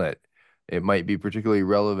Cook Inlet, it might be particularly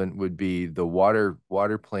relevant, would be the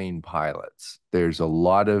waterplane pilots. There's a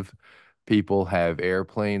lot of people have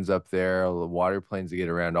airplanes up there, water planes that get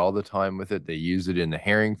around all the time with it. They use it in the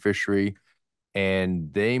herring fishery,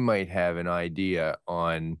 and they might have an idea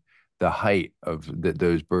on the height of that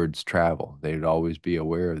those birds travel. They'd always be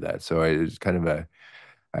aware of that. So it was kind of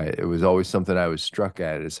it was always something I was struck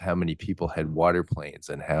at, is how many people had water planes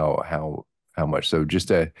and how much. So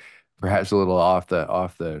just perhaps a little off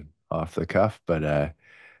the cuff, but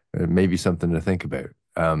maybe something to think about.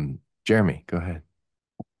 Jeremy, go ahead.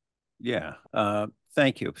 Yeah,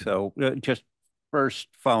 thank you. So just first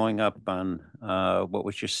following up on what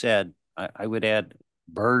was just said, I would add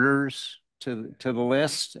birders to the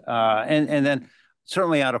list, and then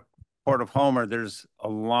certainly out of Port of Homer, there's a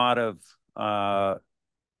lot of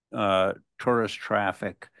tourist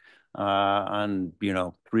traffic on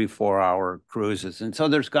 3-4 hour cruises, and so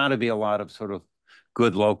there's got to be a lot of sort of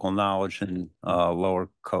good local knowledge in Lower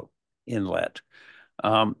Cook Inlet.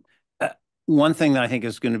 One thing that I think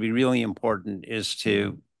is going to be really important is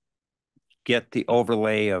to get the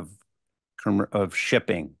overlay of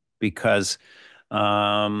shipping, because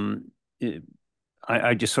I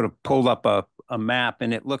just sort of pulled up a map,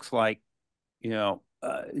 and it looks like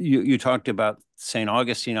you talked about St.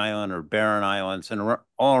 Augustine Island or Barren Islands, and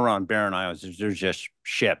all around Barren Islands there's just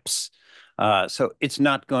ships. So it's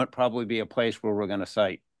not going to probably be a place where we're going to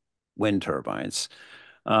site wind turbines.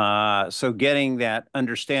 So getting that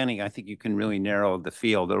understanding, I think you can really narrow the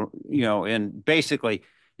field. And basically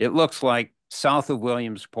it looks like south of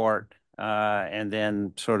Williamsport, and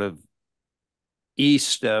then sort of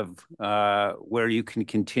east of where you can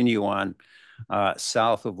continue on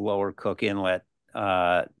south of Lower Cook Inlet.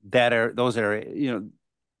 Those areas,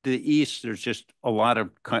 the east, there's just a lot of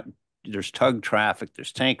there's tug traffic,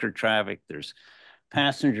 there's tanker traffic, there's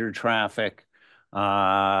passenger traffic,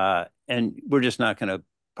 and we're just not going to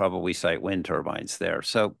probably site wind turbines there.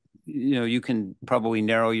 So you can probably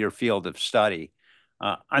narrow your field of study.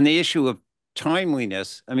 On the issue of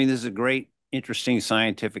timeliness, I mean, this is a great, interesting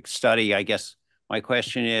scientific study. I guess my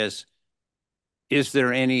question is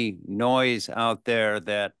there any noise out there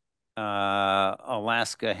that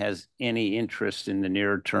Alaska has any interest in the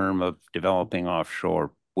near term of developing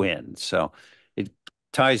offshore wind? So it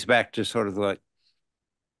ties back to sort of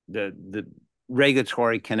the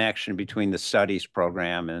regulatory connection between the studies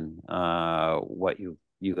program and what you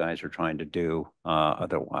guys are trying to do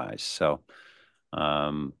otherwise. So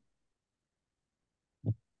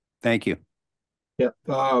thank you.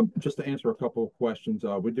 Yeah, just to answer a couple of questions,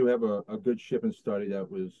 we do have a good shipping study that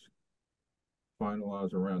was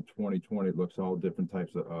finalized around 2020. It looks at all different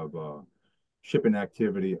types of shipping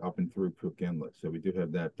activity up and through Cook Inlet. So we do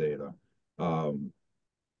have that data.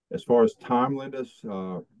 As far as timeliness,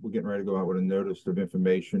 we're getting ready to go out with a notice of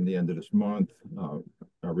information the end of this month.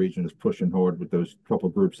 Our region is pushing hard with those couple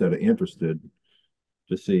of groups that are interested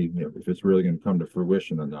to see if it's really going to come to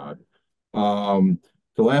fruition or not.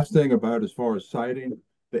 The last thing about as far as siting,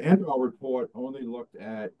 the NREL report only looked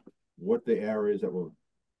at what the areas that will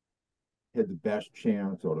had the best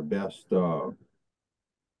chance or the best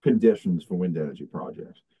conditions for wind energy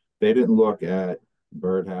projects. They didn't look at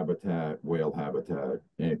bird habitat, whale habitat,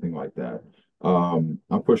 anything like that. I'm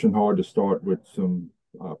pushing hard to start with some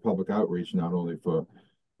public outreach, not only for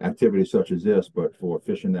activities such as this, but for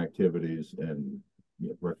fishing activities and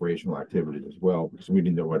recreational activities as well, because we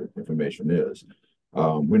need to know what information is.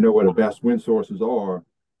 We know what the best wind sources are,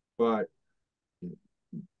 but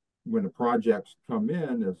when the projects come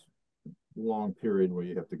in, there's a long period where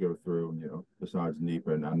you have to go through, besides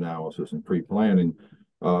NEPA and analysis and pre-planning,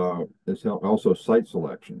 there's also site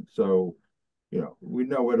selection. So, we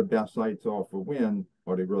know where the best sites are for wind.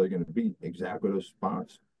 Are they really going to be exactly those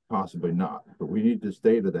spots? Possibly not, but we need this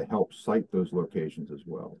data to help cite those locations as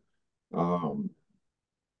well. When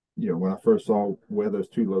I first saw where those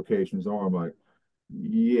two locations are, I'm like,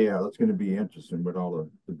 yeah, that's going to be interesting with all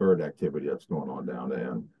the bird activity that's going on down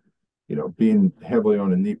there. And, being heavily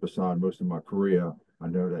on the NEPA side most of my career, I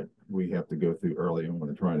know that we have to go through early on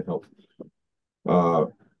and trying to help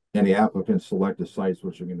any applicants select the sites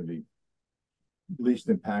which are going to be least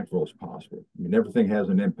impactful as possible. I mean, everything has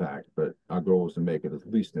an impact, but our goal is to make it as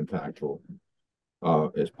least impactful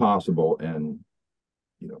as possible. And,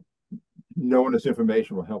 knowing this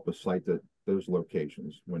information will help us cite those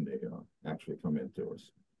locations when they actually come into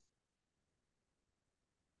us.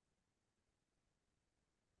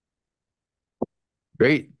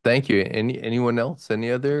 Great, thank you. Anyone else? Any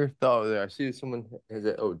other thought? I see someone has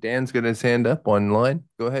it. Oh, Dan's got his hand up online.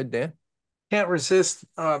 Go ahead, Dan. Can't resist.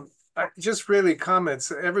 Just really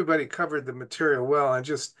comments. Everybody covered the material well. I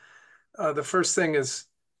just the first thing is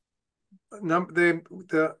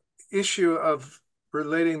the issue of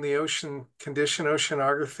relating the ocean condition,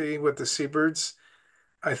 oceanography with the seabirds.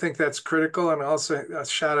 I think that's critical. And also a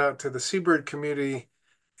shout out to the seabird community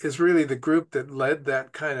is really the group that led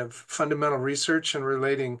that kind of fundamental research and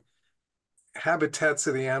relating habitats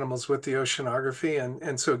of the animals with the oceanography.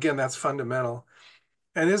 And so again, that's fundamental.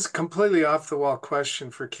 And it's a completely off the wall question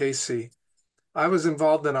for Casey. I was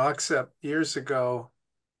involved in OXEP years ago,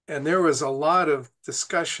 and there was a lot of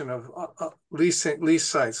discussion of lease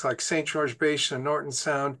sites like St. George Basin and Norton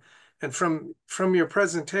Sound. And from your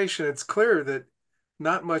presentation, it's clear that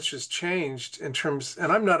not much has changed in terms,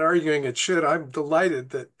 and I'm not arguing it should. I'm delighted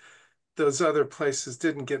that those other places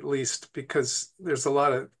didn't get leased because there's a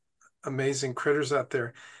lot of amazing critters out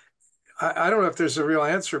there. I don't know if there's a real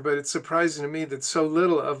answer, but it's surprising to me that so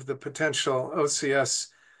little of the potential OCS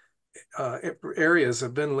areas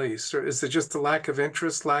have been leased. Or is it just a lack of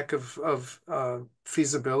interest, lack of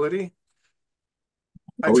feasibility?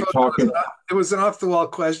 Are we talking? It was an off the wall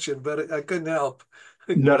question, but I couldn't help.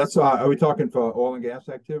 No, that's are we talking for oil and gas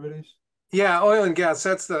activities? Yeah, oil and gas.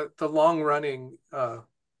 That's the long running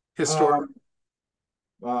historic.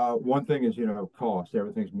 One thing is, cost.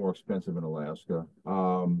 Everything's more expensive in Alaska.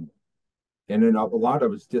 And then a lot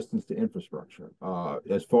of it's distance to infrastructure.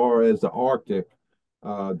 As far as the Arctic,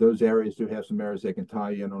 those areas do have some areas they can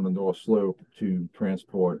tie in on the North Slope to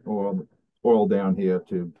transport oil down here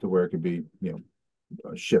to where it could be,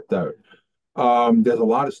 shipped out. There's a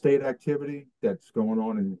lot of state activity that's going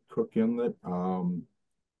on in Cook Inlet. I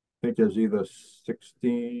think there's either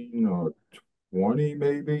 16 or 20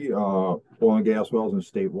 maybe oil and gas wells in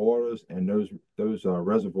state waters, and those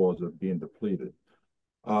reservoirs are being depleted.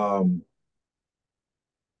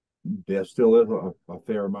 There still is a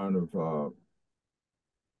fair amount of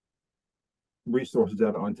resources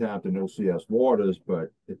that are untapped in OCS waters,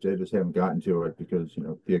 but they just haven't gotten to it because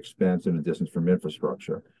the expense and the distance from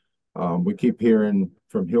infrastructure. We keep hearing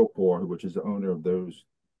from Hillcore, which is the owner of those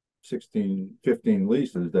 15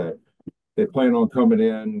 leases, that they plan on coming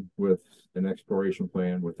in with an exploration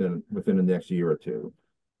plan within the next year or two.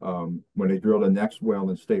 When they drill the next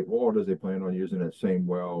well in state waters, they plan on using that same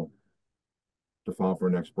well to file for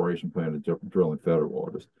an exploration plan to drill in federal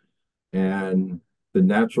waters. And the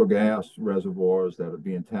natural gas reservoirs that are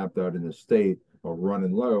being tapped out in the state are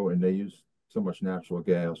running low, and they use so much natural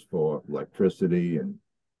gas for electricity and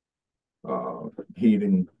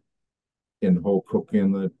heating in the whole Cook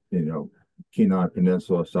Inlet, Kenai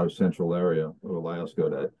Peninsula, South Central area of Alaska,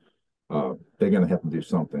 that they're going to have to do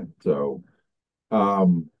something. So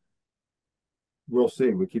we'll see.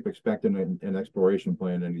 We keep expecting an exploration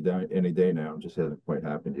plan any day now. It just hasn't quite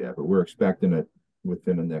happened yet, but we're expecting it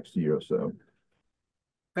within the next year or so.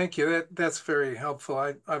 Thank you. That's very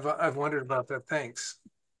helpful. I've wondered about that. Thanks.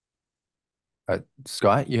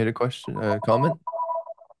 Scott, you had a question, comment?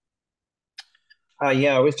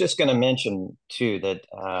 Yeah, I was just going to mention too that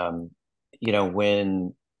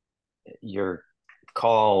when your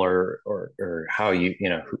call or how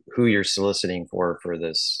who you're soliciting for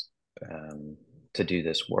this to do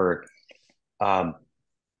this work.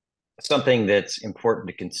 Something that's important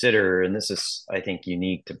to consider, and this is, I think,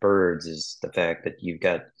 unique to birds, is the fact that you've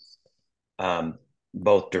got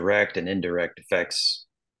both direct and indirect effects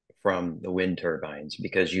from the wind turbines,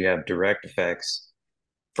 because you have direct effects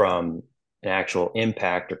from an actual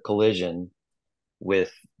impact or collision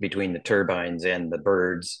between the turbines and the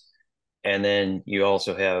birds. And then you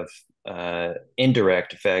also have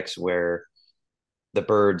indirect effects where the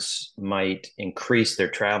birds might increase their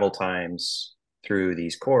travel times through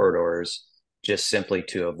these corridors just simply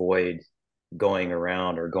to avoid going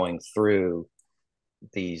around or going through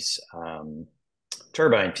these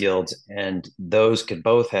turbine fields. And those could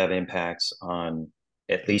both have impacts on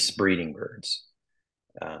at least breeding birds.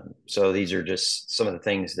 So these are just some of the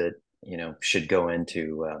things that, should go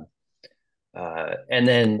into. And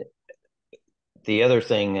then the other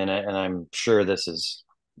thing, and I'm sure this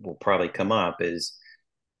will probably come up, is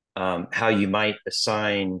how you might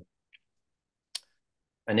assign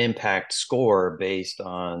an impact score based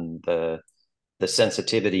on the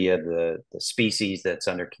sensitivity of the species that's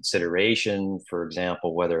under consideration. For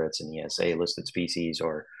example, whether it's an ESA listed species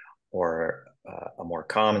or a more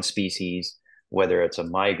common species, whether it's a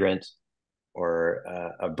migrant or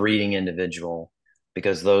a breeding individual,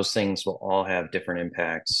 because those things will all have different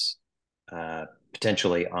impacts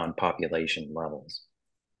potentially on population levels.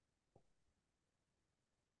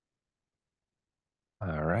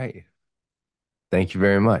 All right. Thank you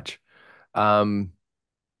very much.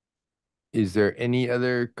 Is there any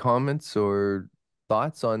other comments or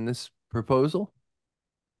thoughts on this proposal?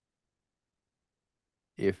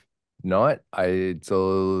 If not, it's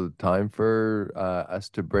time for us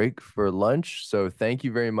to break for lunch. So thank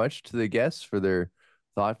you very much to the guests for their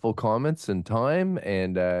thoughtful comments and time.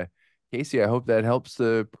 And Casey, I hope that helps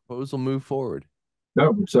the proposal move forward.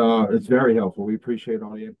 No, it's very helpful. We appreciate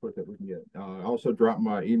all the input that we can get. I also drop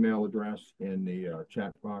my email address in the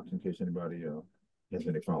chat box in case anybody has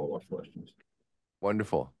any follow-up questions.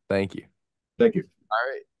 Wonderful. Thank you. Thank you. All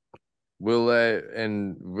right. We'll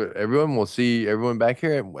see everyone back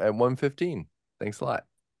here at 1:15. Thanks a lot.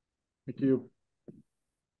 Thank you.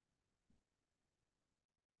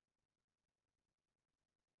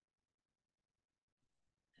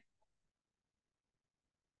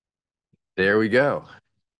 There we go.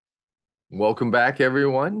 Welcome back,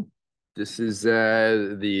 everyone. This is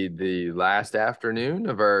the last afternoon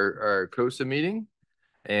of our COSA meeting,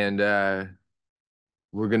 and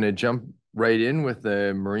we're going to jump right in with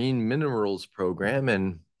the Marine Minerals Program.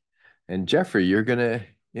 And Jeffrey, you're going to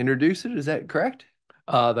introduce it. Is that correct?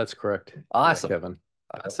 That's correct. Awesome, yeah, Kevin.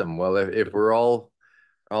 Awesome. Well, if we're all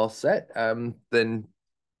set, then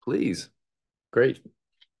please. Great.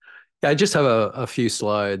 Yeah, I just have a few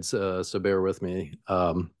slides, so bear with me.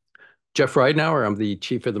 Jeff Ridenauer, I'm the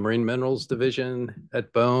Chief of the Marine Minerals Division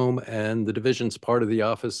at BOEM, and the division's part of the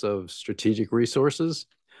Office of Strategic Resources.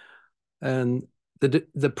 And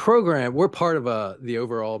the program, we're part of the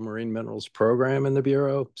overall Marine Minerals program in the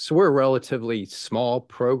Bureau. So we're a relatively small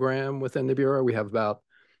program within the Bureau. We have about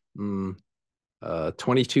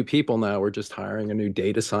 22 people now. We're just hiring a new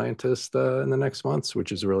data scientist in the next months,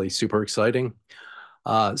 which is really super exciting.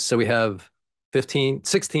 So we have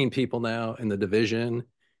 16 people now in the division,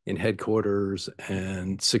 in headquarters,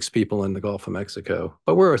 and 6 people in the Gulf of Mexico.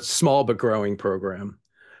 But we're a small but growing program.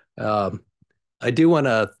 I do want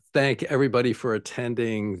to thank everybody for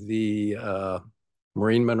attending the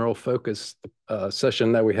marine mineral focus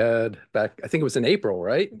session that we had back, I think it was in April,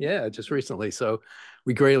 right? Yeah, just recently. So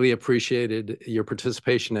we greatly appreciated your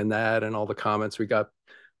participation in that and all the comments we got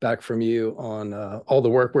back from you on all the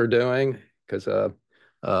work we're doing, because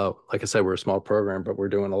like I said, we're a small program, but we're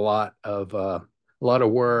doing a lot of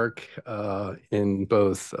work in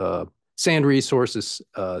both sand resources,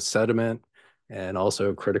 sediment, and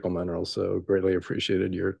also critical minerals. So greatly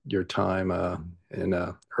appreciated your time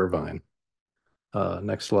in Irvine.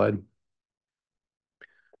 Next slide.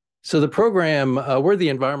 So the program, we're the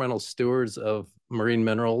environmental stewards of marine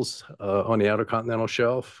minerals on the Outer Continental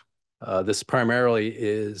Shelf. This primarily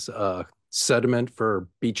is sediment for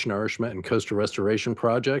beach nourishment and coastal restoration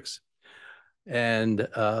projects. And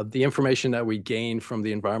the information that we gain from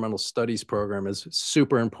the environmental studies program is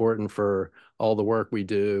super important for all the work we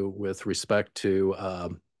do with respect to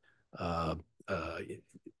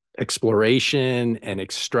exploration and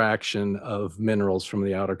extraction of minerals from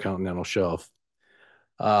the Outer Continental Shelf.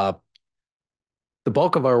 The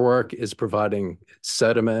bulk of our work is providing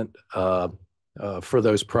sediment for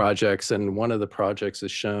those projects. And one of the projects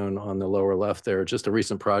is shown on the lower left there, just a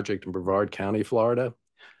recent project in Brevard County, Florida.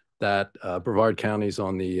 that Brevard County is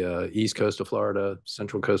on the east coast of Florida,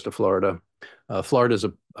 central coast of Florida. Florida is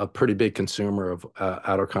a pretty big consumer of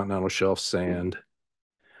outer continental shelf sand.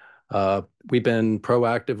 We've been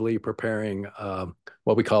proactively preparing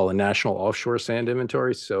what we call a national offshore sand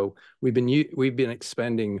inventory. So we've been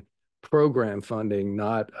expending program funding,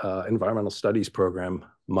 not environmental studies program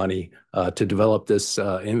money, to develop this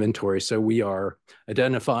inventory. So we are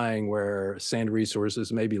identifying where sand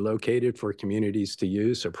resources may be located for communities to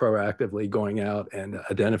use. So proactively going out and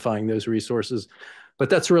identifying those resources. But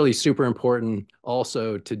that's really super important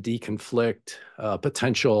also to deconflict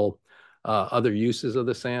potential other uses of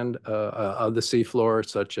the sand of the seafloor,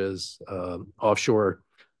 such as offshore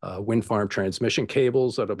wind farm transmission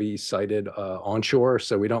cables that'll be sited onshore.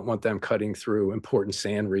 So we don't want them cutting through important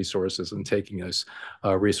sand resources and taking those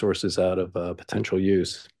resources out of potential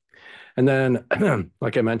use. And then,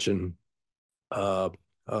 like I mentioned, a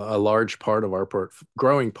large part of our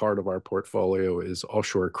growing part of our portfolio is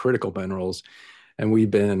offshore critical minerals. And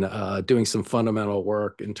we've been doing some fundamental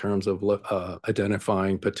work in terms of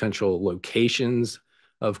identifying potential locations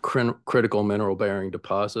of critical mineral-bearing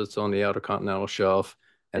deposits on the outer continental shelf,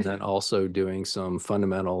 and then also doing some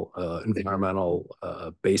fundamental environmental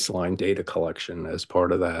baseline data collection as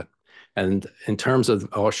part of that. And in terms of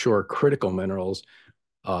offshore critical minerals,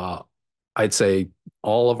 I'd say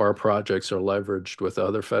all of our projects are leveraged with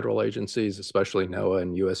other federal agencies, especially NOAA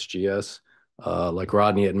and USGS. Like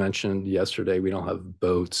Rodney had mentioned yesterday, we don't have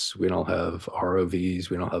boats, we don't have ROVs,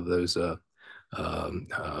 we don't have those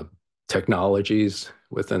technologies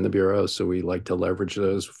within the Bureau. So we like to leverage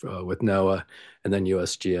those with NOAA, and then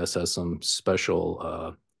USGS has some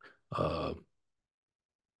special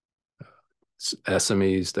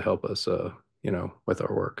SMEs to help us, with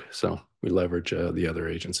our work. So we leverage the other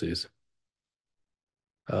agencies.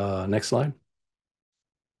 Next slide.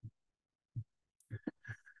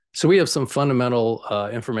 So we have some fundamental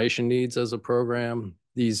information needs as a program.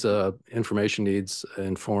 These information needs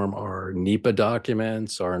inform our NEPA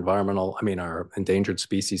documents, our our endangered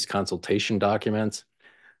species consultation documents.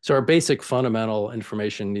 So our basic fundamental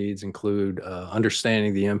information needs include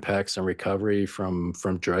understanding the impacts and recovery from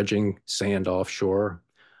dredging sand offshore.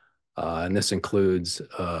 And this includes,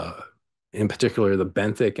 in particular, the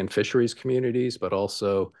benthic and fisheries communities, but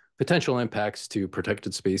also potential impacts to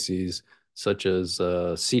protected species such as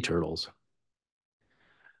sea turtles.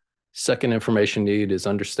 Second information need is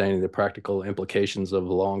understanding the practical implications of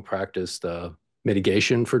long-practiced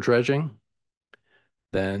mitigation for dredging.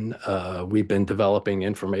 Then we've been developing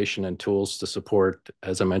information and tools to support,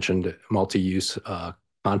 as I mentioned, multi-use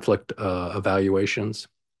conflict evaluations.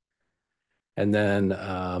 And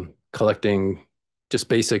then collecting just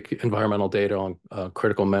basic environmental data on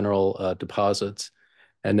critical mineral deposits,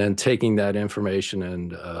 and then taking that information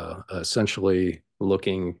and essentially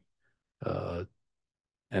looking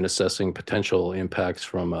and assessing potential impacts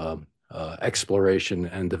from exploration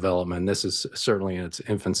and development. This is certainly in its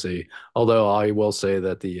infancy, although I will say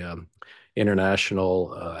that the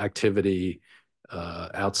international activity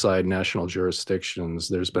outside national jurisdictions,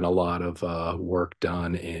 there's been a lot of work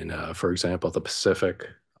done in, for example, the Pacific,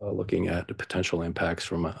 looking at the potential impacts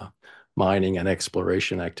from mining and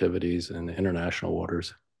exploration activities in international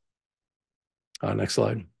waters. Next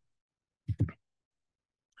slide.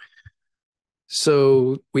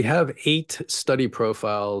 So we have 8 study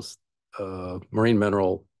profiles, marine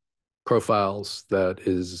mineral profiles that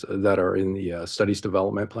are in the studies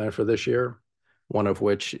development plan for this year, one of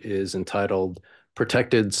which is entitled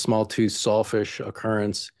Protected Small-Tooth Sawfish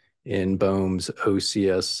Occurrence in BOEM's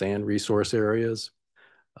OCS Sand Resource Areas.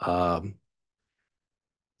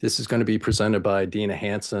 This is going to be presented by Dina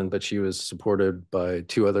Hansen, but she was supported by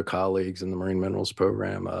 2 other colleagues in the Marine Minerals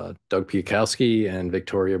Program, Doug Piakowski and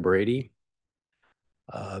Victoria Brady.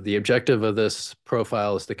 The objective of this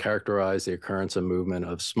profile is to characterize the occurrence and movement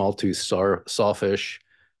of small-tooth sawfish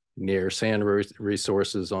near sand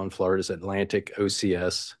resources on Florida's Atlantic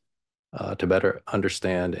OCS to better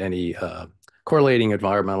understand any correlating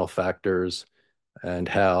environmental factors and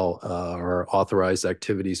how our authorized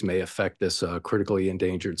activities may affect this critically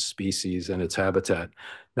endangered species and its habitat.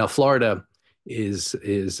 Now, Florida is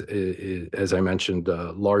as I mentioned,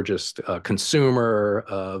 the largest consumer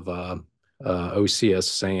of OCS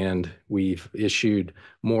sand. We've issued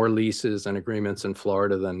more leases and agreements in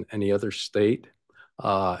Florida than any other state,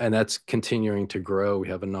 and that's continuing to grow. We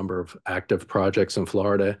have a number of active projects in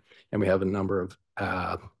Florida, and we have a number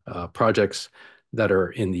of projects that are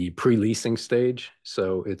in the pre-leasing stage.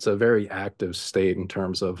 So it's a very active state in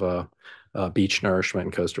terms of beach nourishment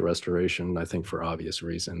and coastal restoration, I think for obvious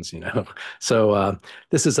reasons, So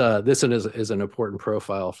this is an important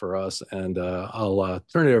profile for us, and I'll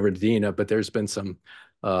turn it over to Dina, but there's been some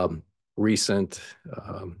recent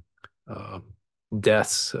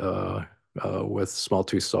deaths with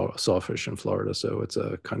small-tooth sawfish in Florida, so it's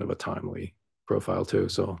a kind of a timely profile too.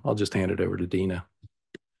 So I'll just hand it over to Dina.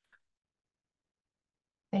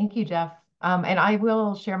 Thank you, Jeff. And I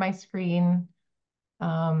will share my screen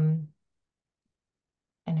and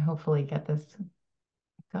hopefully get this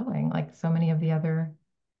going like so many of the other.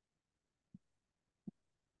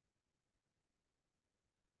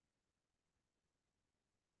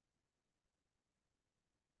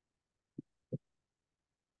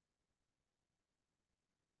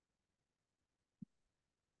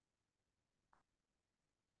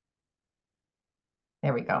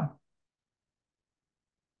 There we go.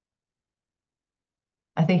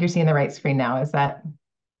 I think you're seeing the right screen now. Is that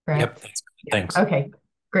correct? Yep. Thanks. Okay,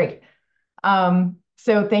 great.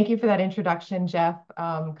 So thank you for that introduction, Jeff.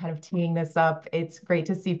 Kind of teeing this up. It's great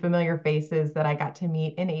to see familiar faces that I got to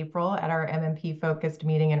meet in April at our MMP focused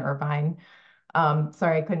meeting in Irvine.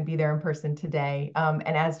 Sorry I couldn't be there in person today.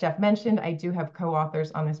 And as Jeff mentioned, I do have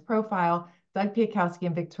co-authors on this profile. Doug Piakowski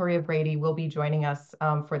and Victoria Brady will be joining us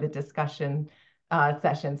for the discussion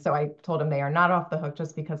session. So I told them they are not off the hook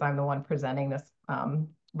just because I'm the one presenting this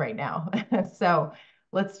right now. So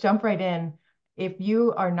let's jump right in. If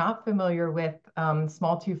you are not familiar with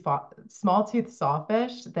small-tooth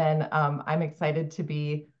sawfish, then I'm excited to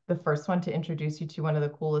be the first one to introduce you to one of the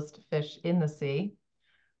coolest fish in the sea.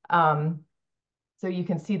 So you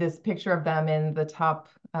can see this picture of them in the top,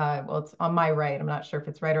 well, it's on my right. I'm not sure if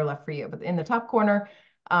it's right or left for you, but in the top corner,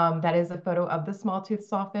 that is a photo of the small-tooth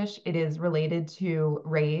sawfish. It is related to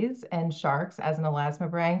rays and sharks as an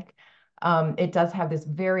elasmobranch. It does have this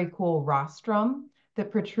very cool rostrum that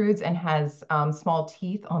protrudes and has small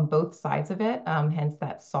teeth on both sides of it, hence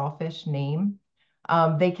that sawfish name.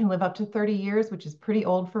 They can live up to 30 years, which is pretty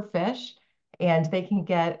old for fish, and they can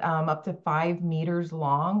get up to 5 meters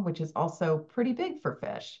long, which is also pretty big for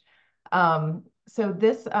fish. So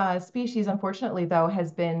this species, unfortunately, though,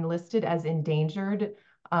 has been listed as endangered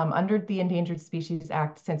under the Endangered Species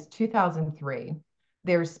Act since 2003.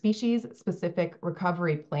 Their species-specific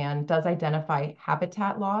recovery plan does identify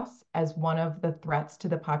habitat loss as one of the threats to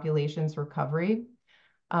the population's recovery.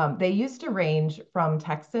 They used to range from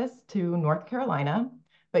Texas to North Carolina,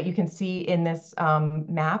 but you can see in this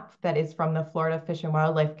map that is from the Florida Fish and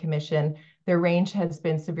Wildlife Commission, their range has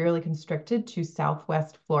been severely constricted to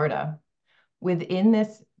Southwest Florida. Within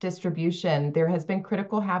this distribution, there has been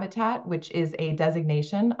critical habitat, which is a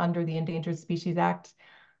designation under the Endangered Species Act.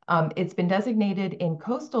 It's been designated in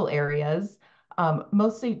coastal areas,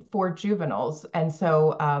 mostly for juveniles. And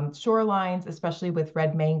so shorelines, especially with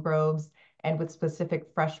red mangroves and with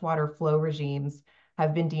specific freshwater flow regimes,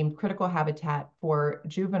 have been deemed critical habitat for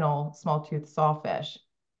juvenile small-tooth sawfish.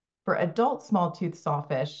 For adult small-tooth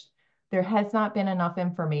sawfish, there has not been enough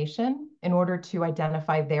information in order to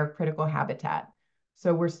identify their critical habitat.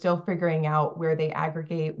 So we're still figuring out where they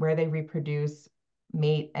aggregate, where they reproduce,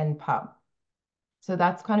 mate, and pup. So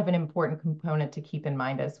that's kind of an important component to keep in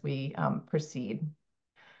mind as we proceed.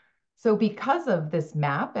 So because of this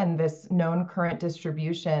map and this known current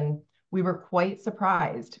distribution, we were quite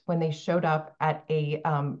surprised when they showed up at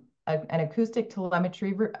an acoustic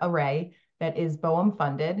telemetry array that is BOEM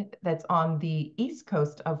funded, that's on the east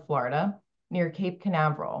coast of Florida near Cape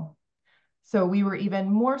Canaveral. So we were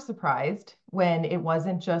even more surprised when it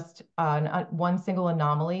wasn't just one single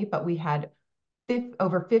anomaly, but we had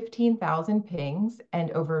over 15,000 pings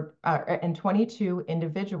and over 22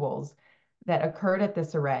 individuals that occurred at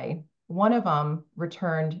this array. One of them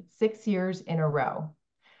returned 6 years in a row.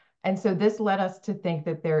 And so this led us to think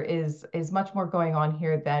that there is much more going on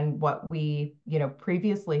here than what we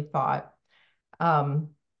previously thought.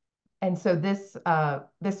 And so this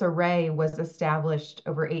array was established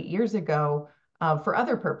over 8 years ago for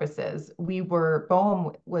other purposes.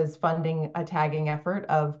 BOEM was funding a tagging effort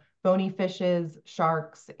of bony fishes,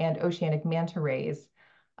 sharks, and oceanic manta rays.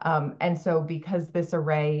 And so because this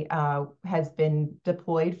array has been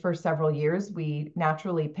deployed for several years, we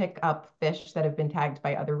naturally pick up fish that have been tagged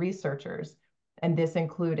by other researchers. And this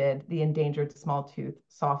included the endangered small-tooth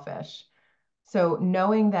sawfish. So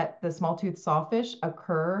knowing that the small-tooth sawfish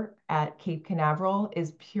occur at Cape Canaveral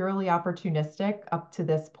is purely opportunistic up to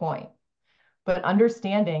this point. But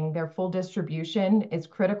understanding their full distribution is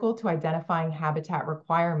critical to identifying habitat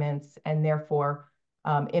requirements and therefore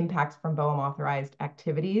impacts from BOEM authorized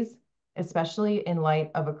activities, especially in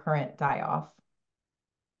light of a current die-off.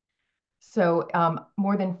 So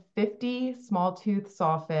more than 50 small-tooth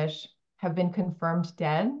sawfish have been confirmed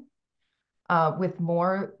dead, with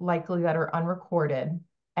more likely that are unrecorded.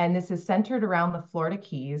 And this is centered around the Florida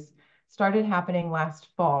Keys, started happening last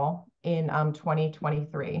fall in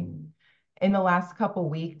 2023. In the last couple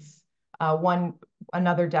weeks,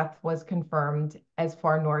 another death was confirmed as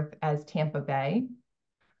far north as Tampa Bay.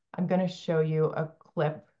 I'm going to show you a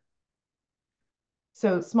clip.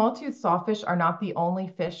 So small-toothed sawfish are not the only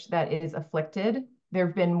fish that is afflicted. There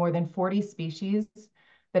have been more than 40 species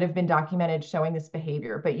that have been documented showing this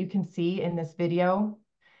behavior. But you can see in this video,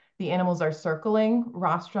 the animals are circling,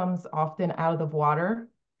 rostrums often out of the water,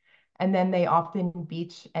 and then they often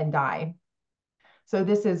beach and die. So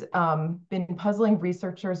this has been puzzling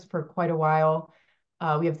researchers for quite a while.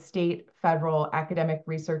 We have state, federal, academic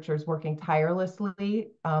researchers working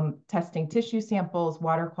tirelessly, testing tissue samples,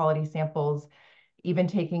 water quality samples, even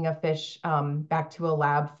taking a fish back to a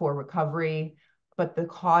lab for recovery. But the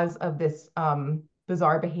cause of this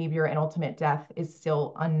bizarre behavior and ultimate death is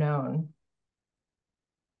still unknown.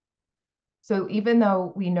 So even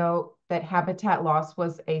though we know that habitat loss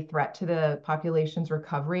was a threat to the population's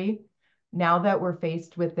recovery, now that we're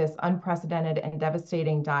faced with this unprecedented and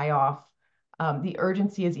devastating die-off, the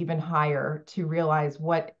urgency is even higher to realize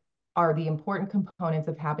what are the important components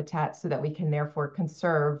of habitat so that we can therefore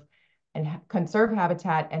conserve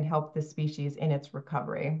habitat and help the species in its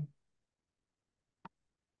recovery.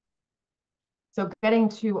 So getting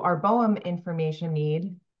to our BOEM information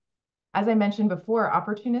need, as I mentioned before,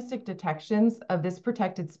 opportunistic detections of this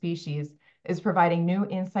protected species is providing new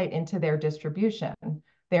insight into their distribution.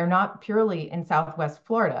 They're not purely in Southwest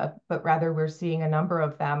Florida, but rather we're seeing a number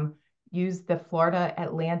of them use the Florida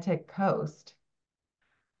Atlantic coast.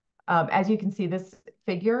 As you can see, this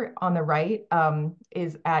figure on the right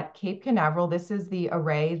is at Cape Canaveral. This is the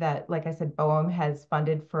array that, like I said, BOEM has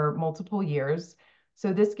funded for multiple years.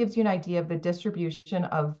 So this gives you an idea of the distribution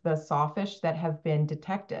of the sawfish that have been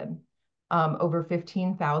detected. Over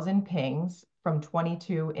 15,000 pings from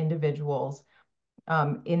 22 individuals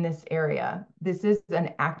in this area. This is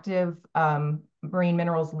an active marine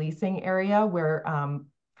minerals leasing area where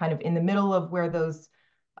kind of in the middle of where those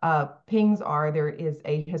pings are, there is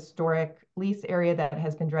a historic lease area that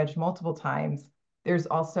has been dredged multiple times. There's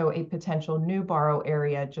also a potential new borrow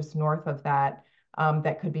area just north of that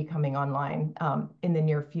that could be coming online in the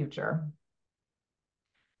near future.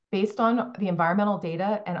 Based on the environmental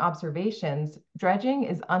data and observations, dredging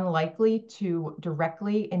is unlikely to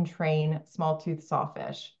directly entrain small-toothed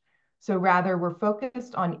sawfish. So rather, we're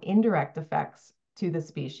focused on indirect effects to the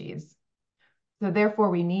species. So therefore,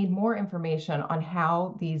 we need more information on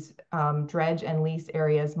how these dredge and lease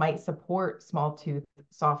areas might support small-toothed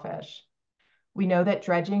sawfish. We know that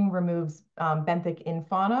dredging removes benthic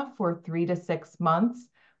infauna for 3 to 6 months,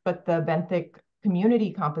 but the benthic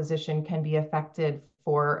community composition can be affected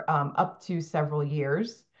for up to several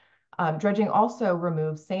years. Dredging also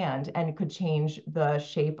removes sand and could change the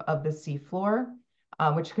shape of the seafloor,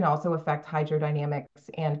 which can also affect hydrodynamics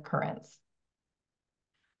and currents.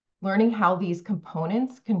 Learning how these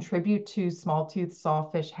components contribute to small-toothed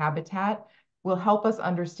sawfish habitat will help us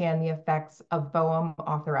understand the effects of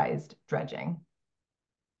BOEM-authorized dredging.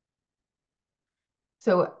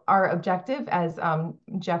 So our objective, as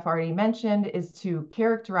Jeff already mentioned, is to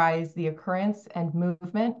characterize the occurrence and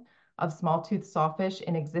movement of small-toothed sawfish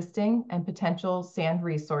in existing and potential sand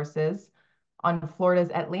resources on Florida's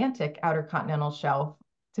Atlantic outer continental shelf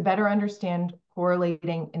to better understand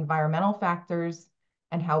correlating environmental factors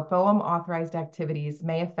and how BOEM-authorized activities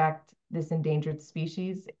may affect this endangered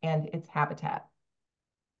species and its habitat.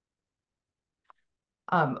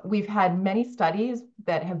 We've had many studies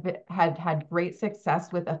that have had great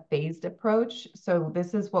success with a phased approach. So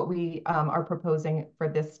this is what we are proposing for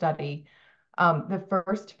this study. The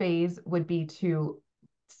first phase would be to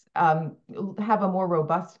have a more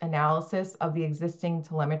robust analysis of the existing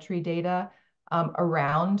telemetry data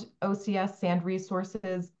around OCS sand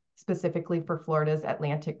resources, specifically for Florida's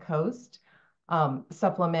Atlantic coast,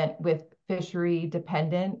 supplement with fishery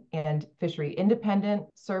dependent and fishery independent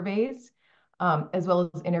surveys, as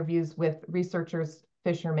well as interviews with researchers,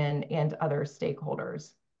 fishermen, and other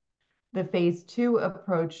stakeholders. The phase 2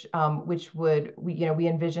 approach, which we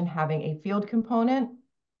envision having a field component,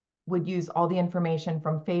 would use all the information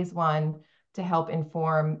from phase 1 to help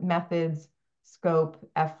inform methods, scope,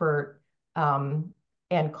 effort,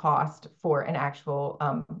 and cost for an actual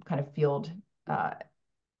kind of field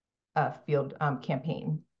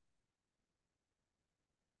campaign.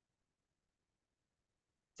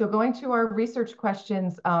 So going to our research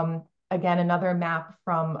questions, again, another map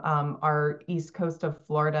from our east coast of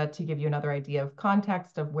Florida to give you another idea of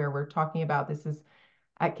context of where we're talking about. This is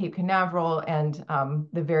at Cape Canaveral and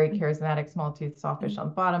the very charismatic small-toothed sawfish on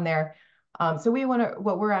the bottom there. So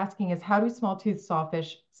what we're asking is, how do small-toothed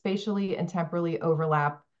sawfish spatially and temporally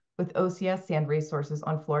overlap with OCS sand resources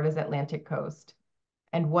on Florida's Atlantic coast?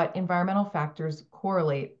 And what environmental factors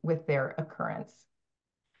correlate with their occurrence?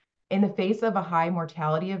 In the face of a high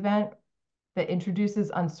mortality event that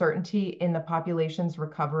introduces uncertainty in the population's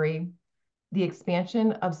recovery, the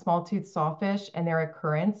expansion of small-toothed sawfish and their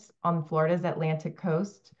occurrence on Florida's Atlantic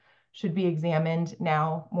coast should be examined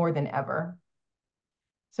now more than ever.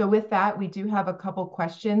 So with that, we do have a couple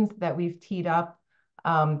questions that we've teed up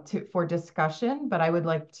for discussion, but I would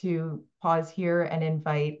like to pause here and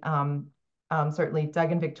invite certainly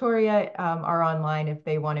Doug and Victoria are online if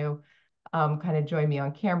they want to kind of join me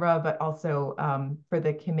on camera, but also for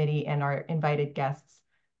the committee and our invited guests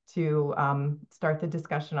to start the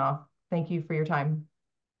discussion off. Thank you for your time.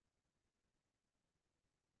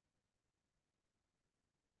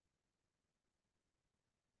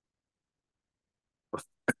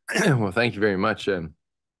 Well, thank you very much. And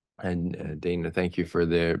Dana, thank you for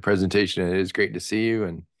the presentation. It is great to see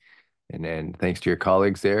you, and thanks to your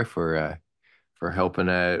colleagues there for helping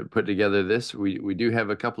put together this. We do have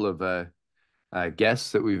a couple of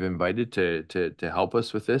guests that we've invited to help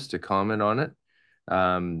us with this, to comment on it.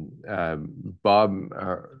 Bob,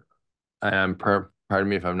 pardon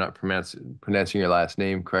me if I'm not pronouncing your last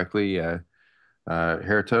name correctly,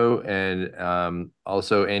 Herto, and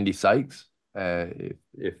also Andy Sykes,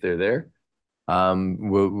 if they're there.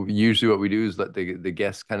 Usually what we do is let the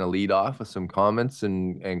guests kind of lead off with some comments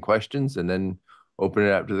and questions, and then open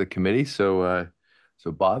it up to the committee. So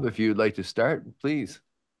Bob, if you would like to start, please.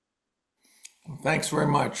 Thanks very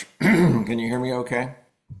much. Can you hear me okay?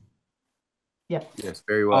 Yeah. Yes,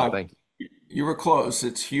 very well, thank you. You were close.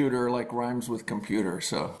 It's Huter, like rhymes with computer.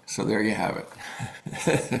 So there you have it.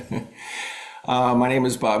 My name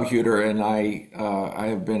is Bob Huter, and I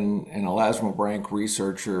have been an elasmobranch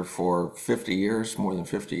researcher for 50 years, more than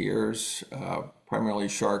 50 years, primarily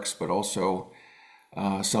sharks, but also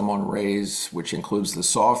some on rays, which includes the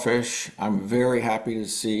sawfish. I'm very happy to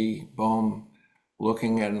see BOEM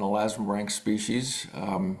looking at an elasmobranch species.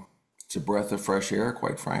 It's a breath of fresh air,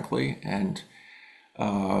 quite frankly. And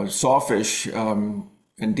sawfish, and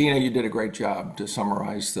Dina, you did a great job to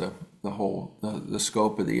summarize the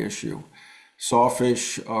scope of the issue.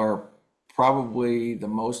 Sawfish are probably the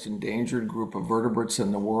most endangered group of vertebrates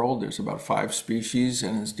in the world. There's about 5 species,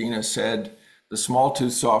 and as Dina said, the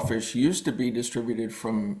small-toothed sawfish used to be distributed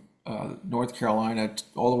from North Carolina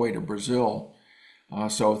all the way to Brazil.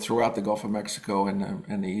 So throughout the Gulf of Mexico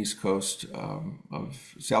and the east coast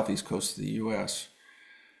southeast coast of the U.S.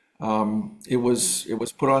 It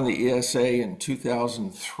was put on the ESA in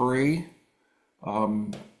 2003.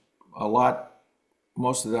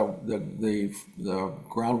 Most of the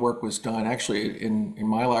groundwork was done actually in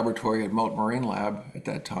my laboratory at Mote Marine Lab at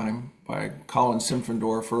that time by Colin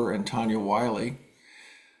Simpfendorfer and Tanya Wiley.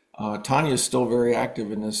 Tanya is still very active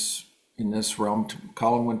in this realm.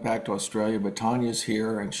 Colin went back to Australia, but Tanya's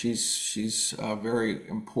here, and she's a very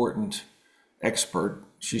important expert.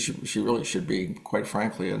 She really should be, quite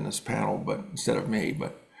frankly, in this panel, but instead of me.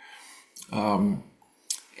 But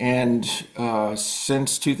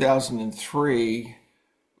since 2003,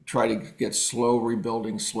 try to get slow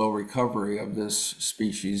rebuilding, slow recovery of this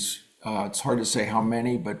species. It's hard to say how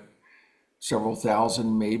many, but several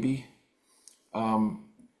thousand maybe.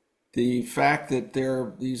 The fact that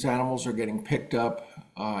these animals are getting picked up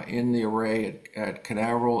in the array at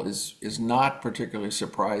Canaveral is not particularly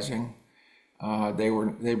surprising.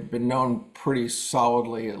 They've been known pretty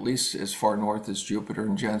solidly, at least as far north as Jupiter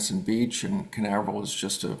and Jensen Beach, and Canaveral is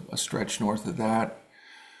just a stretch north of that.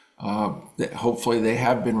 Hopefully they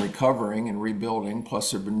have been recovering and rebuilding,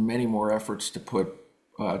 plus there have been many more efforts to put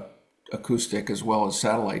acoustic as well as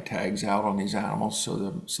satellite tags out on these animals, so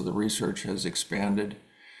the research has expanded.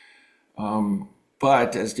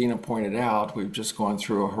 But as Dina pointed out, we've just gone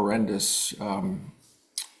through a horrendous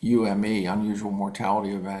UME, unusual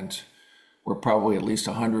mortality event, where probably at least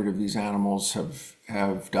 100 of these animals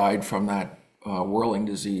have died from that whirling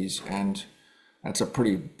disease, and that's a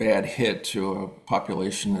pretty bad hit to a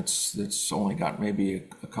population that's only got maybe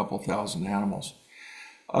a couple thousand animals.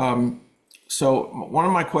 So one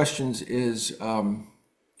of my questions is,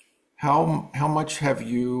 how much have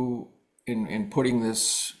you, in putting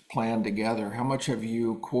this plan together, how much have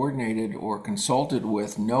you coordinated or consulted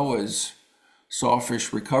with NOAA's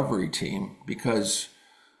sawfish recovery team? Because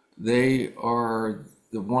they are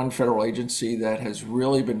the one federal agency that has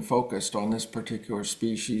really been focused on this particular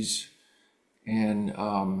species and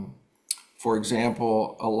For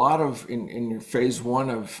example, a lot of in phase one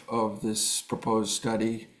of this proposed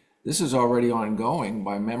study, this is already ongoing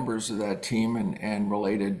by members of that team and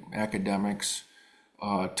related academics.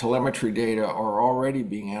 Telemetry data are already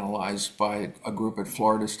being analyzed by a group at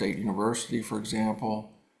Florida State University, for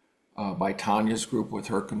example, by Tanya's group with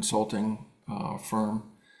her consulting firm.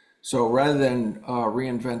 So rather than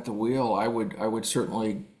reinvent the wheel, I would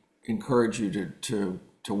certainly encourage you to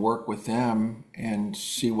work with them and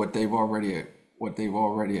see what they've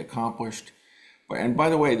already accomplished. And by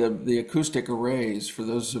the way, the acoustic arrays, for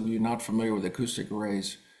those of you not familiar with acoustic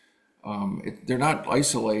arrays, they're not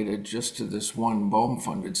isolated just to this one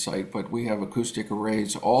BOEM-funded site, but we have acoustic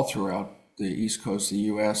arrays all throughout the East Coast of the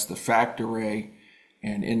U.S., the FACT array,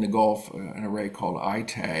 and in the Gulf, an array called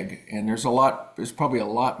ITAG. And there's probably a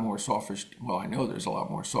lot more sawfish, well, I know there's a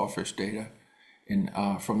lot more sawfish data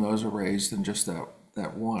from those arrays than just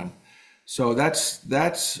that one. So I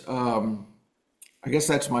guess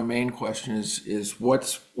that's my main question is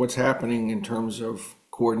what's happening in terms of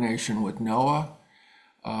coordination with NOAA?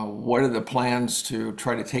 What are the plans to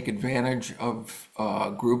try to take advantage of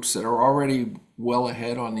groups that are already well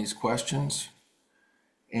ahead on these questions?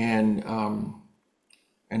 And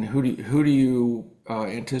who do you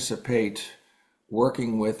anticipate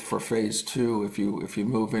working with for phase two if you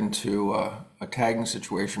move into a tagging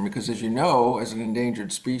situation? Because as you know, as an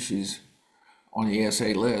endangered species on the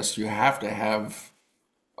ESA list, you have to have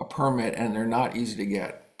a permit, and they're not easy to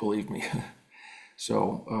get, believe me.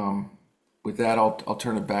 So with that, I'll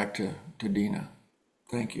turn it back to Dina.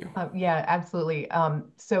 Thank you. Yeah, absolutely.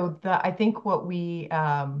 So I think what we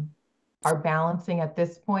are balancing at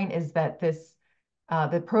this point is that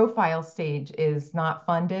the profile stage is not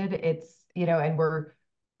funded. It's, and we're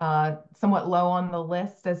somewhat low on the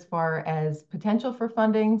list as far as potential for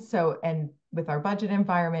funding. So, and with our budget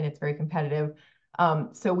environment, it's very competitive.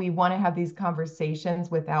 So we want to have these conversations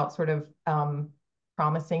without sort of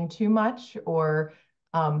promising too much or,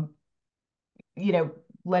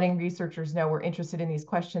 letting researchers know we're interested in these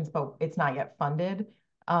questions, but it's not yet funded.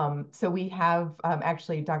 So we have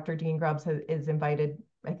actually Dr. Dean Grubbs is invited.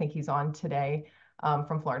 I think he's on today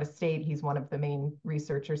from Florida State. He's one of the main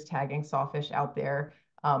researchers tagging sawfish out there.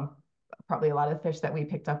 Probably a lot of fish that we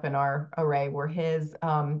picked up in our array were his.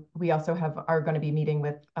 We also are going to be meeting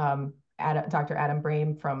with Dr. Adam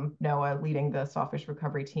Brame from NOAA leading the sawfish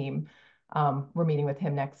recovery team. We're meeting with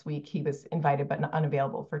him next week. He was invited but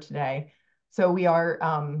unavailable for today. So we are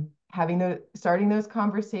starting those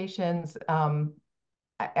conversations.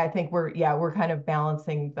 I think we're kind of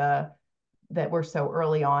balancing that we're so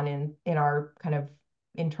early on in our kind of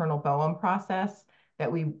internal BOEM process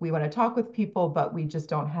that we want to talk with people, but we just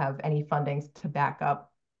don't have any fundings to back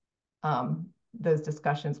up those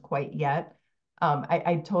discussions quite yet.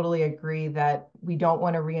 I totally agree that we don't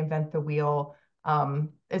want to reinvent the wheel,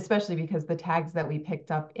 especially because the tags that we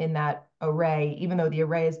picked up in that array, even though the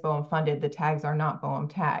array is BOEM funded, the tags are not BOEM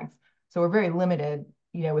tags. So we're very limited,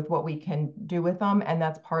 with what we can do with them. And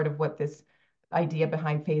that's part of what this idea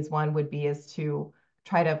behind phase one would be, is to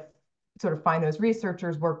try to sort of find those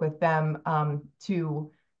researchers, work with them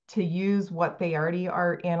to use what they already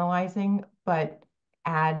are analyzing, but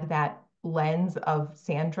add that lens of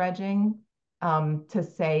sand dredging to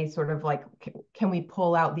say sort of like, can we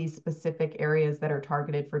pull out these specific areas that are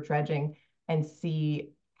targeted for dredging and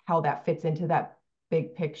see how that fits into that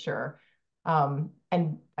big picture.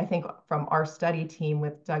 And I think from our study team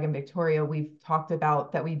with Doug and Victoria, we've talked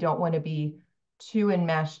about that we don't want to be too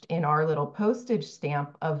enmeshed in our little postage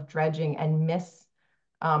stamp of dredging and miss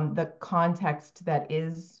the context that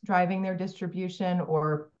is driving their distribution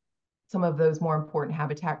or some of those more important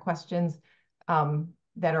habitat questions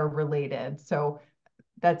that are related. So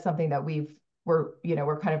that's something that we're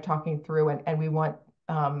kind of talking through, and we want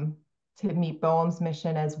to meet BOEM's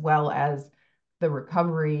mission as well as the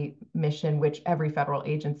recovery mission, which every federal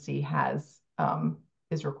agency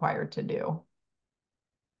is required to do.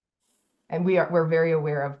 And we're very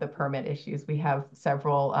aware of the permit issues. We have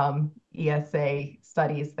several ESA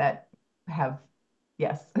studies that have,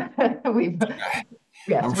 yes,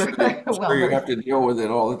 yes, I'm sure you have to deal with it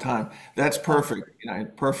all the time. That's perfect.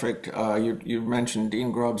 Perfect. You mentioned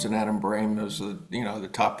Dean Grubbs and Adam Brame. Those are the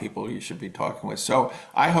top people you should be talking with. So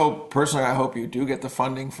I hope you do get the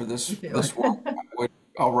funding for this work.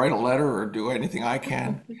 I'll write a letter or do anything I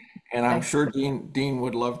can, and I'm sure Dean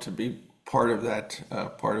would love to be part of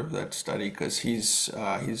that study, because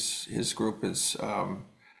his group is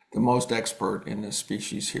the most expert in this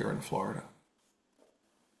species here in Florida.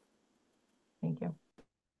 Thank you.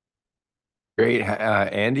 Great.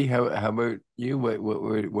 Andy, how about you?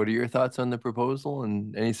 What are your thoughts on the proposal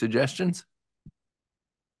and any suggestions?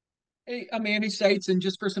 Hey, I'm Andy Seitz, and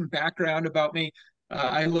just for some background about me,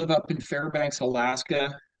 I live up in Fairbanks,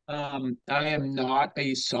 Alaska. I am not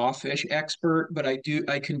a sawfish expert, but I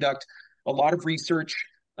conduct a lot of research,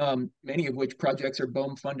 many of which projects are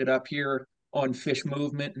BOEM funded up here on fish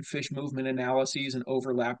movement and fish movement analyses and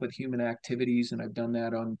overlap with human activities, and I've done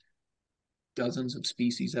that on dozens of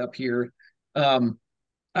species up here. Um,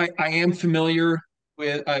 I am familiar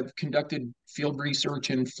with, I've conducted field research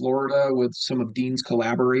in Florida with some of Dean's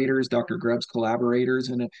collaborators, Dr. Grubb's collaborators,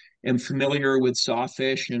 and am familiar with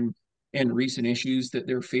sawfish and recent issues that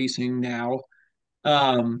they're facing now.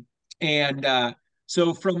 Um, and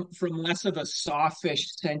so from less of a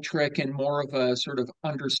sawfish centric and more of a sort of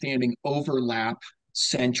understanding overlap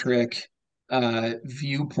centric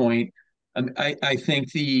viewpoint, I think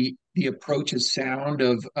the approach is sound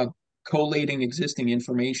of collating existing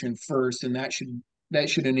information first, and that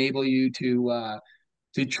should enable you to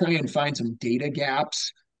try and find some data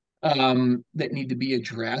gaps that need to be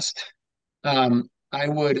addressed. I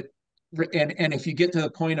would, and if you get to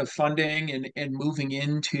the point of funding and moving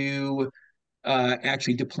into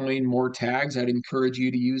actually deploying more tags, I'd encourage you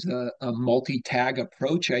to use a multi-tag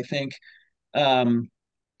approach. I think, and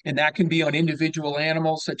that can be on individual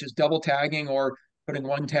animals, such as double tagging or putting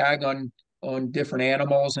one tag on different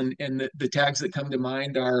animals. And the tags that come to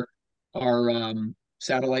mind are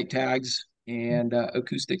satellite tags and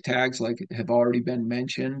acoustic tags, like have already been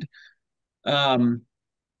mentioned. Um,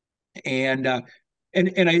 and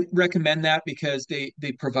and I recommend that because they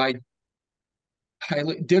provide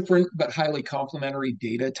highly different but highly complementary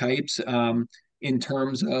data types in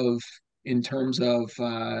terms of in terms of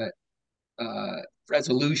uh,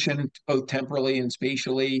 resolution, both temporally and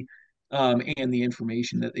spatially, and the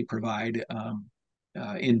information that they provide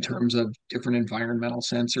in terms of different environmental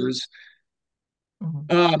sensors.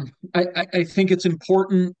 I think it's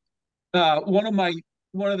important. One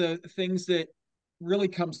of the things that really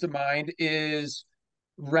comes to mind is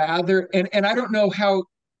rather, and I don't know how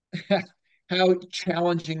how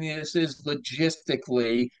challenging this is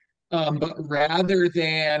logistically, but rather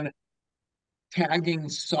than tagging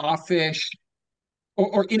sawfish,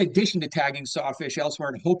 or in addition to tagging sawfish elsewhere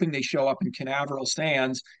and hoping they show up in Canaveral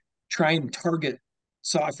sands, try and target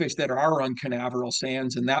sawfish that are on Canaveral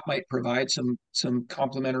sands, and that might provide some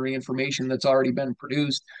complementary information that's already been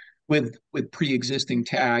produced with pre-existing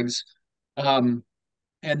tags. Um,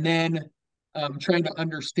 and then trying to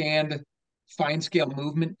understand fine scale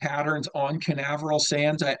movement patterns on Canaveral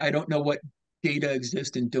sands. I don't know what data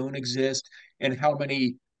exist and don't exist and how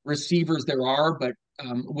many receivers there are, but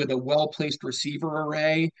with a well-placed receiver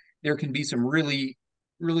array, there can be some really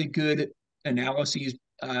good analyses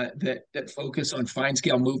that focus on fine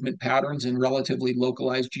scale movement patterns in relatively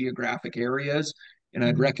localized geographic areas. And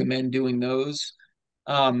I'd recommend doing those.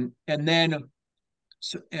 And then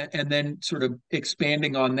sort of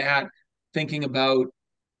expanding on that, thinking about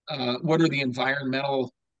what are the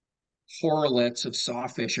environmental correlates of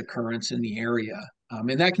sawfish occurrence in the area.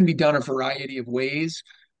 And that can be done a variety of ways,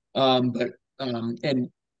 but and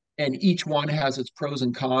each one has its pros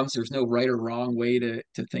and cons. There's no right or wrong way to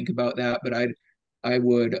think about that, but I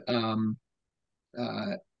would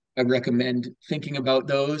I'd recommend thinking about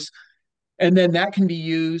those. And then that can be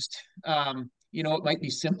used, it might be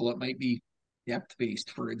simple, it might be depth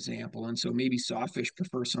based, for example. And so maybe sawfish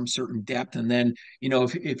prefer some certain depth. And then,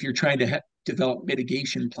 if you're trying to develop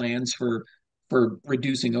mitigation plans for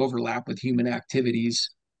reducing overlap with human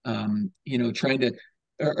activities, trying to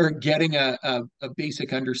or getting a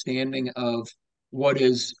basic understanding of what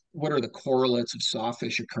are the correlates of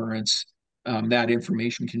sawfish occurrence. That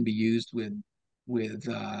information can be used with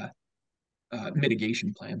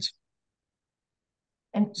mitigation plans.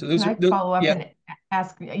 And so those can are I follow up yeah. and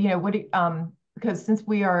ask, because since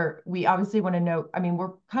we obviously want to know, I mean,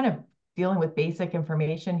 we're kind of dealing with basic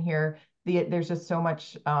information here. There's just so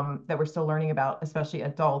much that we're still learning about, especially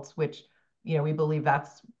adults, which, we believe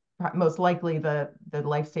that's most likely the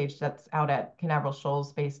life stage that's out at Canaveral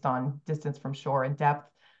Shoals based on distance from shore and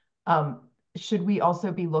depth. Should we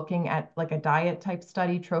also be looking at like a diet type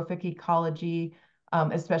study, trophic ecology,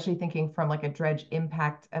 especially thinking from like a dredge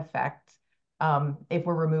impact effect? If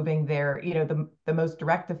we're removing the most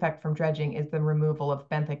direct effect from dredging is the removal of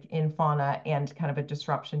benthic in fauna and kind of a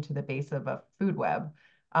disruption to the base of a food web.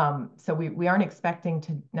 So we aren't expecting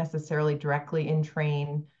to necessarily directly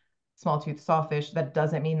entrain small-toothed sawfish. That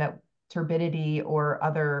doesn't mean that turbidity or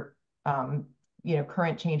other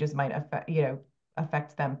current changes might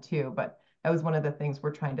affect them too. But that was one of the things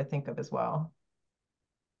we're trying to think of as well.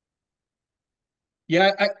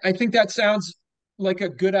 Yeah, I think that sounds like a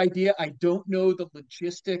good idea. I don't know the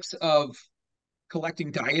logistics of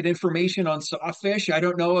collecting diet information on sawfish. I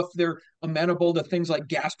don't know if they're amenable to things like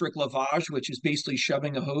gastric lavage, which is basically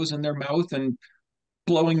shoving a hose in their mouth and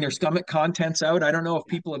blowing their stomach contents out. I don't know if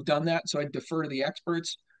people have done that, so I defer to the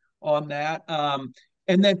experts on that.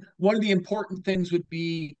 And then one of the important things would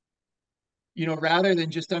be, rather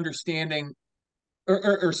than just understanding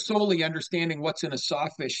or solely understanding what's in a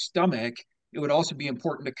sawfish stomach, it would also be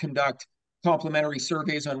important to conduct complementary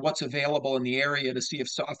surveys on what's available in the area to see if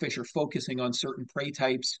sawfish are focusing on certain prey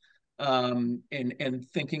types, and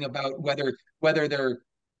thinking about whether they're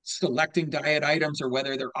selecting diet items or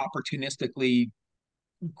whether they're opportunistically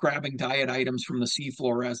grabbing diet items from the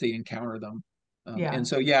seafloor as they encounter them. Yeah. And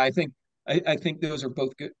so, yeah, I think those are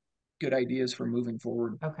both good ideas for moving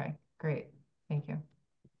forward. Okay, great. Thank you.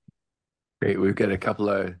 Great. We've got a couple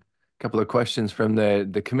of questions from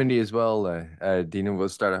the committee as well. Dina, we'll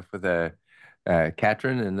start off with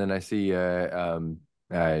Katrin, and then I see Dan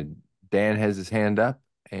has his hand up,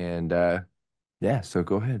 and yeah, so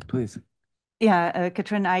go ahead, please. Yeah,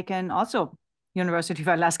 Katrin Eichen, also University of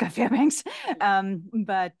Alaska Fairbanks,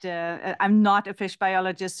 but I'm not a fish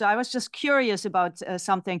biologist, so I was just curious about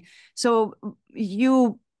something. So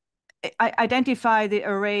you identify the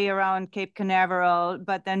array around Cape Canaveral,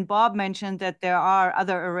 but then Bob mentioned that there are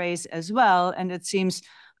other arrays as well, and it seems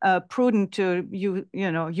prudent to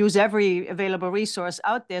use every available resource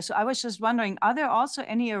out there. So I was just wondering, are there also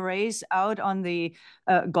any arrays out on the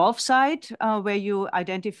Gulf side where you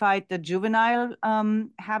identified the juvenile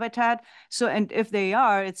habitat? So, and if they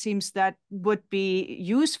are, it seems that would be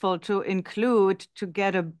useful to include to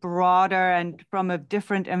get a broader and from a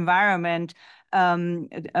different environment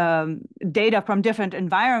data from different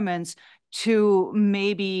environments to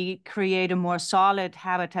maybe create a more solid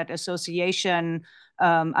habitat association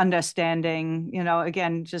understanding,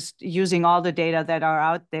 again, just using all the data that are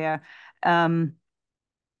out there. Sorry,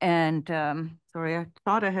 I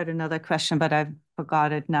thought I had another question, but I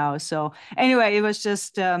forgot it now. So anyway, it was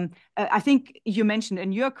just, I think you mentioned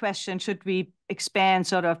in your question, should we expand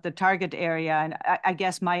sort of the target area? And I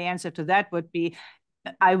guess my answer to that would be,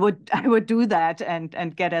 I would do that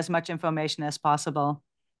and get as much information as possible.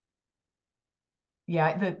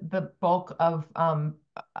 Yeah, the bulk of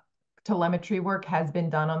telemetry work has been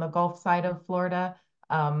done on the Gulf side of Florida.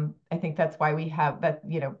 I think that's why we have that,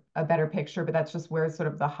 a better picture, but that's just where sort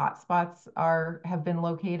of the hot spots have been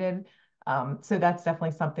located. So that's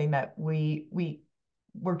definitely something that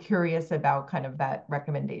we're curious about, kind of that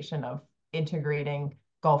recommendation of integrating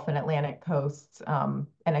Gulf and Atlantic coasts. And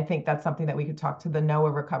I think that's something that we could talk to the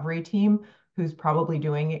NOAA recovery team, who's probably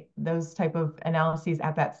doing those type of analyses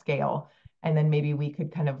at that scale. And then maybe we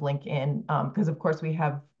could kind of link in, because of course we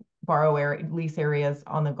have lease areas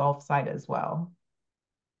on the Gulf side as well.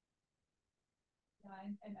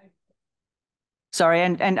 Sorry,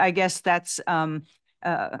 and I guess that's, I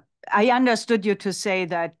understood you to say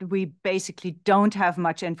that we basically don't have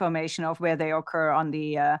much information of where they occur on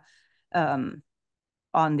the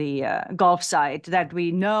Gulf side, that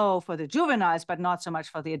we know for the juveniles, but not so much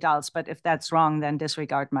for the adults. But if that's wrong, then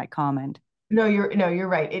disregard my comment. No, you're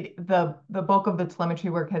right. The bulk of the telemetry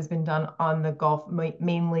work has been done on the Gulf,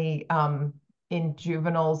 mainly in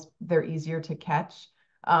juveniles. They're easier to catch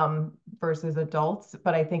versus adults.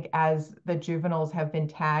 But I think as the juveniles have been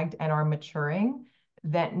tagged and are maturing,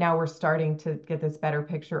 that now we're starting to get this better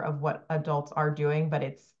picture of what adults are doing. But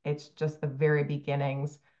it's just the very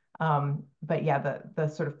beginnings. But yeah, the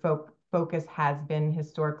sort of focus has been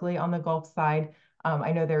historically on the Gulf side.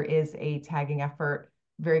 I know there is a tagging effort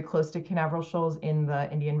very close to Canaveral Shoals in the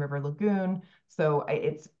Indian River Lagoon. So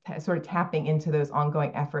it's sort of tapping into those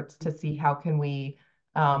ongoing efforts to see how can we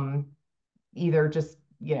either just,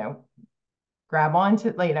 grab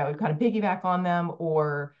onto, kind of piggyback on them,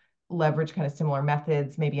 or leverage kind of similar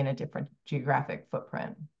methods, maybe in a different geographic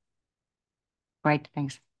footprint. Right,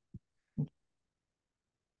 thanks.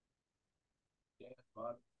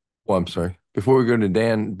 Well, I'm sorry. Before we go to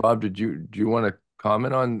Dan, Bob, do you want to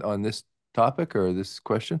comment on this topic or this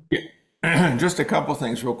question? Yeah. Just a couple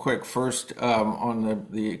things real quick. First, on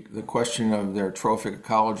the question of their trophic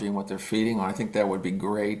ecology and what they're feeding on, I think that would be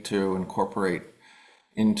great to incorporate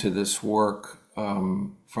into this work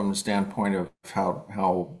from the standpoint of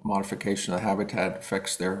how modification of the habitat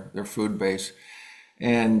affects their food base.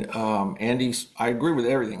 And I agree with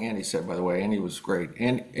everything Andy said, by the way. Andy was great.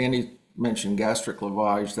 And Andy mentioned gastric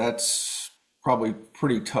lavage. That's probably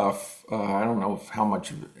pretty tough. I don't know how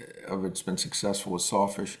much of it's been successful with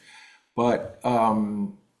sawfish, but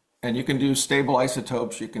and you can do stable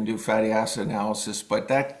isotopes, you can do fatty acid analysis, but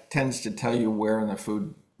that tends to tell you where in the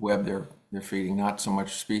food web they're feeding, not so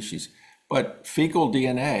much species. But fecal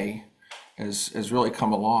DNA has really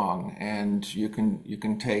come along, and you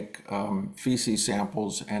can take feces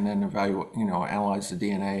samples and then evaluate, analyze the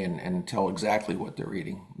DNA and tell exactly what they're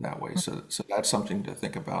eating that way. So that's something to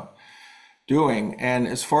think about doing. And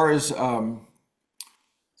as far as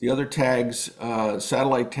the other tags,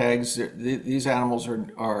 satellite tags, these animals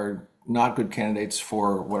are not good candidates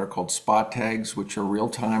for what are called spot tags, which are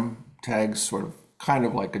real-time tags, sort of kind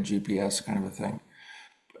of like a GPS kind of a thing.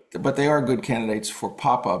 But they are good candidates for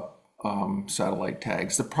pop-up satellite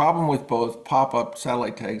tags. The problem with both pop-up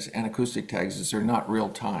satellite tags and acoustic tags is they're not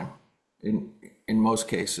real-time in most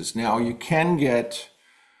cases. Now, you can get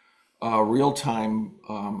real-time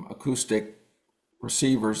acoustic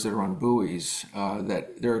receivers that are on buoys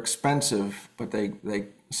that they're expensive, but they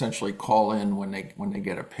essentially call in when they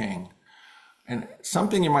get a ping. And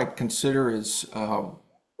something you might consider is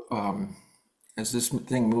as this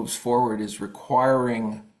thing moves forward is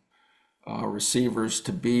requiring receivers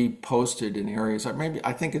to be posted in areas.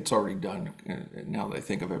 I think it's already done now that I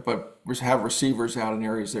think of it, but have receivers out in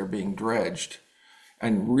areas that are being dredged,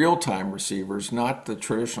 and real-time receivers, not the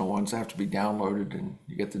traditional ones that have to be downloaded and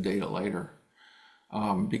you get the data later.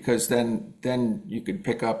 Because then you could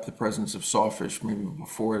pick up the presence of sawfish maybe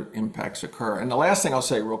before impacts occur. And the last thing I'll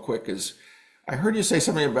say real quick is, I heard you say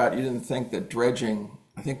something about you didn't think that dredging,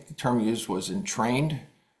 I think the term used was entrained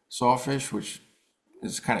sawfish, which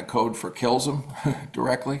is kind of code for kills them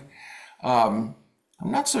directly. I'm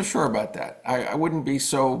not so sure about that. I wouldn't be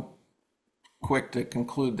so quick to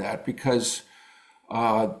conclude that, because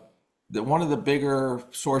one of the bigger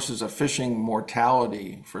sources of fishing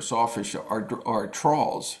mortality for sawfish are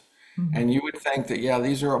trawls. Mm-hmm. And you would think that, yeah,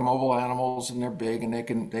 these are mobile animals and they're big and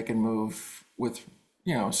they can move with,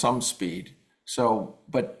 some speed. So,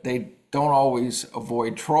 but they don't always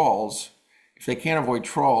avoid trawls. If they can't avoid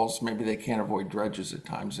trawls, maybe they can't avoid dredges at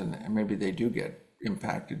times, and maybe they do get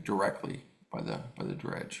impacted directly by the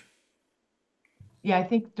dredge. Yeah, I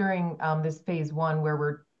think during this phase one, where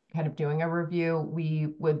we're kind of doing a review,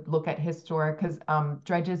 we would look at historic, because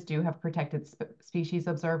dredges do have protected species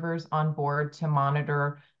observers on board to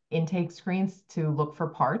monitor intake screens to look for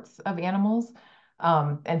parts of animals.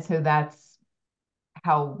 And so that's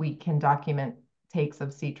how we can document takes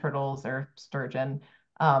of sea turtles or sturgeon.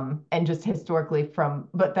 And just historically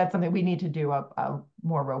but that's something we need to do a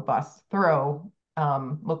more robust, thorough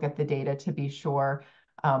look at the data to be sure.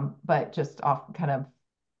 But just off kind of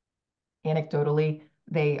anecdotally,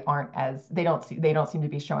 they don't seem to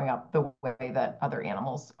be showing up the way that other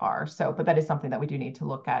animals are. So, but that is something that we do need to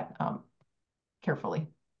look at carefully.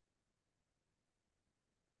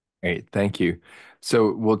 Great, thank you.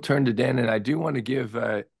 So we'll turn to Dan, and I do want to give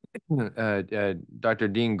Dr.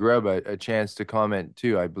 Dean Grubb a chance to comment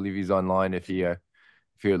too. I believe he's online if he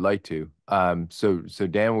would like to. So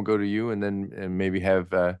Dan, we'll go to you, and then maybe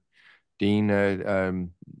have Dean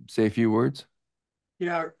say a few words.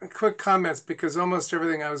 Yeah, quick comments, because almost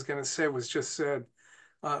everything I was going to say was just said.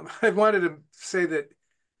 I wanted to say that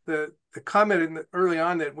the comment early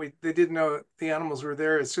on that they didn't know the animals were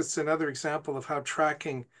there is just another example of how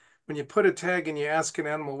tracking, when you put a tag and you ask an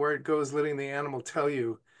animal where it goes, letting the animal tell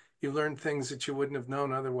you, you learn things that you wouldn't have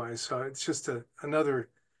known otherwise. So it's just another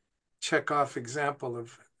check off example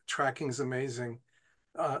of tracking's amazing.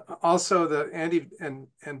 Also, Andy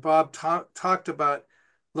and Bob talked about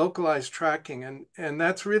localized tracking, and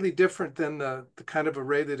that's really different than the kind of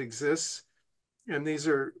array that exists. And these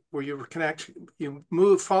are where you can actually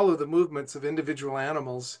follow the movements of individual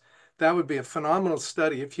animals. That would be a phenomenal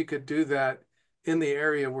study if you could do that in the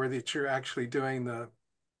area where that you're actually doing the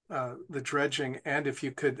dredging, and if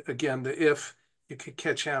you could, again, if you could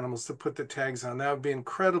catch animals to put the tags on, that would be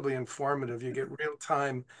incredibly informative. You get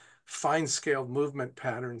real-time, fine-scaled movement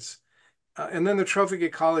patterns. And then the trophic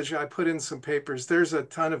ecology, I put in some papers. There's a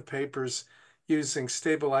ton of papers using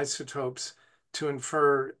stable isotopes to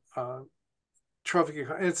infer trophic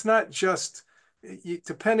ecology. It's not just,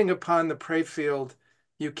 depending upon the prey field,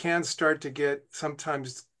 you can start to get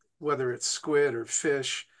sometimes, whether it's squid or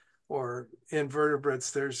fish or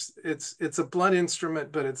invertebrates, it's a blunt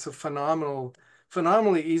instrument, but it's a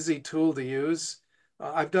phenomenally easy tool to use.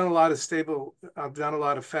 I've done a lot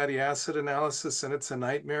of fatty acid analysis, and it's a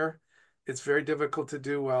nightmare. It's very difficult to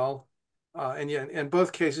do well. And yet, in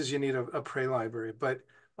both cases, you need a prey library. But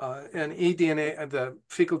and eDNA, the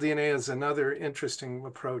fecal DNA, is another interesting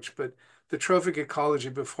approach. But the trophic ecology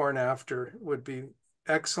before and after would be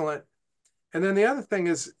excellent. And then the other thing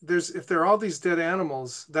is, if there are all these dead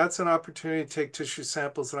animals, that's an opportunity to take tissue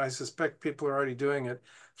samples, and I suspect people are already doing it,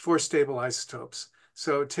 for stable isotopes.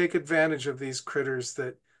 So take advantage of these critters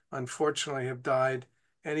that unfortunately have died,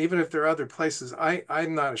 And even if there are other places,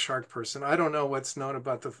 I'm not a shark person. I don't know what's known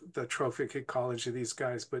about the trophic ecology of these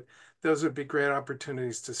guys, but those would be great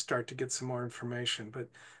opportunities to start to get some more information. But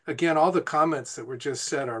again, all the comments that were just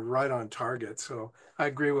said are right on target. So I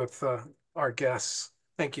agree with our guests.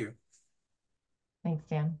 Thank you. Thanks,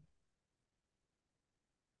 Dan.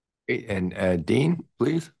 Great. And Dean,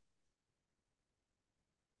 please.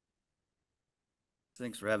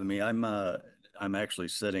 Thanks for having me. I'm actually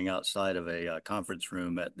sitting outside of a conference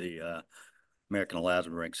room at the American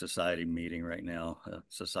Elasmobranch Society meeting right now, a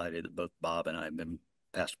society that both Bob and I have been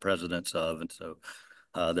past presidents of. And so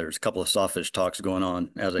there's a couple of sawfish talks going on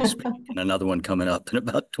as I speak, and another one coming up in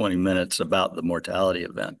about 20 minutes about the mortality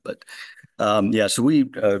event. But yeah, so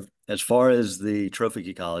as far as the trophic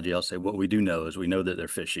ecology, I'll say what we do know is we know that they're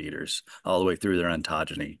fish eaters all the way through their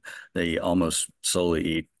ontogeny. They almost solely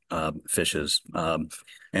eat fishes.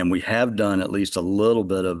 And we have done at least a little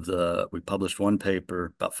bit of we published one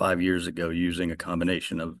paper about 5 years ago using a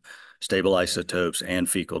combination of stable isotopes and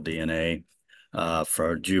fecal DNA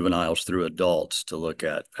for juveniles through adults to look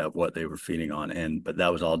at what they were feeding on. But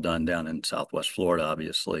that was all done down in Southwest Florida,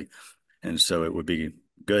 obviously. And so it would be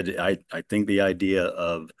good. I think the idea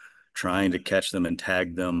of trying to catch them and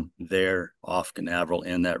tag them there off Canaveral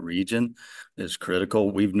in that region is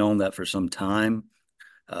critical. We've known that for some time.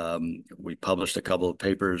 We published a couple of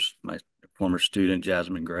papers. My former student,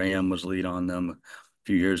 Jasmine Graham, was lead on them a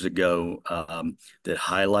few years ago that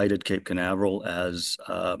highlighted Cape Canaveral as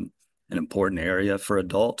an important area for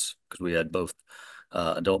adults because we had both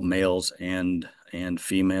adult males and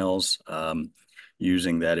females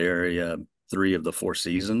using that area 3 of the 4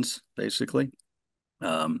 seasons, basically.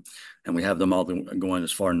 And we have them all going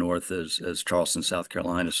as far north as Charleston, South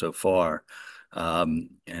Carolina so far. And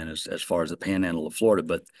as far as the panhandle of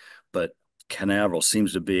Florida, but Canaveral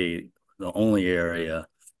seems to be the only area,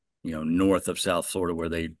 north of South Florida where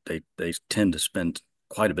they tend to spend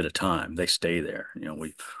quite a bit of time. They stay there.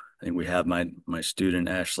 I think we have my student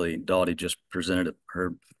Ashley Doughty just presented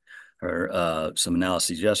her some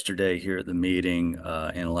analyses yesterday here at the meeting,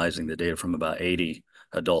 analyzing the data from about 80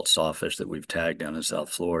 adult sawfish that we've tagged down in South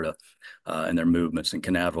Florida and their movements. And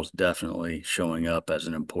Canaveral's definitely showing up as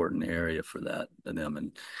an important area for them.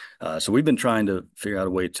 And so we've been trying to figure out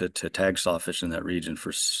a way to tag sawfish in that region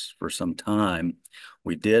for some time.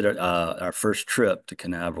 We did our first trip to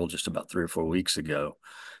Canaveral just about 3 or 4 weeks ago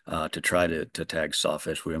to try to tag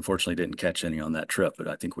sawfish. We unfortunately didn't catch any on that trip, but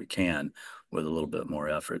I think we can with a little bit more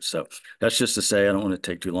effort. So that's just to say, I don't want to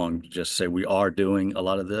take too long, just to say we are doing a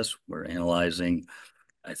lot of this. We're analyzing,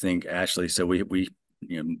 I think Ashley said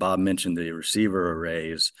Bob mentioned the receiver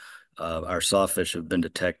arrays. Our sawfish have been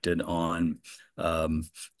detected on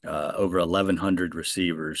over 1,100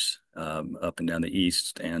 receivers up and down the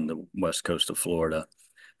east and the west coast of Florida.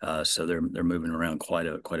 So they're moving around quite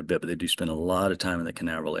a bit, but they do spend a lot of time in the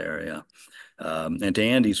Canaveral area. And to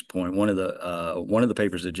Andy's point, one of the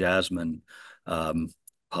papers that Jasmine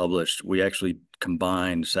published, we actually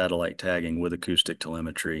combined satellite tagging with acoustic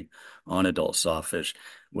telemetry on adult sawfish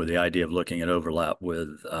with the idea of looking at overlap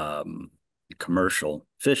with commercial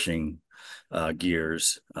fishing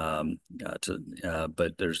gears.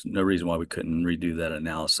 But there's no reason why we couldn't redo that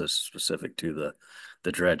analysis specific to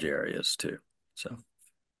the dredge areas too. So,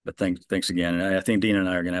 but thanks again. And I think Dean and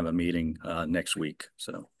I are going to have a meeting next week.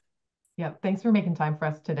 So. Yeah, thanks for making time for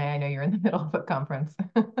us today. I know you're in the middle of a conference.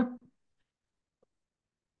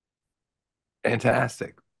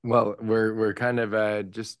 Fantastic. Well, we're kind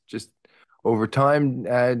of just over time,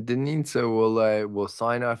 Deneen. So we'll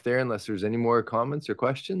sign off there unless there's any more comments or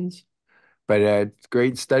questions. But it's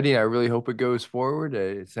great study. I really hope it goes forward.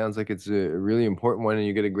 It sounds like it's a really important one, and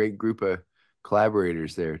you get a great group of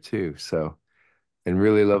collaborators there too. So, and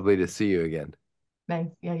really lovely to see you again.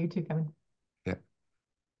 Thanks. Yeah, you too, Kevin. Yeah.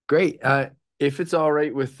 Great. If it's all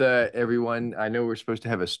right with everyone, I know we're supposed to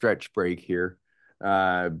have a stretch break here.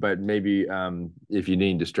 But maybe if you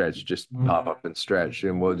need to stretch, just pop up and stretch,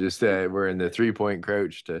 and we'll just we're in the 3-point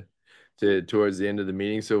crouch to towards the end of the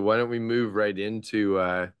meeting. So why don't we move right into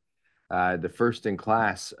the first in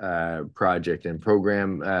class project and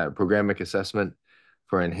programmatic assessment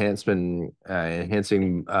for enhancing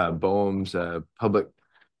BOEM's public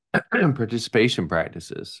participation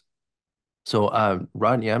practices. So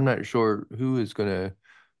Rodney, I'm not sure who is going to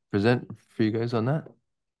present for you guys on that.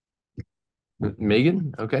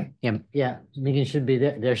 Megan, okay. Yeah, Megan should be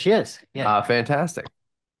there. There she is. Yeah. Fantastic.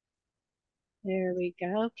 There we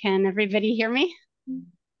go. Can everybody hear me?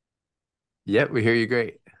 Yep, we hear you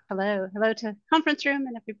great. Hello to conference room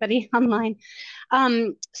and everybody online.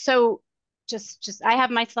 So just I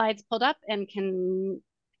have my slides pulled up and I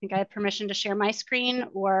think I have permission to share my screen,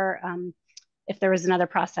 or if there was another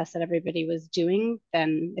process that everybody was doing,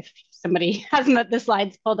 then if somebody hasn't the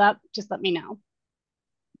slides pulled up, just let me know.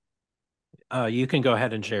 You can go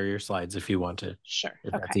ahead and share your slides if you want to. Sure.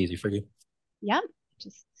 If Okay. that's easy for you. Yep.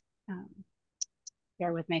 Just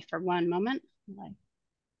bear with me for one moment.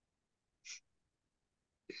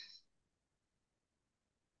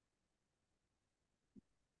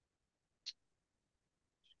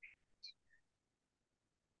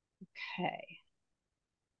 Okay.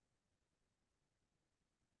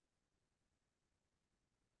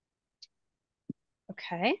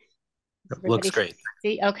 Okay. Looks great.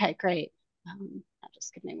 See? Okay, great. I'll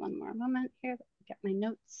just give me one more moment here to get my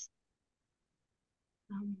notes.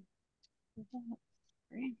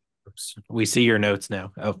 Oops. We see your notes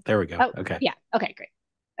now. Oh, there we go. Oh, okay. Yeah. Okay, great.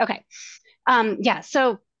 Okay. Yeah.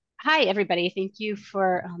 So hi, everybody. Thank you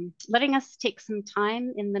for letting us take some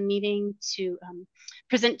time in the meeting to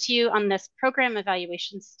present to you on this program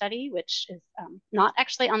evaluation study, which is not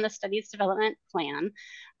actually on the studies development plan,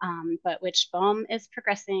 but which BOEM is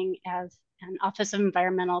progressing as an Office of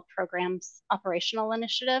Environmental Programs operational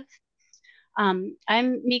initiative. I'm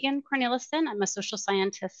Megan Cornelissen. I'm a social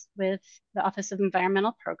scientist with the Office of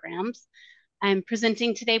Environmental Programs. I'm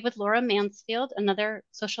presenting today with Laura Mansfield, another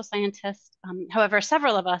social scientist. However,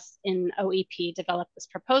 several of us in OEP developed this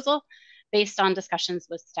proposal based on discussions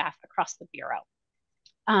with staff across the Bureau.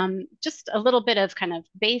 Just a little bit of kind of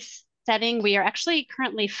base setting. We are actually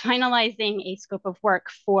currently finalizing a scope of work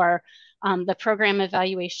for the program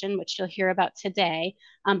evaluation, which you'll hear about today.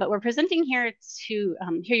 But we're presenting here to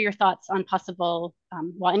hear your thoughts on possible,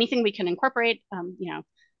 well, anything we can incorporate,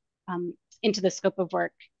 into the scope of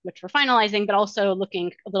work, which we're finalizing, but also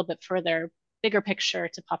looking a little bit further, bigger picture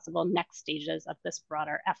to possible next stages of this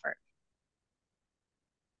broader effort.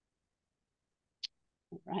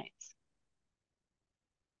 All right.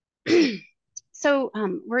 So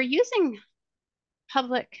we're using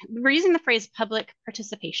the phrase public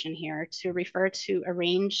participation here to refer to a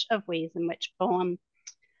range of ways in which BOEM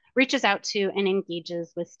reaches out to and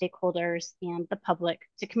engages with stakeholders and the public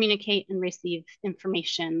to communicate and receive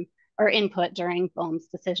information or input during BOEM's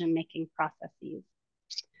decision-making processes.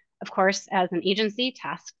 Of course, as an agency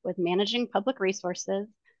tasked with managing public resources,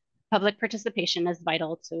 public participation is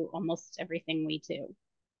vital to almost everything we do.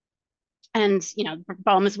 And,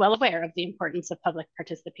 BOEM is well aware of the importance of public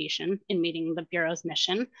participation in meeting the Bureau's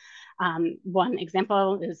mission. One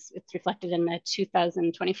example is it's reflected in the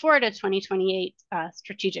 2024 to 2028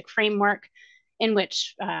 strategic framework, in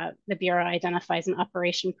which the Bureau identifies an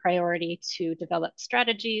operation priority to develop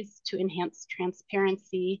strategies to enhance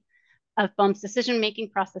transparency of BOEM's decision-making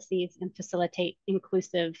processes and facilitate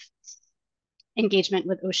inclusive engagement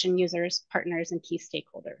with ocean users, partners, and key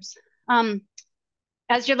stakeholders.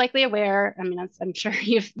 As you're likely aware, I'm sure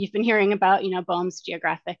you've been hearing about, BOEM's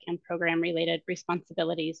geographic and program-related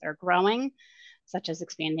responsibilities are growing, such as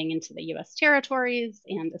expanding into the U.S. territories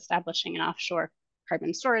and establishing an offshore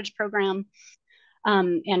carbon storage program,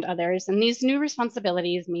 and others. And these new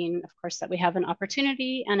responsibilities mean, of course, that we have an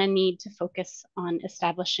opportunity and a need to focus on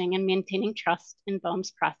establishing and maintaining trust in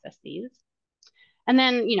BOEM's processes. And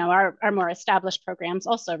then, our more established programs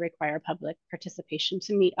also require public participation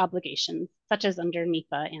to meet obligations, such as under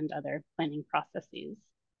NEPA and other planning processes.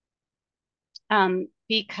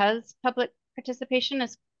 Because public participation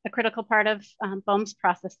is a critical part of BOEM's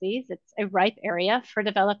processes, it's a ripe area for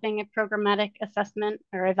developing a programmatic assessment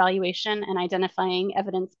or evaluation and identifying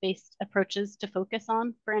evidence-based approaches to focus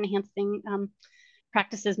on for enhancing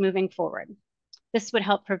practices moving forward. This would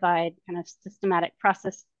help provide kind of systematic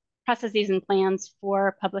processes and plans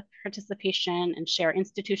for public participation and share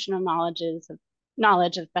institutional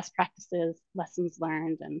knowledge of best practices, lessons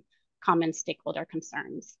learned, and common stakeholder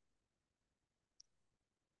concerns.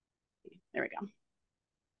 There we go.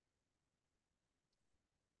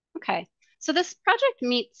 Okay, so this project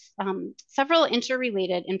meets several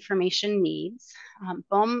interrelated information needs.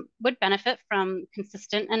 BOEM would benefit from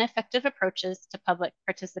consistent and effective approaches to public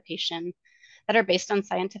participation that are based on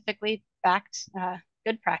scientifically backed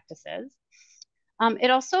good practices.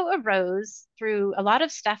 It also arose through a lot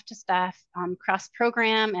of staff-to-staff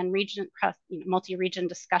cross-program and multi-region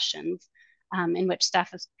discussions in which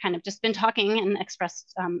staff has kind of just been talking and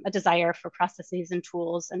expressed a desire for processes and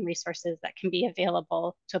tools and resources that can be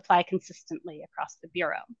available to apply consistently across the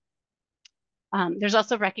Bureau. There's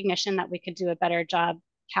also recognition that we could do a better job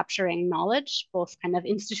capturing knowledge, both kind of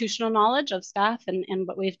institutional knowledge of staff and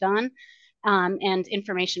what we've done, and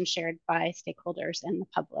information shared by stakeholders and the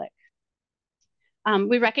public.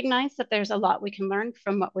 We recognize that there's a lot we can learn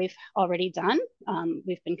from what we've already done.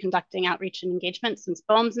 We've been conducting outreach and engagement since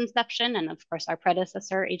BOEM's inception, and of course our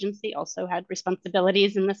predecessor agency also had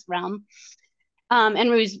responsibilities in this realm.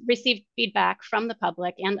 And we received feedback from the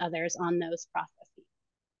public and others on those processes.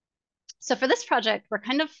 So for this project, we're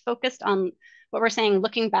kind of focused on what we're saying,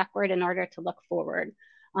 looking backward in order to look forward,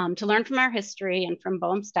 to learn from our history and from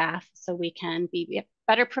BOEM staff so we can be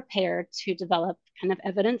better prepared to develop kind of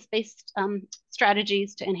evidence-based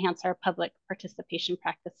strategies to enhance our public participation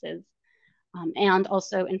practices and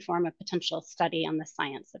also inform a potential study on the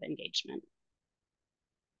science of engagement.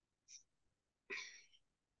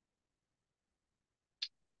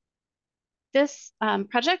 This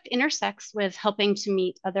project intersects with helping to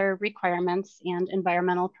meet other requirements and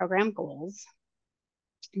environmental program goals.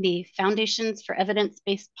 The Foundations for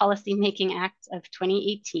Evidence-Based Policymaking Act of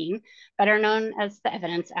 2018, better known as the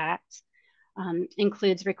Evidence Act,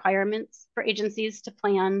 includes requirements for agencies to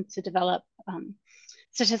plan to develop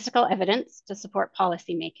statistical evidence to support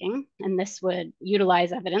policymaking, and this would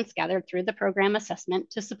utilize evidence gathered through the program assessment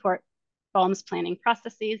to support BOEM's planning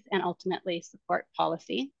processes and ultimately support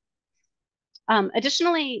policy.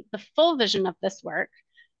 Additionally, the full vision of this work,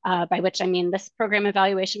 by which I mean this program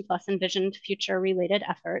evaluation plus envisioned future related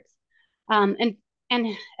efforts, and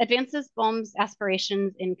advances BOEM's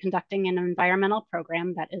aspirations in conducting an environmental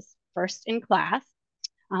program that is first in class,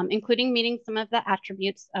 including meeting some of the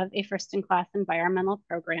attributes of a first in class environmental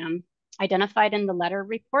program identified in the letter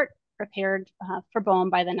report prepared for BOEM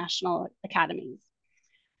by the National Academies.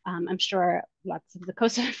 I'm sure lots of the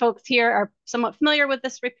COSA folks here are somewhat familiar with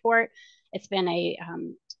this report. It's been a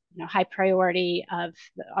high priority of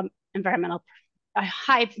the a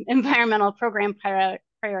high environmental program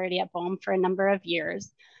priority at BOEM for a number of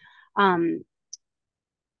years.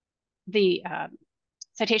 The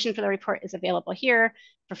citation for the report is available here.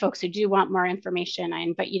 For folks who do want more information, I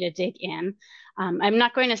invite you to dig in. I'm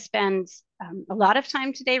not going to spend a lot of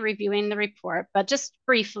time today reviewing the report, but just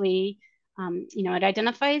briefly, it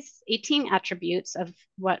identifies 18 attributes of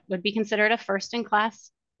what would be considered a first-in-class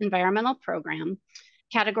environmental program,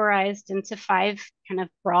 categorized into 5 kind of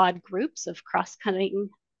broad groups of cross-cutting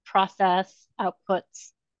process,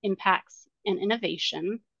 outputs, impacts, and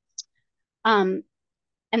innovation. And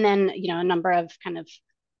then, a number of kind of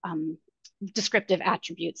descriptive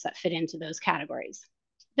attributes that fit into those categories.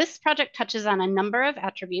 This project touches on a number of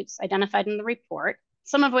attributes identified in the report,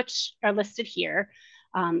 some of which are listed here,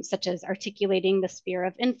 such as articulating the sphere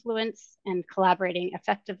of influence and collaborating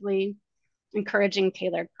effectively, encouraging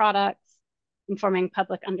tailored products, informing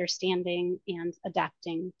public understanding, and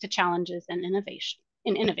adapting to challenges and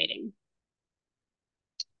innovating.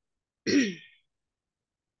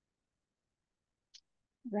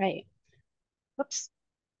 Right. Whoops.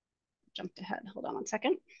 Jumped ahead. Hold on one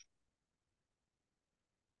second.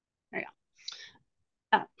 There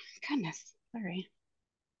we go. Oh, goodness. Sorry.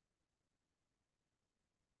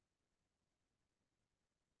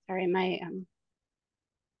 Sorry, my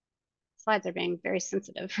slides are being very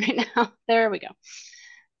sensitive right now. There we go.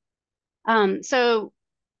 So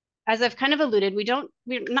as I've kind of alluded,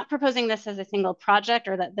 we're not proposing this as a single project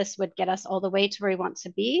or that this would get us all the way to where we want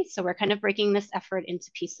to be. So we're kind of breaking this effort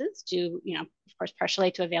into pieces due, of course,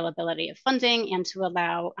 partially to availability of funding and to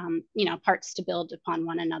allow, parts to build upon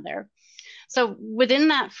one another. So within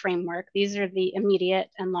that framework, these are the immediate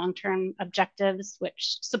and long-term objectives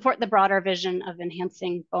which support the broader vision of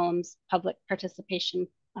enhancing BOEM's public participation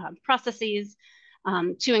processes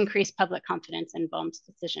to increase public confidence in BOEM's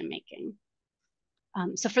decision-making.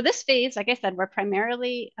 So for this phase, like I said, we're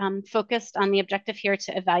primarily focused on the objective here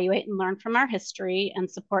to evaluate and learn from our history and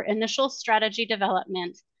support initial strategy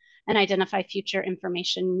development and identify future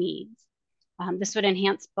information needs. This would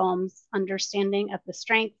enhance BOEM's understanding of the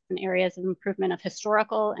strengths and areas of improvement of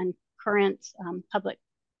historical and current public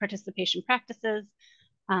participation practices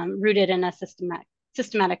rooted in a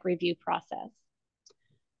systematic review process.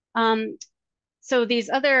 So these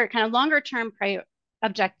other kind of longer term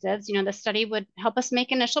objectives, the study would help us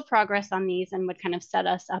make initial progress on these and would kind of set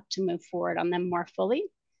us up to move forward on them more fully.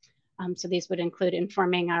 So these would include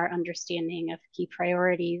informing our understanding of key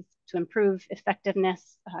priorities to improve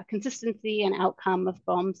effectiveness, consistency, and outcome of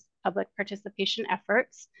BOEM's public participation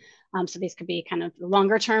efforts. So these could be kind of the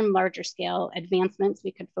longer term, larger scale advancements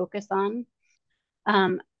we could focus on.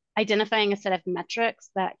 Identifying a set of metrics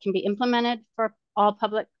that can be implemented for all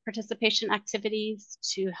public participation activities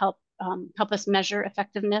to help us measure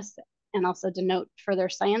effectiveness and also denote further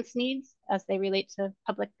science needs as they relate to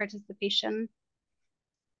public participation.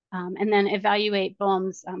 And then evaluate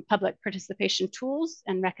BOEM's public participation tools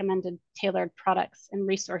and recommended tailored products and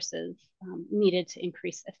resources needed to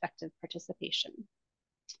increase effective participation.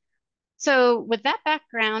 So with that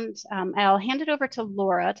background, I'll hand it over to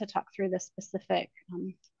Laura to talk through the specific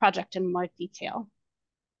project in more detail.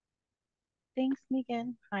 Thanks,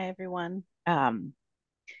 Megan. Hi, everyone. So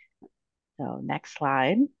next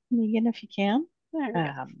slide, Megan, if you can.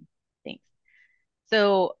 Thanks.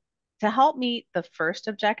 So to help meet the first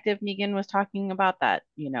objective Megan was talking about, that,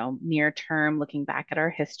 near term, looking back at our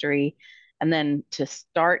history, and then to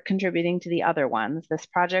start contributing to the other ones, this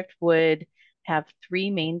project would have three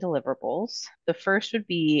main deliverables. The first would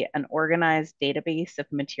be an organized database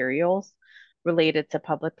of materials related to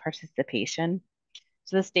public participation.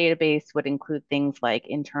 So this database would include things like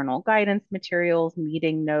internal guidance materials,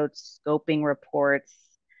 meeting notes, scoping reports,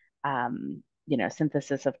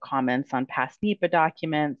 synthesis of comments on past NEPA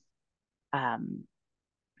documents,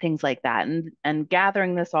 things like that. And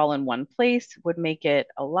gathering this all in one place would make it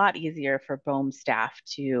a lot easier for BOEM staff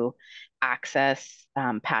to access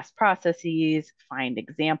past processes, find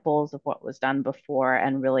examples of what was done before,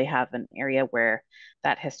 and really have an area where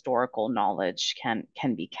that historical knowledge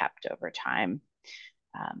can be kept over time.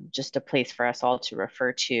 Just a place for us all to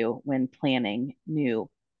refer to when planning new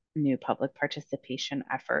public participation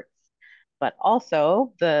efforts. But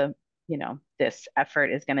also this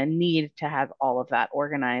effort is going to need to have all of that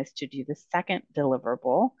organized to do the second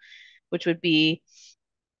deliverable, which would be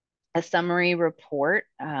a summary report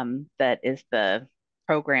that is the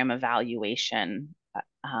program evaluation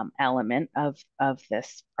element of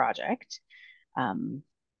this project.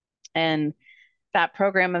 And that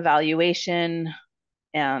program evaluation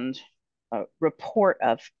and a report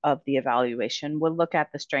of the evaluation would look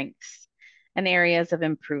at the strengths and areas of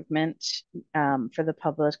improvement for the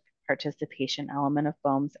public participation element of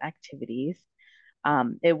BOEM's activities.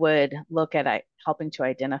 It would look at helping to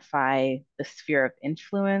identify the sphere of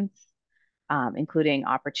influence, including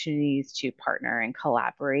opportunities to partner and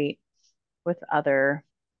collaborate with other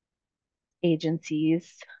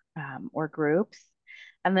agencies or groups.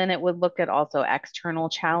 And then it would look at also external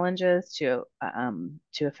challenges to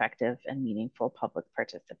effective and meaningful public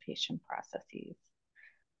participation processes.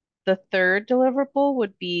 The third deliverable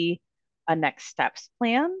would be a next steps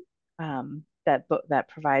plan that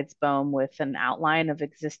provides BOEM with an outline of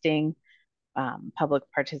existing public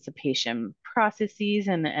participation processes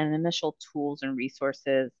and initial tools and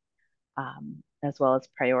resources, as well as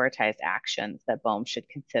prioritized actions that BOEM should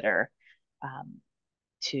consider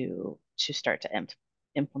to start to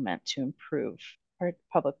implement to improve our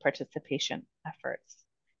public participation efforts.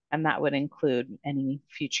 And that would include any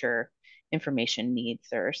future information needs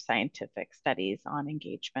or scientific studies on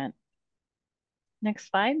engagement. Next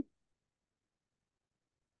slide.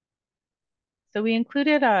 So we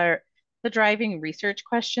included the driving research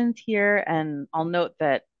questions here, and I'll note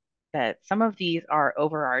that some of these are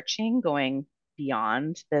overarching, going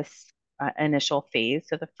beyond this initial phase.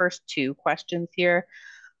 So the first two questions here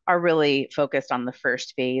are really focused on the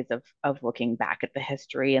first phase of looking back at the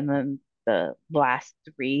history, and then the last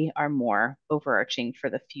three are more overarching for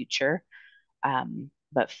the future.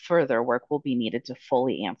 But further work will be needed to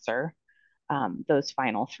fully answer those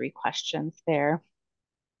final three questions there.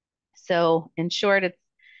 So in short, it's,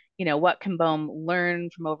 what can BOEM learn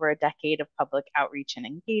from over a decade of public outreach and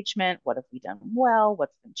engagement? What have we done well?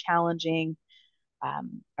 What's been challenging?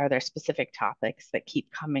 Are there specific topics that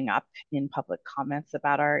keep coming up in public comments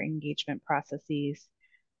about our engagement processes?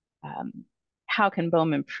 How can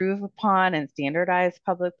BOEM improve upon and standardize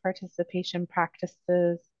public participation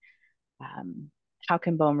practices? How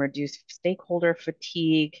can BOEM reduce stakeholder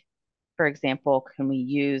fatigue? For example, can we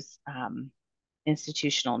use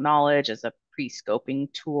institutional knowledge as a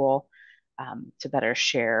pre-scoping tool to better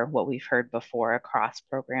share what we've heard before across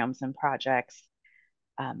programs and projects?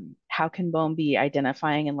 How can BOEM be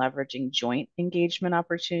identifying and leveraging joint engagement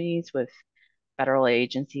opportunities with federal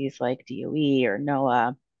agencies like DOE or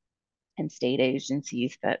NOAA and state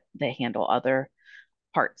agencies that handle other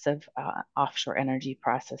parts of offshore energy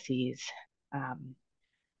processes?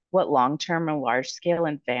 What long-term and large-scale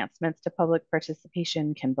advancements to public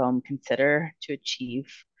participation can BOEM consider to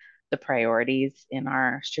achieve the priorities in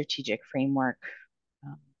our strategic framework?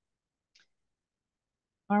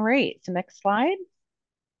 All right, so next slide.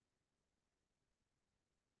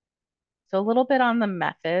 So a little bit on the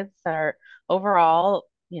methods are overall,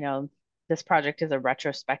 this project is a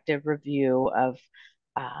retrospective review of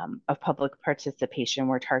public participation.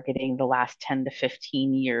 We're targeting the last 10 to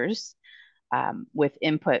 15 years with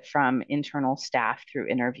input from internal staff through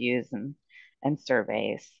interviews and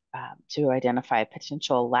surveys to identify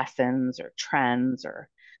potential lessons or trends or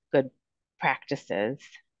good practices.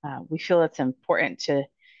 We feel it's important to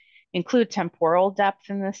include temporal depth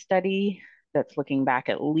in this study that's looking back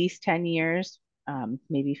at least 10 years,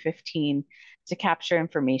 maybe 15, to capture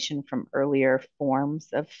information from earlier forms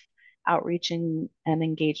of outreach and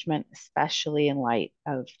engagement, especially in light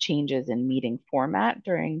of changes in meeting format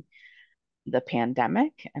during the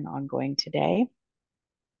pandemic and ongoing today.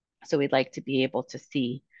 So we'd like to be able to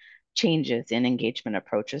see changes in engagement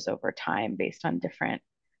approaches over time based on different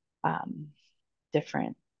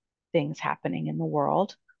things happening in the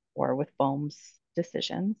world or with BOEM's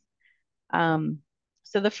decisions.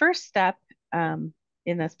 So the first step in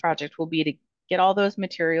this project will be to get all those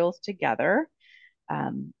materials together.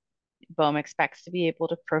 BOEM expects to be able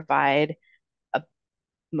to provide a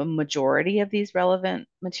majority of these relevant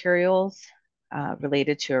materials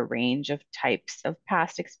related to a range of types of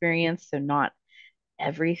past experience. So not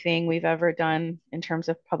everything we've ever done in terms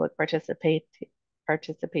of public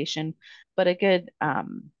participation, but a good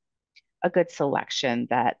selection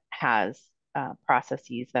that has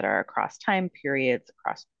processes that are across time periods,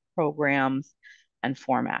 across programs and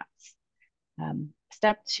formats.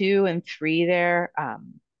 Step 2 and 3 there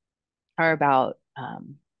are about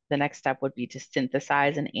the next step would be to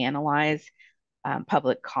synthesize and analyze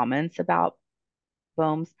public comments about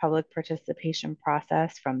BOEM's public participation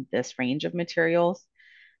process from this range of materials.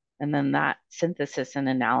 And then that synthesis and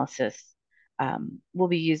analysis we'll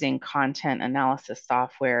be using content analysis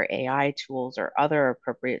software, AI tools, or other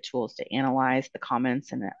appropriate tools to analyze the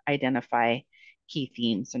comments and identify key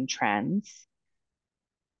themes and trends.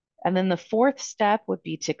 And then the fourth step would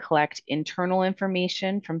be to collect internal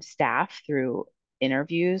information from staff through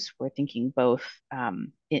interviews. We're thinking both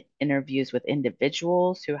interviews with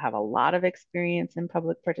individuals who have a lot of experience in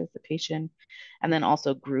public participation, and then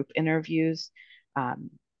also group interviews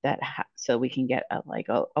so we can get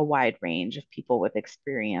a wide range of people with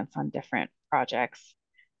experience on different projects.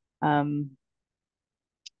 And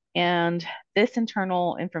this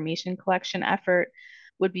internal information collection effort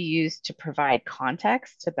would be used to provide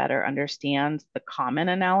context to better understand the common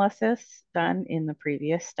analysis done in the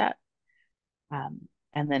previous step. And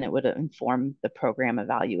then it would inform the program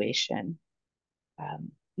evaluation.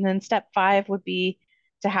 And then step 5 would be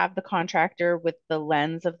to have the contractor, with the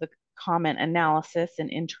lens of the comment analysis and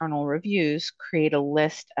internal reviews, create a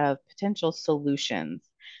list of potential solutions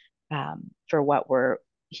for what we're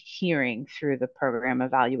hearing through the program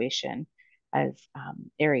evaluation as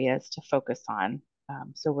areas to focus on.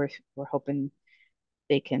 So we're hoping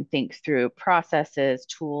they can think through processes,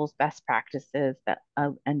 tools, best practices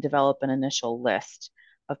and develop an initial list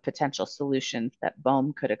of potential solutions that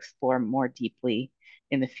BOEM could explore more deeply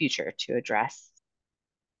in the future to address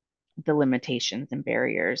the limitations and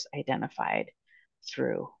barriers identified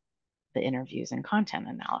through the interviews and content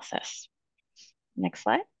analysis. Next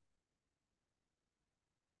slide.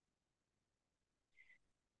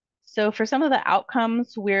 So for some of the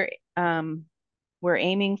outcomes we're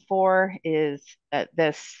aiming for is that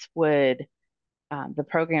this would, the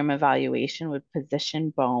program evaluation would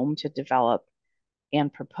position BOEM to develop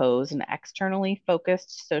and propose an externally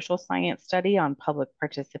focused social science study on public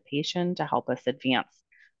participation to help us advance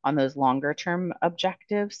on those longer term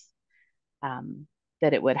objectives,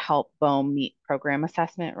 that it would help BOEM meet program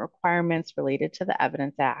assessment requirements related to the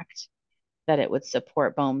Evidence Act, that it would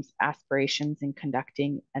support BOEM's aspirations in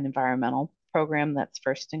conducting an environmental program that's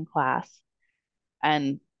first in class.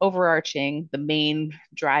 And overarching, the main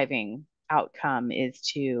driving outcome is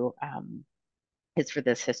for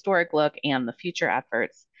this historic look and the future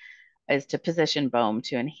efforts is to position BOEM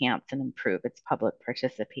to enhance and improve its public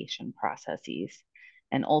participation processes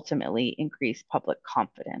and ultimately increase public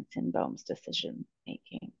confidence in BOEM's decision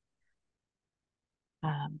making.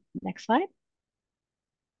 Next slide.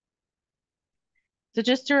 So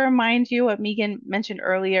just to remind you what Megan mentioned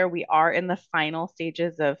earlier, we are in the final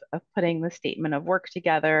stages of putting the statement of work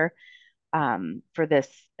together for this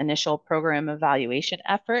initial program evaluation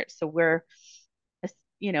effort. So we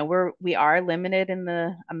are limited in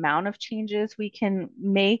the amount of changes we can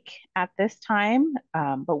make at this time,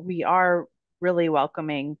 but we are really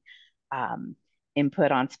welcoming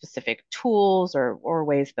input on specific tools or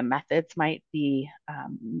ways the methods might be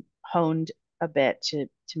honed a bit to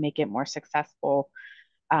make it more successful.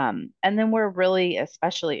 And then we're really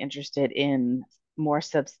especially interested in more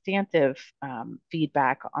substantive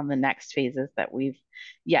feedback on the next phases that we've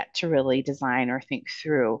yet to really design or think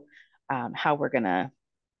through how we're going to,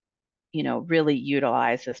 really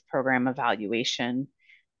utilize this program evaluation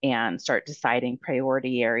and start deciding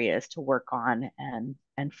priority areas to work on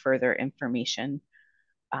and further information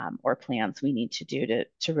or plans we need to do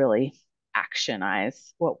to really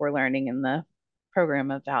actionize what we're learning in the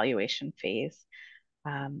program evaluation phase.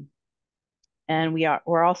 And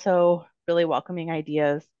we're also really welcoming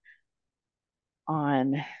ideas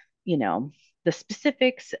on, the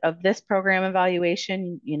specifics of this program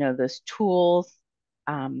evaluation, those tools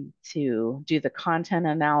to do the content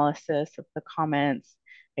analysis of the comments,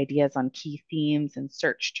 ideas on key themes and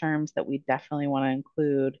search terms that we definitely want to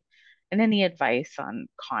include, and any advice on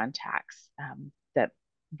contacts that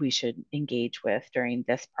we should engage with during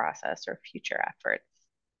this process or future efforts.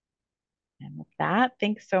 And with that,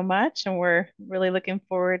 thanks so much. And we're really looking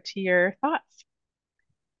forward to your thoughts.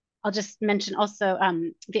 I'll just mention also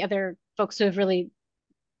the other folks who have really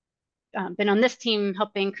been on this team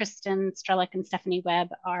helping. Kristen Strelick and Stephanie Webb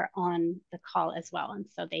are on the call as well. And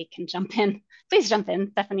so they can jump in. Please jump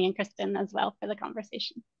in, Stephanie and Kristen, as well for the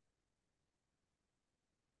conversation.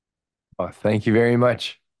 Oh, thank you very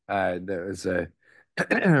much. That was a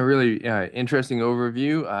really interesting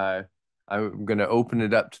overview. I'm going to open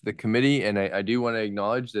it up to the committee, and I do want to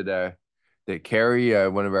acknowledge that Carrie,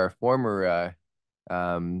 one of our former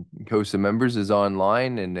COSA members, is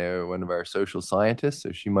online, and one of our social scientists,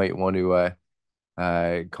 so she might want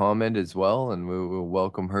to comment as well, and we'll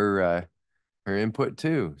welcome her input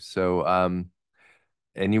too. So,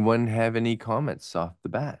 anyone have any comments off the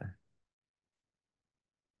bat?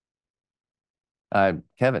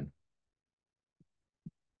 Kevin.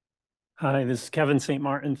 Hi, this is Kevin St.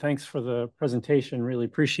 Martin. Thanks for the presentation. Really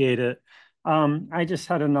appreciate it. I just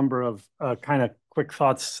had a number of kind of quick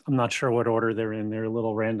thoughts. I'm not sure what order they're in. They're a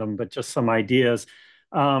little random, but just some ideas.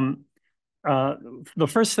 The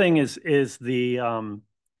first thing is the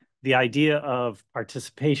idea of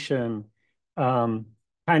participation kind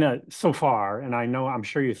of so far, and I'm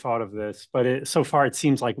sure you thought of this, but so far it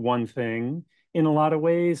seems like one thing in a lot of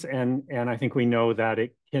ways. And I think we know that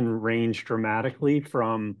it can range dramatically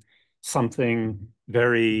from something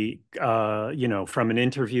very, from an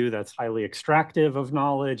interview that's highly extractive of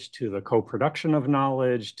knowledge to the co-production of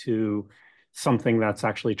knowledge to something that's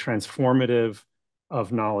actually transformative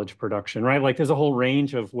of knowledge production, right? Like there's a whole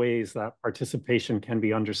range of ways that participation can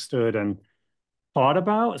be understood and thought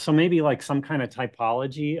about. So maybe like some kind of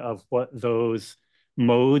typology of what those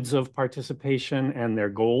modes of participation and their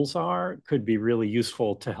goals are could be really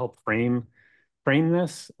useful to help frame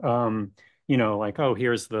this. Like, oh,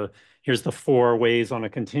 here's the 4 ways on a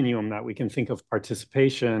continuum that we can think of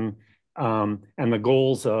participation, and the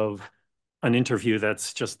goals of an interview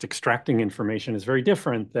that's just extracting information is very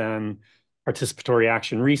different than participatory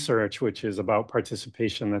action research, which is about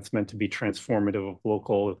participation that's meant to be transformative of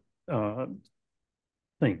local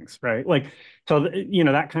things, right? Like, so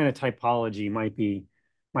that kind of typology might be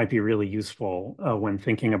really useful when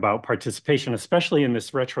thinking about participation, especially in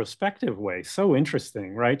this retrospective way. So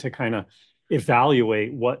interesting, right? To kind of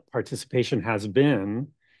evaluate what participation has been,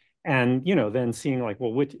 and then seeing like,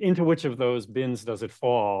 well, into which of those bins does it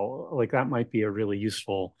fall? Like that might be a really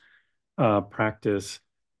useful practice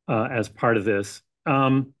as part of this.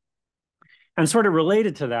 And sort of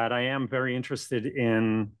related to that, I am very interested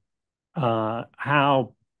in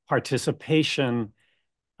how participation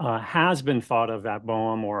has been thought of at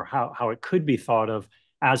BOEM, or how it could be thought of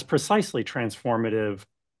as precisely transformative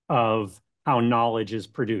of how knowledge is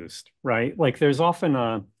produced, right? Like there's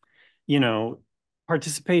often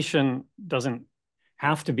participation doesn't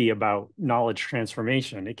have to be about knowledge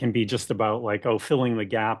transformation. It can be just about like, oh, filling the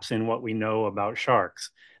gaps in what we know about sharks.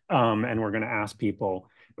 And we're going to ask people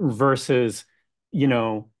versus,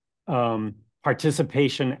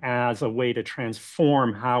 participation as a way to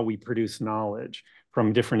transform how we produce knowledge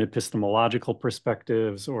from different epistemological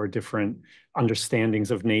perspectives or different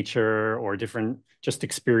understandings of nature or different just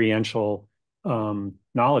experiential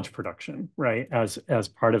knowledge production, right? As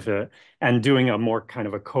part of it, and doing a more kind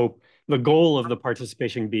of the goal of the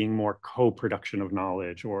participation being more co-production of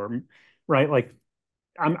knowledge, or right? Like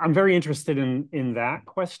I'm very interested in that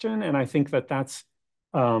question, and I think that's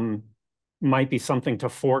might be something to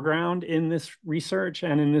foreground in this research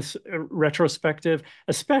and in this retrospective,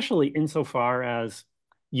 especially insofar as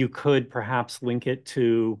you could perhaps link it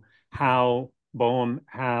to how BOEM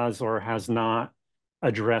has or has not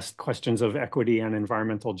addressed questions of equity and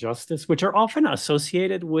environmental justice, which are often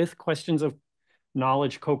associated with questions of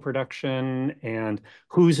knowledge co-production and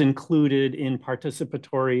who's included in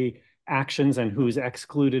participatory actions and who's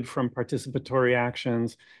excluded from participatory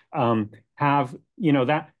actions.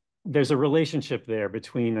 That there's a relationship there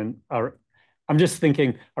between I'm just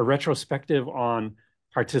thinking a retrospective on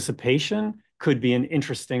participation could be an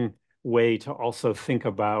interesting way to also think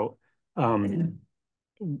about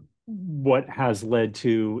what has led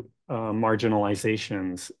to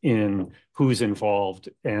marginalizations in who's involved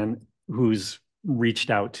and who's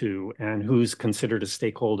reached out to and who's considered a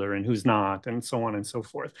stakeholder and who's not, and so on and so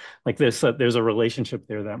forth. Like this, there's a relationship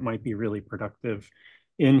there that might be really productive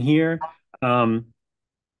in here.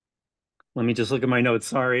 Let me just look at my notes,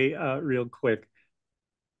 sorry, real quick.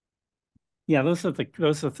 Yeah, those are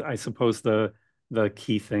I suppose the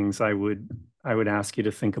key things I would ask you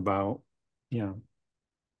to think about. Yeah.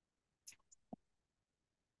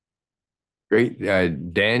 Great.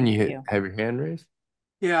 Dan, you have your hand raised?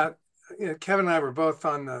 Yeah, Kevin and I were both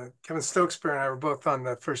on the, Kevin Stokesbury and I were both on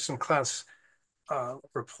the first in class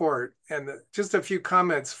report. And just a few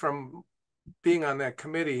comments from being on that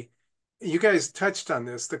committee. You guys touched on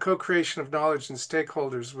this. The co-creation of knowledge and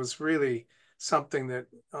stakeholders was really something that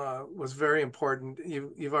was very important.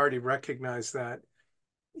 You've already recognized that.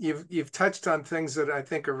 You've touched on things that I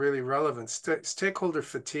think are really relevant. Stakeholder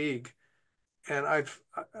fatigue. And a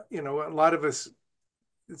lot of us,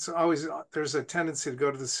 it's always, there's a tendency to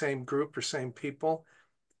go to the same group or same people.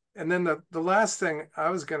 And then the last thing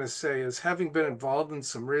I was going to say is, having been involved in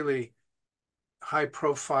some really high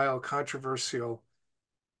profile, controversial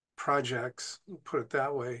projects, put it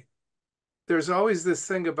that way, there's always this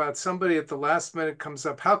thing about somebody at the last minute comes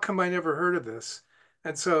up, how come I never heard of this?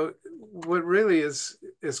 And so what really is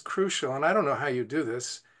crucial, and I don't know how you do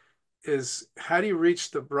this, is how do you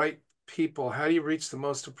reach the right people? How do you reach the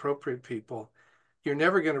most appropriate people? You're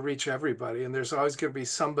never going to reach everybody, and there's always going to be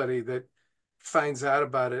somebody that finds out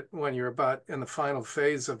about it when you're about in the final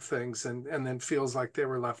phase of things and then feels like they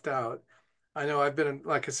were left out. I know I've been,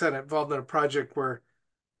 like I said, involved in a project where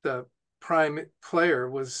the prime player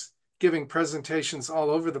was giving presentations all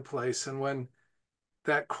over the place. And when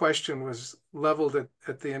that question was leveled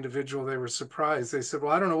at the individual, they were surprised. They said,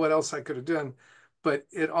 well, I don't know what else I could have done, but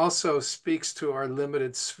it also speaks to our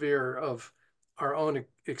limited sphere of our own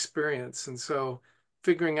experience. And so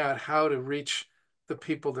figuring out how to reach the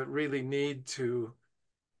people that really need to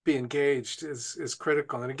be engaged is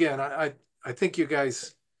critical. And again, I think you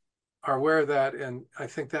guys are aware of that, and I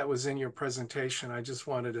think that was in your presentation. I just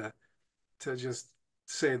wanted to just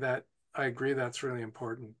say that I agree that's really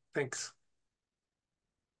important. Thanks.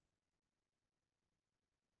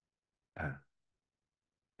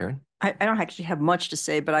 Karen? I don't actually have much to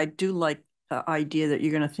say, but I do like the idea that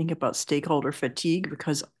you're going to think about stakeholder fatigue,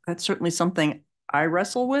 because that's certainly something I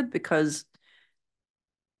wrestle with, because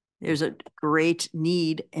there's a great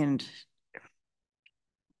need, and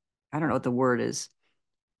I don't know what the word is,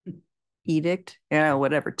 edict,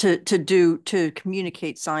 whatever, to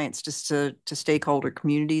communicate science just to stakeholder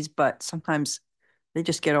communities, but sometimes they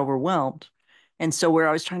just get overwhelmed. And so where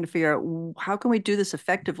I was trying to figure out, how can we do this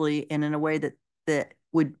effectively and in a way that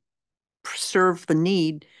would serve the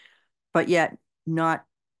need, but yet not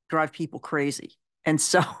drive people crazy. And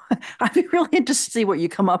so I'd be really interested to see what you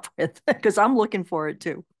come up with, because I'm looking for it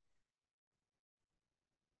too.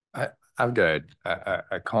 I've got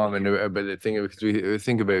a comment, but the thing, because we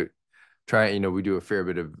think about trying, we do a fair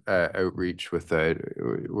bit of outreach with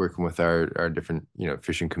working with our different,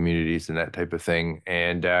 fishing communities and that type of thing.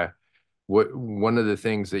 And one of the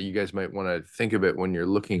things that you guys might want to think about when you're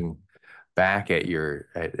looking back at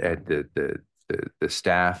the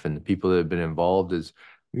staff and the people that have been involved is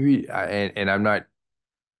maybe, and I'm not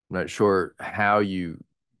sure how you,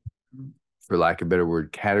 for lack of a better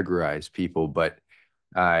word, categorize people, but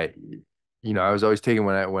I was always taken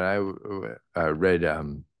when I read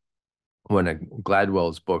one of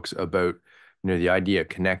Gladwell's books about the idea of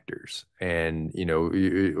connectors, and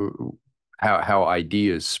how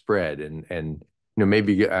ideas spread, and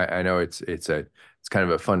maybe I know it's kind of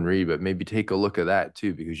a fun read, but maybe take a look at that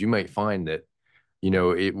too, because you might find that you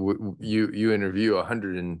interview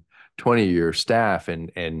 120 of your staff,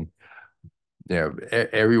 and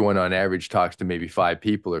everyone on average talks to maybe 5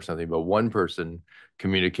 people or something, but one person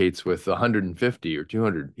communicates with 150 or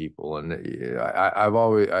 200 people. And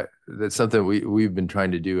that's something we've been trying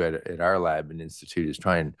to do at our lab and institute, is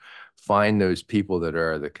try and find those people that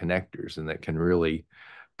are the connectors and that can really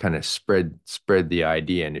kind of spread the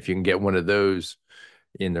idea. And if you can get one of those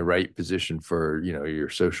in the right position for your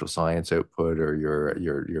social science output or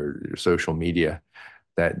your social media,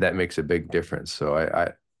 that makes a big difference. So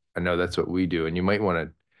I know that's what we do, and you might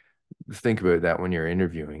want to think about that when you're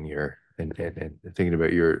interviewing and thinking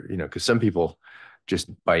about because some people just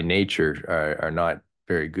by nature are not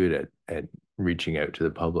very good at reaching out to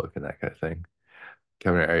the public and that kind of thing.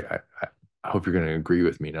 Kevin, I hope you're going to agree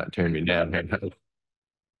with me, not tearing me down.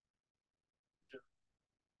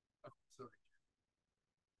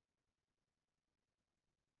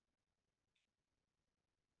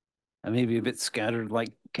 I may be a bit scattered like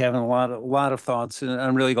Kevin, a lot of thoughts, and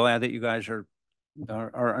I'm really glad that you guys are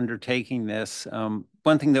undertaking this.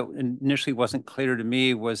 One thing that initially wasn't clear to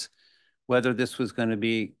me was whether this was going to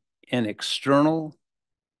be an externally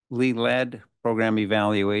led program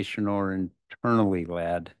evaluation or internally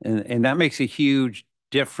led, and that makes a huge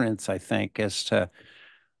difference, I think, as to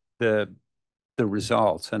the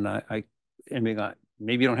results. And I mean,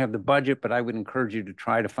 maybe you don't have the budget, but I would encourage you to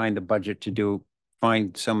try to find the budget to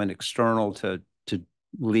find someone external to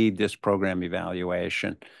lead this program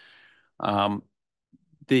evaluation.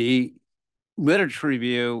 The literature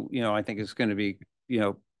review, I think is going to be,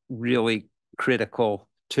 really critical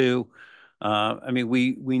too. I mean,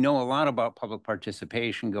 we know a lot about public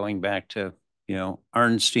participation going back to,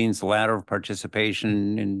 Arnstein's ladder of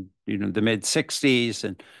participation in, the mid 60s,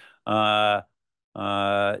 and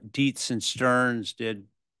Dietz and Stearns did,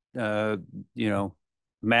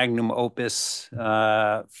 magnum opus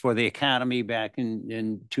for the Academy back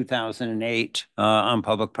in 2008 on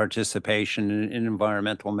public participation in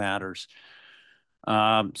environmental matters.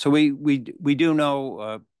 So we do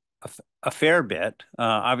know a fair bit.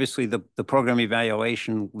 Obviously, the program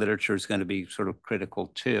evaluation literature is going to be sort of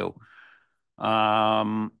critical too.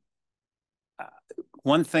 One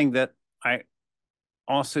thing that I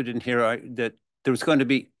also didn't hear that there was going to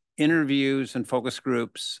be interviews and focus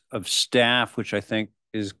groups of staff, which I think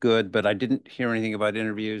is good, but I didn't hear anything about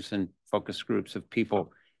interviews and focus groups of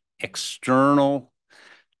people external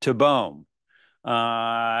to BOEM.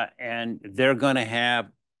 And they're going to have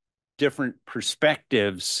different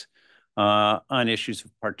perspectives on issues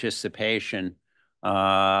of participation.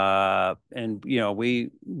 And,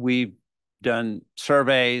 we've done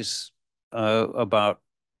surveys about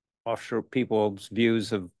offshore people's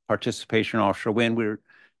views of participation in offshore wind. We're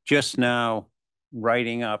just now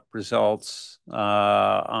writing up results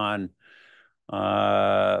on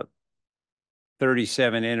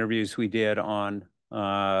 37 interviews we did on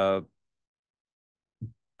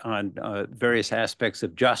various aspects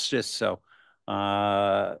of justice. So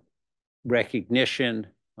recognition,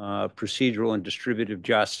 procedural and distributive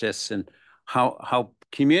justice, and how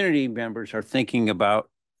community members are thinking about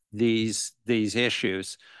these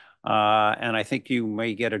issues. And I think you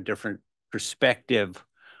may get a different perspective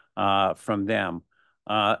from them.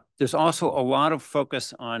 There's also a lot of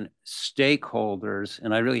focus on stakeholders,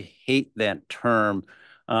 and I really hate that term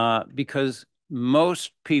because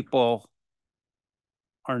most people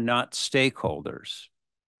are not stakeholders.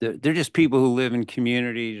 They're just people who live in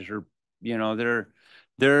communities, or they're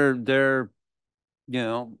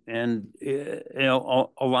and a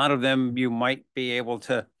lot of them you might be able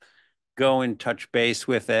to go and touch base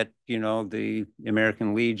with at the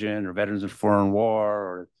American Legion or Veterans of Foreign War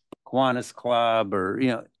or Kiwanis Club, or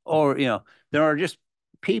there are just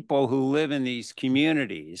people who live in these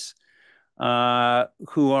communities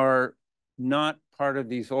who are not part of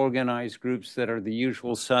these organized groups that are the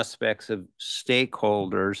usual suspects of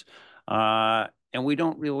stakeholders, and we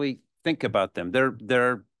don't really think about them.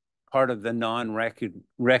 They're part of the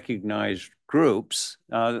non-recognized groups.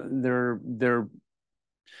 They're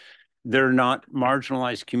not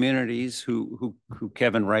marginalized communities who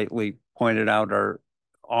Kevin rightly pointed out are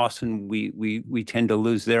often we tend to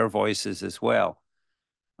lose their voices as well.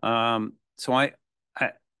 So I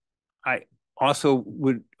also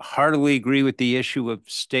would heartily agree with the issue of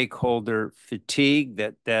stakeholder fatigue.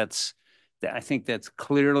 I think that's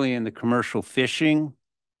clearly in the commercial fishing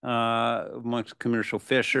amongst commercial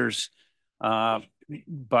fishers,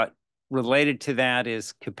 but related to that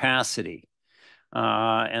is capacity.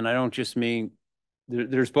 And I don't just mean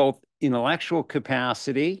there's both intellectual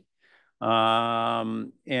capacity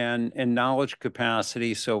and knowledge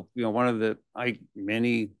capacity. So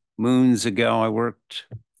many moons ago I worked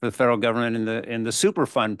for the federal government in the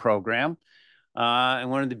Superfund program, and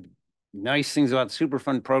one of the nice things about the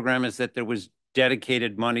Superfund program is that there was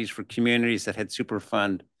dedicated monies for communities that had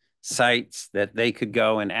Superfund sites that they could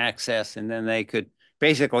go and access, and then they could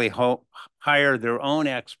basically hire their own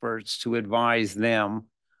experts to advise them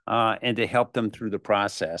and to help them through the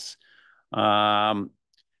process.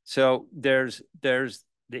 So there's the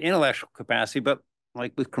intellectual capacity, but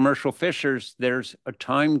like with commercial fishers, there's a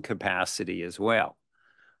time capacity as well.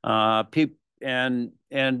 And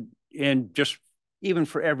just even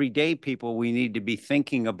for everyday people, we need to be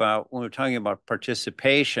thinking about, when we're talking about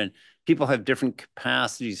participation, people have different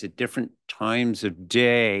capacities at different times of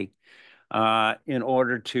day in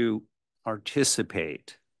order to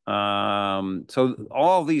participate. So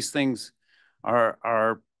all these things are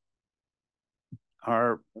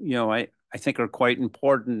I think are quite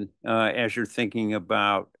important as you're thinking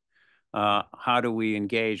about how do we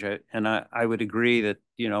engage it. And I would agree that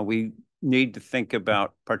we need to think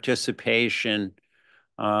about participation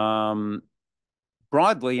broadly,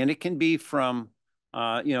 and it can be from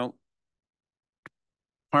Department.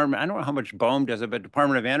 I don't know how much BOEM does it, but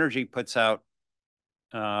Department of Energy puts out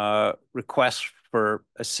requests for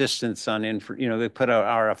assistance on they put out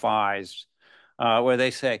RFIs where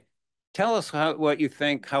they say, tell us what you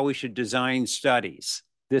think, how we should design studies.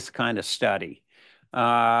 this kind of study.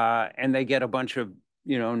 And they get a bunch of,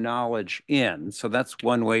 knowledge in. So that's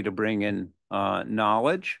one way to bring in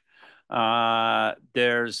knowledge.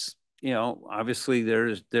 There's, obviously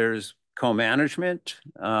there's co-management.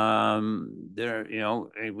 We can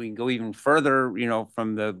go even further,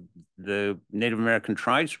 from the Native American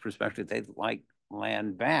tribes perspective, they'd like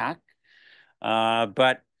land back.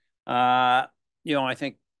 But I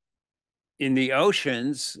think in the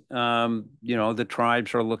oceans, the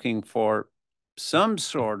tribes are looking for some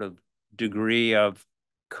sort of degree of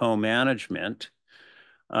co-management.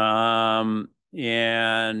 And,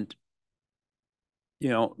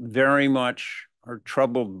 very much are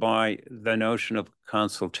troubled by the notion of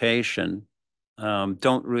consultation,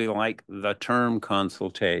 don't really like the term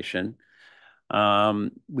consultation.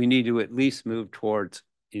 We need to at least move towards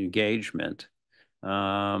engagement.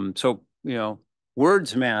 So,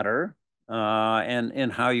 words matter,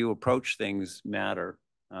 and how you approach things matter.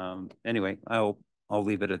 Anyway, I'll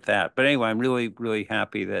leave it at that. But anyway, I'm really, really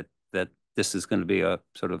happy that this is going to be a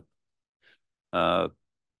sort of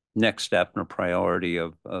next step and a priority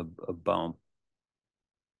of BOEM.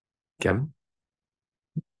 Kevin?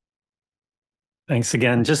 Thanks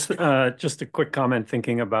again. Just a quick comment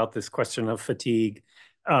thinking about this question of fatigue,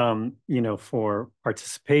 for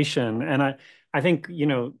participation. And I think,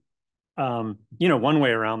 one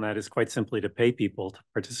way around that is quite simply to pay people to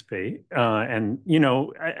participate. And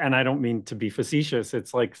I don't mean to be facetious.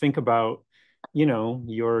 It's like, think about,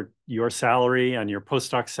 your salary and your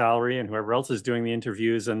postdoc salary and whoever else is doing the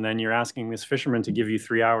interviews. And then you're asking this fisherman to give you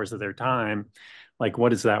 3 hours of their time. Like,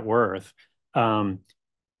 what is that worth?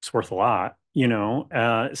 It's worth a lot,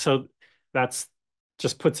 so that's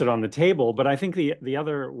just puts it on the table. But I think the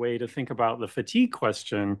other way to think about the fatigue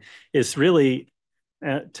question is really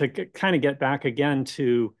to kind of get back again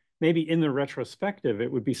to maybe in the retrospective,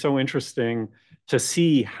 it would be so interesting to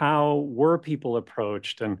see how were people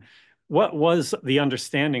approached and what was the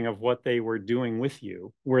understanding of what they were doing with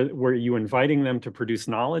you? Were you inviting them to produce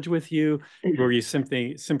knowledge with you? Were you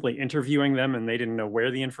simply interviewing them and they didn't know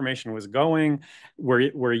where the information was going?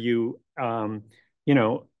 Were you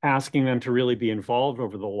asking them to really be involved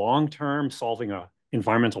over the long term, solving a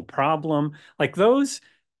environmental problem? Like those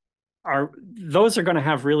are going to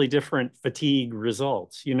have really different fatigue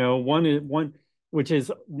results. One which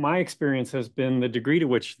is my experience has been the degree to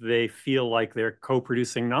which they feel like they're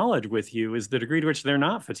co-producing knowledge with you is the degree to which they're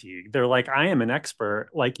not fatigued. They're like, I am an expert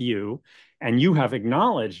like you, and you have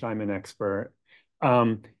acknowledged I'm an expert.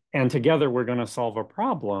 And together we're going to solve a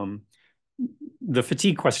problem. The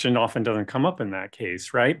fatigue question often doesn't come up in that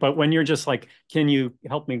case, right? But when you're just like, can you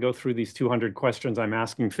help me go through these 200 questions? I'm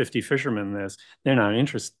asking 50 fishermen this. They're not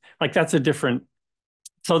interested. Like that's a different.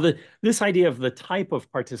 So this idea of the type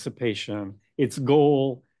of participation, its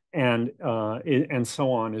goal, and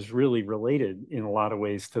so on is really related in a lot of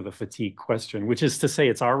ways to the fatigue question, which is to say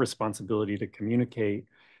it's our responsibility to communicate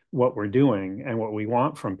what we're doing and what we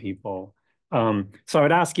want from people. So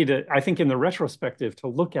I'd ask you to, I think in the retrospective, to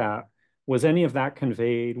look at, was any of that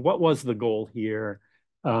conveyed? What was the goal here?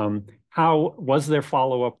 How was there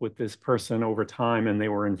follow-up with this person over time and they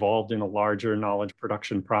were involved in a larger knowledge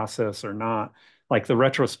production process or not? Like the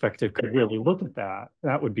retrospective could really look at that.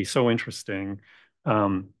 That would be so interesting.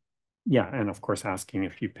 Yeah, and of course, asking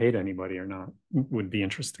if you paid anybody or not would be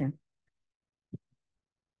interesting.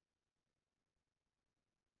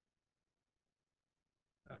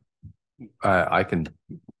 I can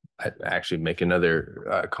actually make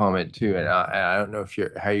another comment too, and I don't know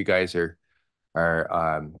how you guys are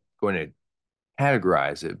going to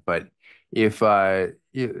categorize it, but if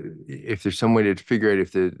there's some way to figure out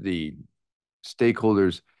if the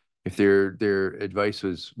stakeholders, if their advice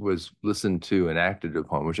was listened to and acted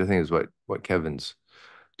upon, which I think is what Kevin's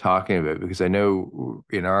talking about, because I know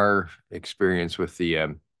in our experience with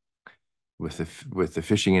the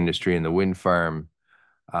fishing industry and the wind farm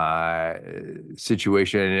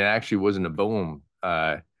situation, and it actually wasn't a BOEM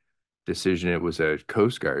decision, it was a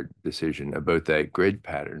Coast Guard decision about that grid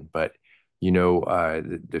pattern. But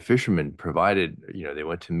the fishermen provided, they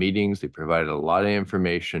went to meetings, they provided a lot of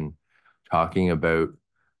information talking about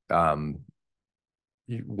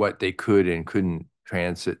what they could and couldn't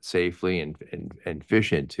transit safely and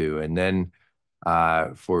fish into. And then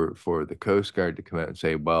for the Coast Guard to come out and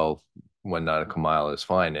say, well, 1 nautical mile is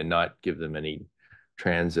fine, and not give them any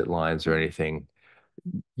transit lines or anything.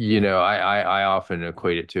 I often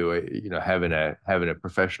equate it to having a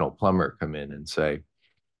professional plumber come in and say,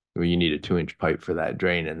 well, you need a 2-inch pipe for that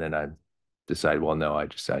drain, and then I decide, well, no, I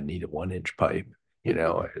need a 1-inch pipe.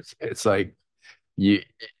 It's like these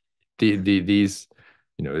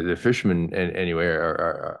the fishermen anyway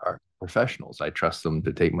are professionals. I trust them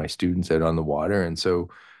to take my students out on the water, and so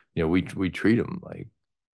we treat them like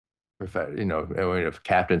if a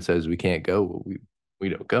captain says we can't go, well, we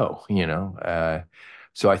don't go.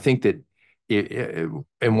 So I think that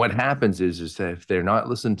and what happens is that if they're not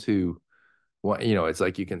listened to, it's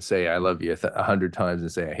like you can say I love you 100 times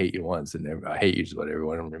and say I hate you once, and I hate you is what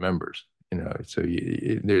everyone remembers. So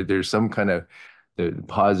there's some kind of the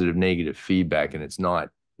positive negative feedback, and it's not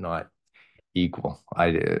equal.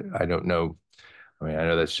 I don't know. I mean, I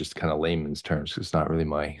know that's just kind of layman's terms. It's not really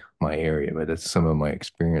my area, but that's some of my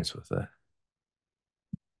experience with it.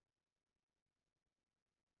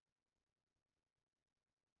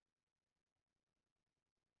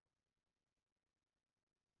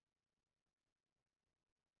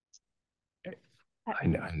 I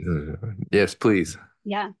know. Yes, please.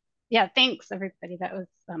 Yeah. Yeah, thanks everybody.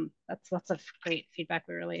 That's lots of great feedback.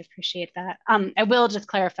 We really appreciate that. I will just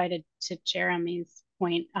clarify to Jeremy's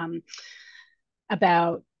point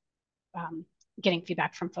about getting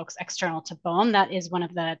feedback from folks external to BOEM. That is one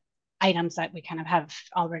of the items that we kind of have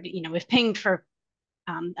already, we've pinged for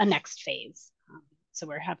a next phase. So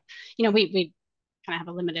we kind of have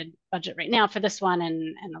a limited budget right now for this one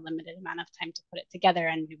and a limited amount of time to put it together.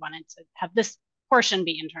 And we wanted to have this portion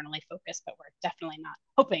be internally focused, but we're definitely not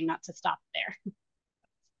hoping not to stop there.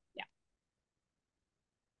 Yeah.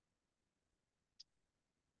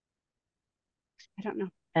 I don't know.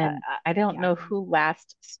 And I don't know who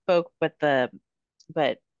last spoke, but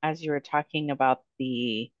as you were talking about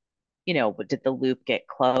did the loop get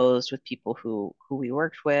closed with people who we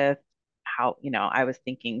worked with? How, I was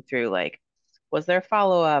thinking through like, was there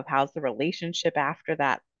follow-up? How's the relationship after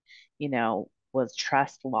that? Was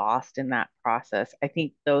trust lost in that process? I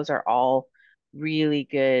think those are all really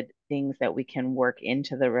good things that we can work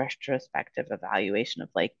into the retrospective evaluation of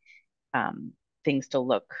like things to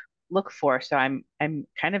look for. So I'm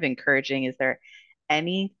kind of encouraging, is there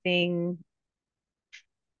anything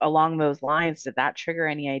along those lines? Did that trigger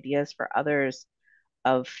any ideas for others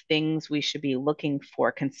of things we should be looking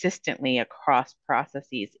for consistently across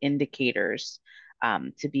processes, indicators,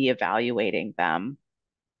 to be evaluating them?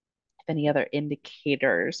 If any other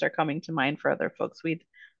indicators are coming to mind for other folks, we'd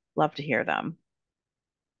love to hear them.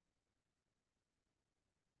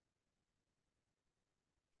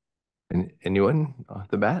 And anyone off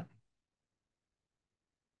the bat?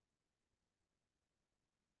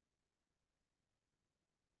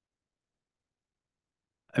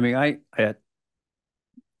 I mean, I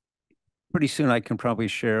pretty soon I can probably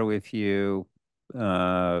share with you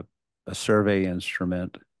a survey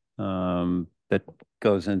instrument that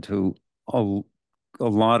goes into a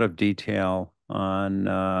lot of detail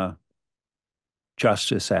on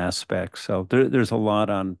justice aspects. So there's a lot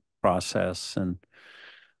on process and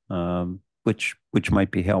which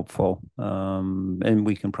might be helpful. And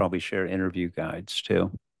we can probably share interview guides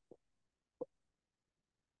too.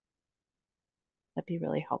 That'd be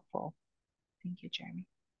really helpful. Thank you, Jeremy.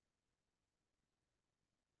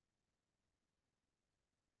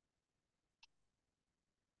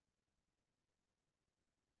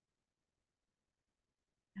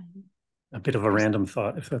 A bit of a random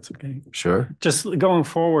thought, if that's okay. Sure. Just going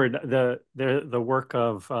forward, the work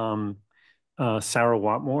of Sarah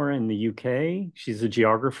Watmore in the UK. She's a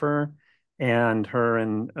geographer, and her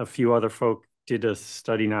and a few other folk did a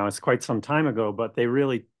study now. It's quite some time ago, but they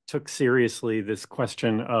really took seriously this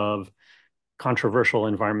question of controversial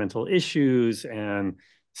environmental issues and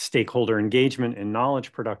stakeholder engagement and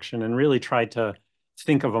knowledge production, and really tried to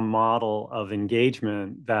think of a model of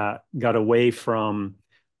engagement that got away from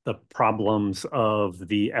the problems of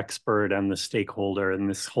the expert and the stakeholder and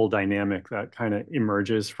this whole dynamic that kind of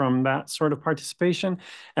emerges from that sort of participation.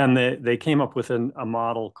 And they came up with a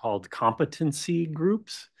model called competency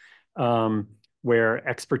groups, where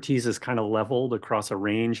expertise is kind of leveled across a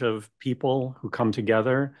range of people who come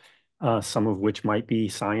together, some of which might be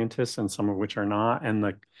scientists and some of which are not. And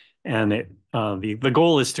the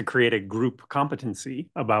goal is to create a group competency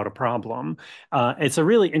about a problem. It's a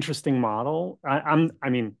really interesting model. I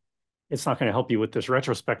mean, it's not going to help you with this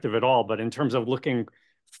retrospective at all, but in terms of looking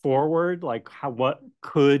forward, like what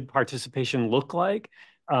could participation look like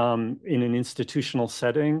in an institutional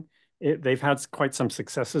setting, they've had quite some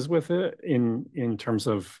successes with it in terms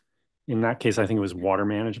of, in that case, I think it was water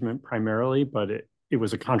management primarily, but it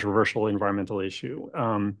was a controversial environmental issue,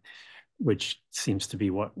 which seems to be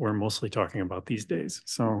what we're mostly talking about these days.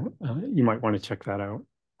 So you might want to check that out.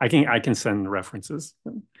 I can send references.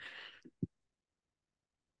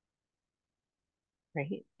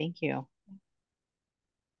 Great, thank you.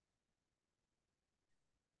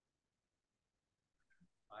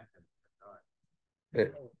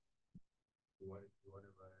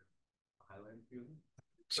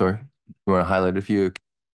 Sorry, you want to highlight a few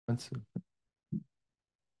comments?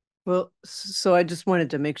 Well, so I just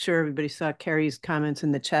wanted to make sure everybody saw Carrie's comments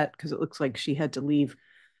in the chat because it looks like she had to leave.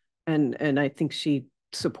 And I think she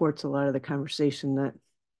supports a lot of the conversation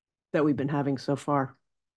that we've been having so far.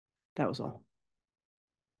 That was all.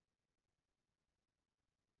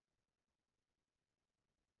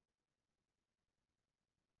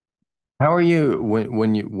 How are you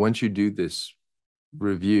when you once you do this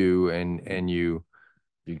review and you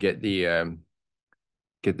get the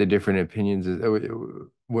different opinions,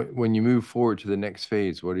 when you move forward to the next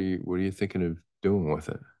phase, what are you thinking of doing with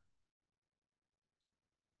it?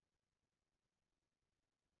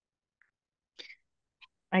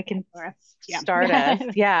 I can start us.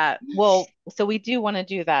 Yeah. Well, so we do want to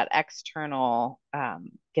do that external,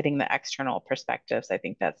 getting the external perspectives. I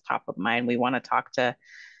think that's top of mind. We want to talk to,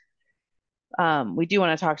 we do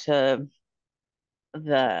want to talk to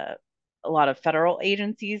a lot of federal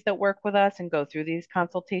agencies that work with us and go through these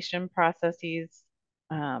consultation processes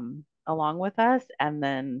along with us. And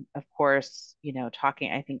then, of course,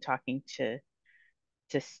 talking to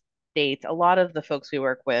states, a lot of the folks we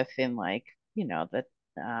work with in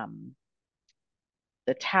um,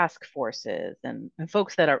 the task forces and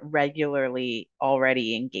folks that are regularly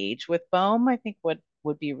already engaged with BOEM, I think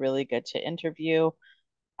would be really good to interview.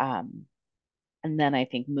 Um, and then I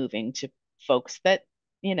think moving to folks that,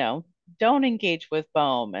 don't engage with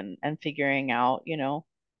BOEM and figuring out,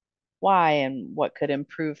 why and what could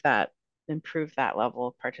improve that level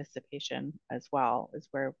of participation as well is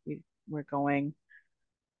where we're going.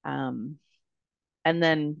 And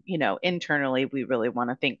then, internally, we really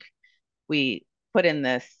want to think we put in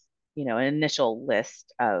this, an initial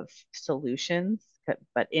list of solutions,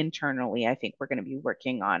 but internally, I think we're going to be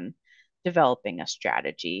working on developing a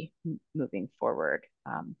strategy moving forward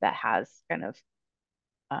that has kind of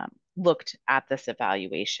looked at this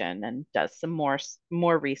evaluation and does some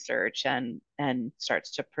more research and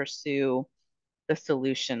starts to pursue the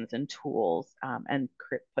solutions and tools and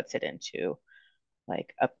puts it into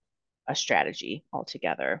like a strategy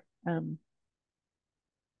altogether.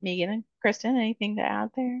 Megan and Kristen, anything to add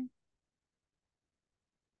there?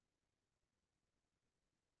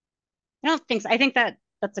 I don't think so. I think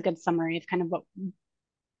that's a good summary of kind of what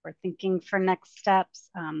we're thinking for next steps.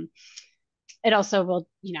 It also will,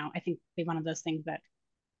 I think be one of those things that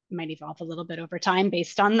might evolve a little bit over time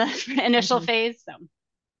based on the initial phase. So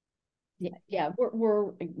yeah,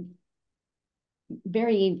 we're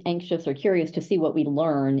very anxious or curious to see what we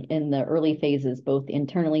learn in the early phases, both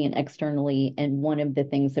internally and externally. And one of the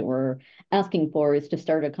things that we're asking for is to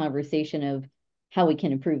start a conversation of how we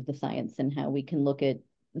can improve the science and how we can look at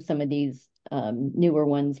some of these newer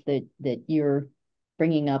ones that you're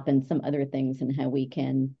bringing up and some other things and how we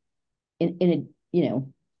can,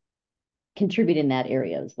 contribute in that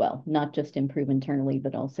area as well, not just improve internally,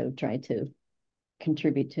 but also try to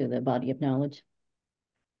contribute to the body of knowledge.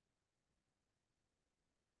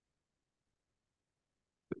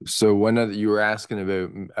 So you were asking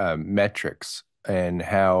about metrics and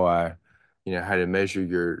how how to measure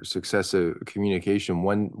your success of communication.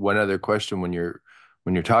 One other question when you're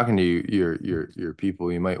talking to your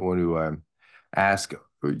people, you might want to ask,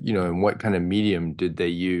 in what kind of medium did they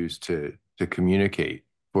use to communicate?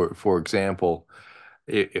 For example,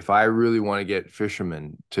 if I really want to get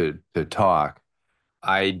fishermen to talk,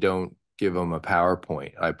 I don't give them a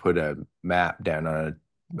PowerPoint. I put a map down on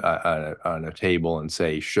a table and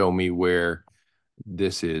say, show me where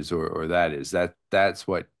this is or that is. That's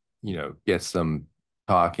what, gets them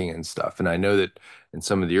talking and stuff. And I know that in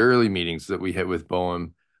some of the early meetings that we had with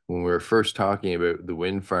BOEM, when we were first talking about the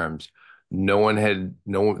wind farms, there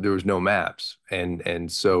was no maps. And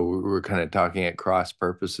so we were kind of talking at cross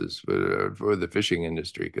purposes for the fishing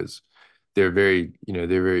industry because they're very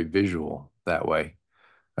visual that way.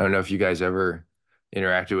 I don't know if you guys ever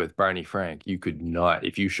interacted with Barney Frank. You could not,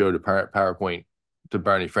 if you showed a PowerPoint to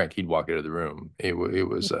Barney Frank, he'd walk out of the room. It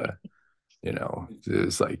was it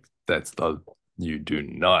was like you do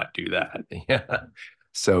not do that. Yeah.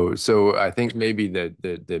 So I think maybe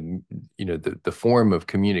the form of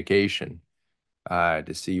communication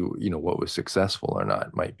to see what was successful or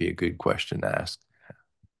not might be a good question to ask.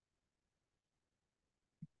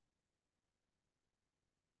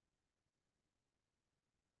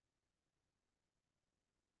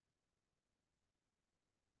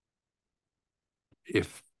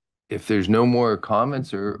 If there's no more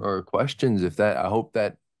comments or questions, I hope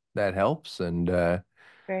that helps and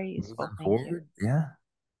very useful. Thank forward. You. Yeah.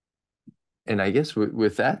 And I guess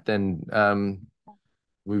with that, then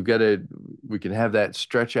we can have that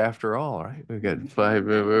stretch after all, right? We've got 5.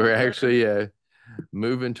 We're actually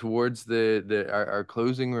moving towards our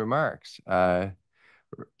closing remarks.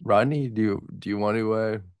 Rodney, do you want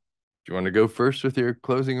to go first with your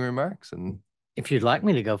closing remarks? And if you'd like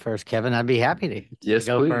me to go first, Kevin, I'd be happy to yes,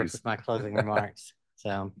 go please. first with my closing remarks.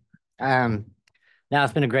 So, now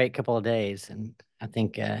it's been a great couple of days, and I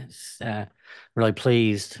think really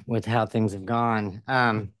pleased with how things have gone.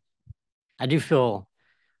 I do feel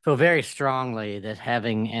very strongly that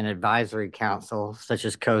having an advisory council such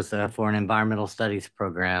as COSA for an environmental studies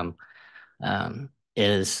program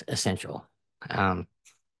is essential. We're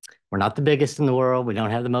not the biggest in the world. We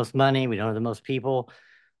don't have the most money. We don't have the most people,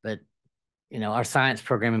 but our science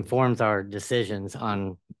program informs our decisions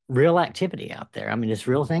on real activity out there. I mean, it's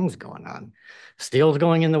real things going on. Steel's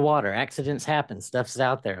going in the water. Accidents happen. Stuff's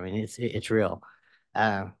out there. I mean, it's real.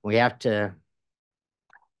 We have to,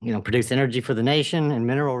 produce energy for the nation and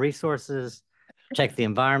mineral resources, protect the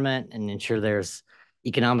environment, and ensure there's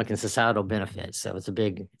economic and societal benefits. So it's a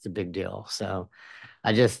big deal. So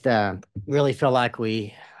I just really feel like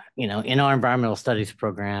we, in our environmental studies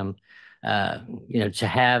program, to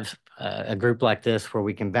have a group like this where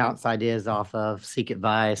we can bounce ideas off of, seek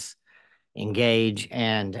advice, engage.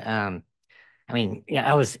 And I mean,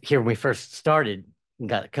 I was here when we first started,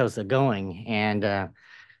 got COSA going. And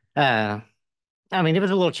I mean, it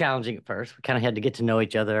was a little challenging at first. We kind of had to get to know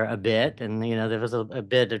each other a bit. And, there was a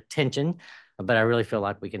bit of tension. But I really feel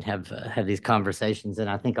like we can have these conversations. And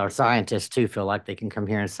I think our scientists, too, feel like they can come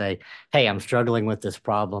here and say, hey, I'm struggling with this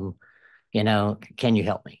problem. Can you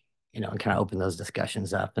help me? And kind of open those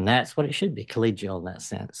discussions up. And that's what it should be, collegial in that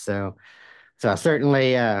sense. So I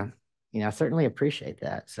certainly, I certainly appreciate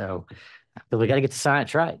that. So but we got to get the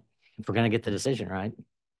science right if we're going to get the decision right.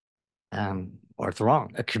 Or it's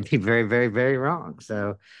wrong. It could be very, very, very wrong.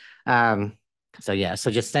 So yeah. So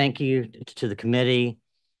just thank you to the committee.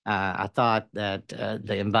 I thought that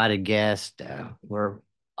the invited guests were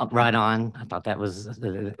right on. I thought that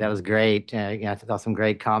was great. I thought some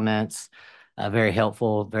great comments, very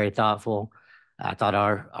helpful, very thoughtful. I thought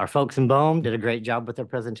our folks in BOEM did a great job with their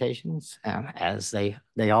presentations, as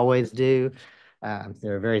they always do.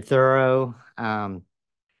 They're very thorough. I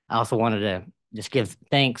also wanted to just give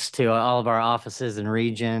thanks to all of our offices and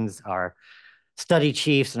regions, our study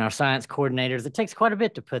chiefs and our science coordinators. It takes quite a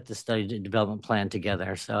bit to put the study development plan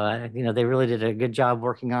together. So, they really did a good job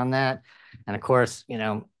working on that. And of course,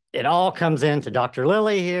 it all comes into Dr.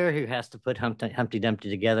 Lilly here, who has to put Humpty Dumpty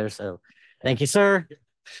together. So thank you, sir.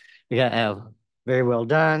 You got very well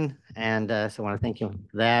done. And so I want to thank you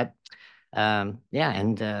for that.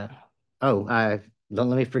 Don't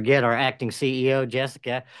let me forget our acting CEO,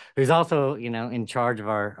 Jessica, who's also, in charge of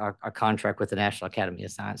our contract with the National Academy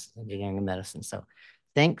of Sciences, Engineering, and Medicine. So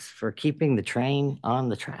thanks for keeping the train on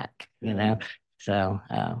the track, So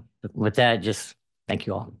with that, just thank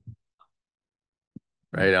you all.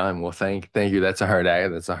 Right on. Well, thank you. That's a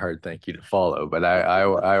hard thank you to follow, but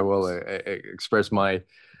I will express my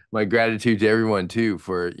gratitude to everyone too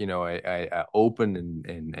for open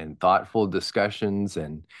and thoughtful discussions.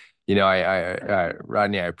 And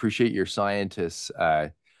Rodney, I appreciate your scientists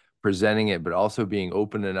presenting it, but also being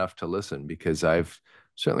open enough to listen, because I've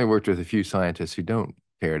certainly worked with a few scientists who don't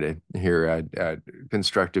care to hear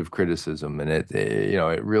constructive criticism, and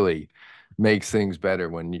it really makes things better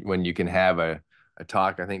when you can have a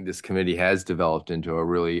talk. I think this committee has developed into a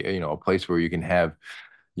really a place where you can have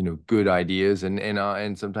good ideas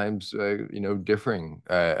and sometimes differing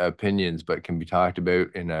opinions, but can be talked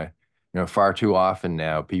about in a far too often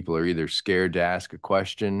now people are either scared to ask a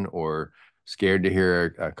question or scared to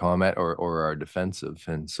hear a comment or are defensive.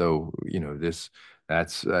 And so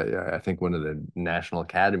that's I think one of the National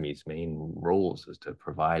Academies' main roles is to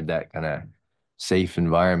provide that kind of safe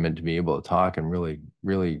environment to be able to talk and really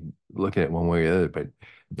look at it one way or the other. But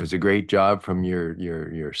it was a great job from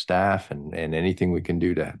your staff, and anything we can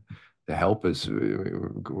do to help us,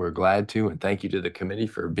 we're glad to. And thank you to the committee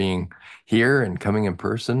for being here and coming in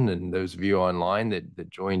person, and those of you online that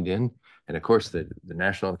joined in. And of course, the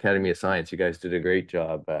National Academy of Science, you guys did a great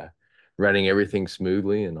job running everything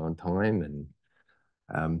smoothly and on time.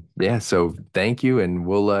 And so thank you, and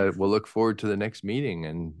we'll look forward to the next meeting.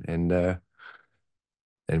 And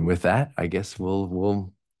with that, I guess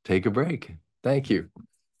we'll take a break. Thank you.